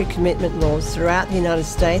involuntary commitment laws throughout the United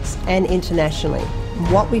States and internationally.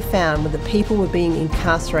 What we found were that people were being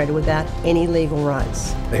incarcerated without any legal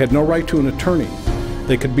rights. They had no right to an attorney.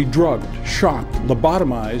 They could be drugged, shocked,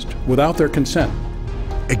 lobotomized without their consent.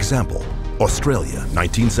 Example, Australia,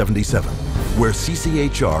 1977, where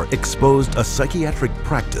CCHR exposed a psychiatric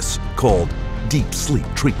practice called deep sleep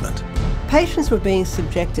treatment. Patients were being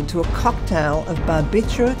subjected to a cocktail of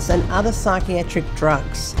barbiturates and other psychiatric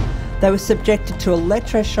drugs. They were subjected to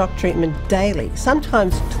electroshock treatment daily,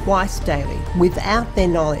 sometimes twice daily, without their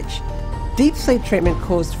knowledge. Deep sleep treatment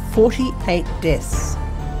caused 48 deaths.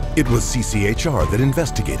 It was CCHR that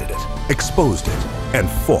investigated it, exposed it, and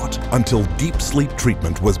fought until deep sleep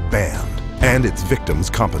treatment was banned and its victims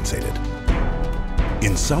compensated.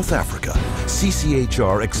 In South Africa,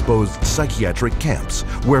 CCHR exposed psychiatric camps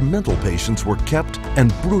where mental patients were kept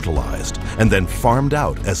and brutalized and then farmed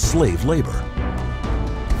out as slave labor.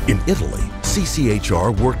 In Italy,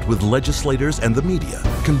 CCHR worked with legislators and the media,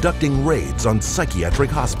 conducting raids on psychiatric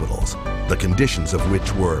hospitals, the conditions of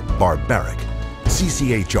which were barbaric.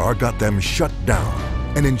 CCHR got them shut down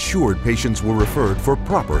and ensured patients were referred for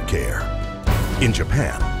proper care. In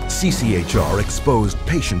Japan, CCHR exposed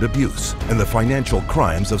patient abuse and the financial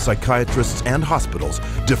crimes of psychiatrists and hospitals,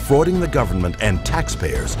 defrauding the government and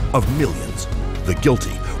taxpayers of millions. The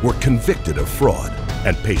guilty were convicted of fraud,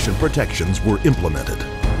 and patient protections were implemented.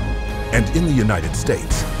 And in the United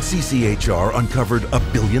States, CCHR uncovered a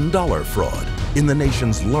 $1 billion fraud in the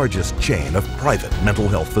nation's largest chain of private mental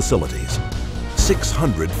health facilities.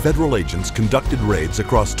 600 federal agents conducted raids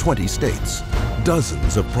across 20 states.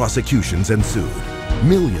 Dozens of prosecutions ensued.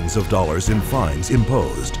 Millions of dollars in fines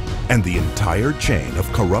imposed, and the entire chain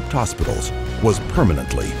of corrupt hospitals was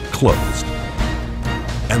permanently closed.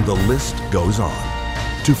 And the list goes on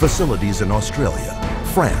to facilities in Australia,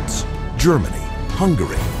 France, Germany,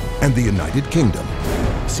 Hungary, and the United Kingdom.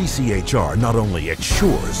 CCHR not only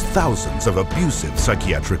ensures thousands of abusive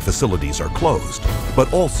psychiatric facilities are closed,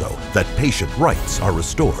 but also that patient rights are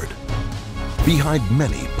restored. Behind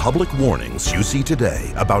many public warnings you see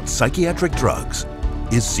today about psychiatric drugs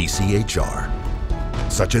is CCHR,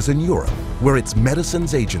 such as in Europe, where its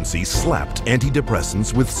medicines agency slapped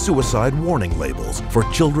antidepressants with suicide warning labels for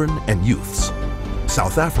children and youths.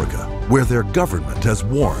 South Africa, where their government has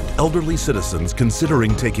warned elderly citizens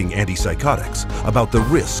considering taking antipsychotics about the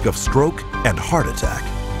risk of stroke and heart attack.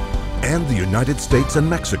 And the United States and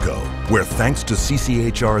Mexico, where thanks to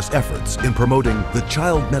CCHR's efforts in promoting the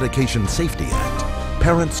Child Medication Safety Act,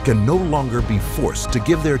 parents can no longer be forced to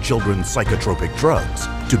give their children psychotropic drugs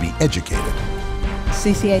to be educated.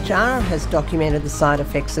 CCHR has documented the side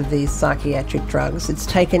effects of these psychiatric drugs. It's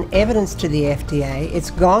taken evidence to the FDA, it's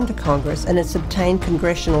gone to Congress, and it's obtained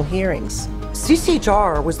congressional hearings.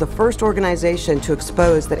 CCHR was the first organization to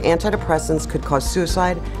expose that antidepressants could cause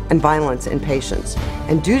suicide and violence in patients.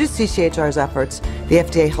 And due to CCHR's efforts, the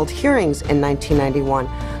FDA held hearings in 1991,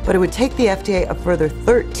 but it would take the FDA a further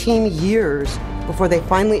 13 years before they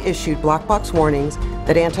finally issued black box warnings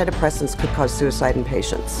that antidepressants could cause suicide in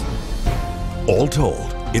patients. All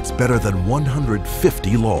told, it's better than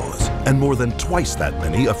 150 laws and more than twice that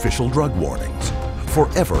many official drug warnings,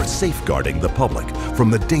 forever safeguarding the public from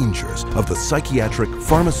the dangers of the psychiatric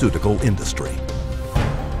pharmaceutical industry.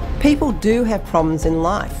 People do have problems in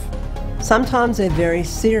life. Sometimes they're very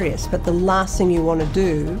serious, but the last thing you want to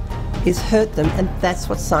do is hurt them, and that's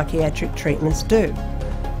what psychiatric treatments do.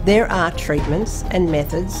 There are treatments and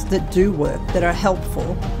methods that do work, that are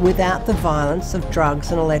helpful without the violence of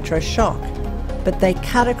drugs and electroshock. But they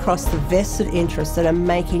cut across the vested interests that are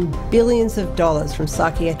making billions of dollars from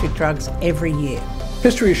psychiatric drugs every year.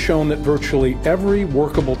 History has shown that virtually every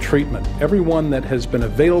workable treatment, every one that has been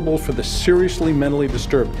available for the seriously mentally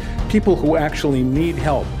disturbed, people who actually need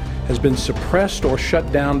help, has been suppressed or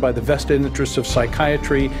shut down by the vested interests of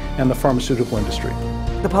psychiatry and the pharmaceutical industry.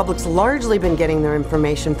 The public's largely been getting their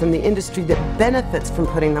information from the industry that benefits from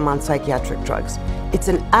putting them on psychiatric drugs. It's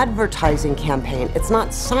an advertising campaign. It's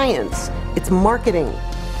not science. It's marketing.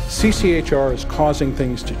 CCHR is causing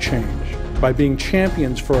things to change by being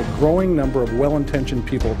champions for a growing number of well-intentioned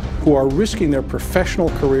people who are risking their professional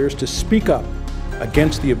careers to speak up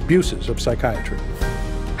against the abuses of psychiatry.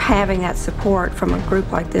 Having that support from a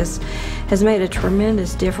group like this has made a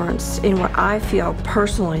tremendous difference in what I feel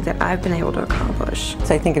personally that I've been able to accomplish.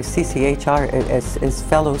 So I think of CCHR as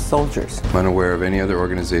fellow soldiers. I'm unaware of any other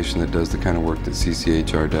organization that does the kind of work that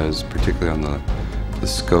CCHR does, particularly on the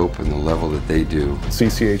scope and the level that they do.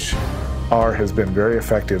 CCHR has been very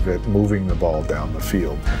effective at moving the ball down the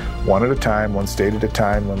field. One at a time, one state at a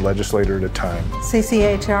time, one legislator at a time.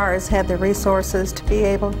 CCHR has had the resources to be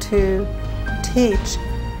able to teach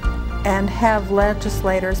and have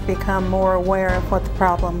legislators become more aware of what the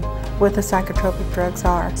problem with the psychotropic drugs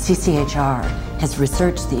are. CCHR has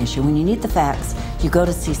researched the issue. When you need the facts, you go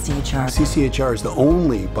to CCHR. CCHR is the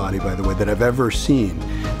only body, by the way, that I've ever seen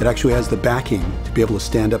that actually has the backing to be able to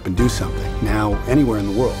stand up and do something, now anywhere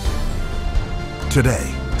in the world.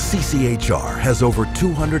 Today, CCHR has over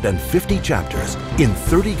 250 chapters in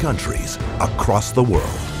 30 countries across the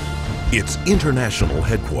world. Its international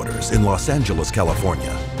headquarters in Los Angeles,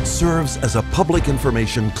 California, serves as a public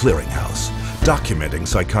information clearinghouse, documenting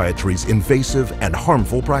psychiatry's invasive and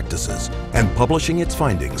harmful practices and publishing its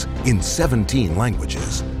findings in 17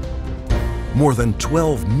 languages. More than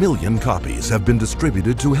 12 million copies have been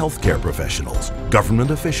distributed to healthcare professionals,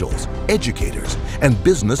 government officials, educators, and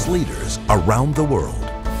business leaders around the world.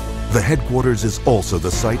 The headquarters is also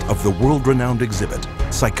the site of the world-renowned exhibit,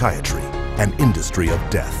 Psychiatry, an Industry of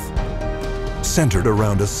Death. Centered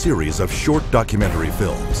around a series of short documentary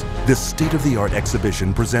films, this state-of-the-art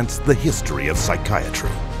exhibition presents the history of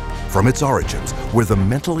psychiatry. From its origins, where the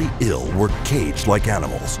mentally ill were caged like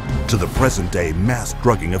animals, to the present-day mass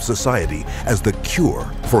drugging of society as the cure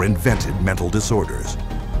for invented mental disorders.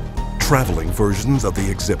 Traveling versions of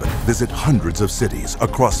the exhibit visit hundreds of cities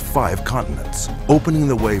across 5 continents, opening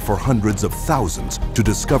the way for hundreds of thousands to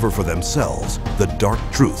discover for themselves the dark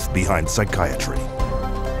truth behind psychiatry.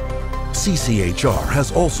 CCHR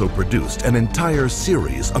has also produced an entire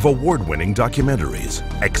series of award-winning documentaries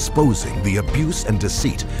exposing the abuse and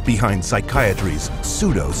deceit behind psychiatry's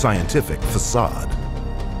pseudo-scientific facade.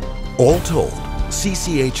 All told,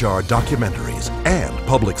 CCHR documentaries and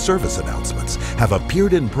public service announcements have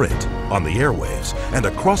appeared in print, on the airwaves, and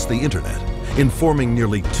across the internet, informing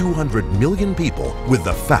nearly 200 million people with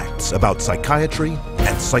the facts about psychiatry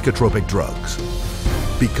and psychotropic drugs.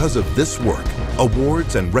 Because of this work,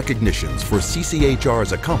 awards and recognitions for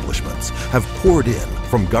CCHR's accomplishments have poured in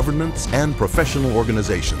from governments and professional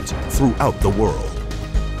organizations throughout the world.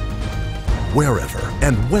 Wherever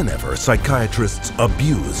and whenever psychiatrists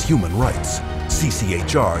abuse human rights,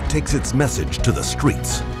 CCHR takes its message to the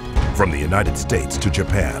streets. From the United States to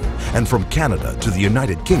Japan, and from Canada to the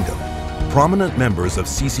United Kingdom, prominent members of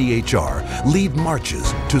CCHR lead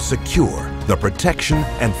marches to secure the protection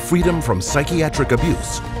and freedom from psychiatric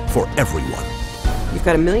abuse for everyone. You've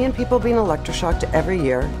got 1 million people being electroshocked every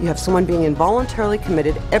year, you have someone being involuntarily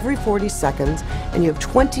committed every 40 seconds, and you have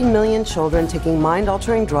 20 million children taking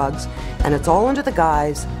mind-altering drugs, and it's all under the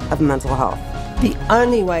guise of mental health. The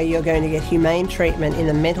only way you're going to get humane treatment in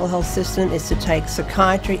the mental health system is to take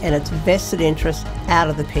psychiatry and its vested interests out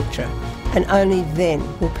of the picture. And only then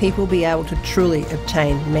will people be able to truly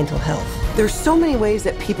obtain mental health. There's so many ways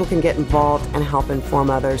that people can get involved and help inform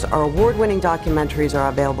others. Our award-winning documentaries are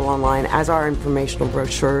available online, as are informational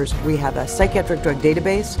brochures. We have a psychiatric drug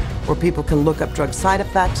database where people can look up drug side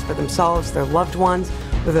effects for themselves, their loved ones.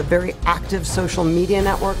 We have a very active social media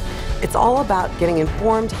network. It's all about getting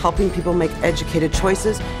informed, helping people make educated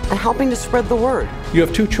choices, and helping to spread the word. You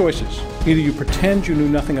have 2 choices. Either you pretend you knew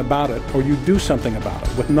nothing about it, or you do something about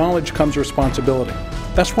it. With knowledge comes responsibility.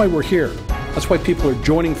 That's why we're here. That's why people are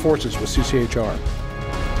joining forces with CCHR.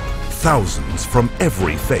 Thousands from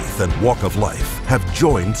every faith and walk of life have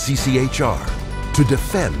joined CCHR to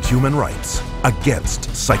defend human rights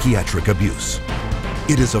against psychiatric abuse.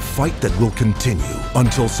 It is a fight that will continue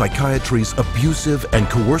until psychiatry's abusive and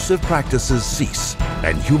coercive practices cease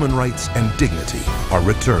and human rights and dignity are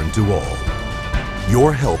returned to all.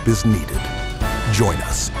 Your help is needed. Join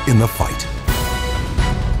us in the fight.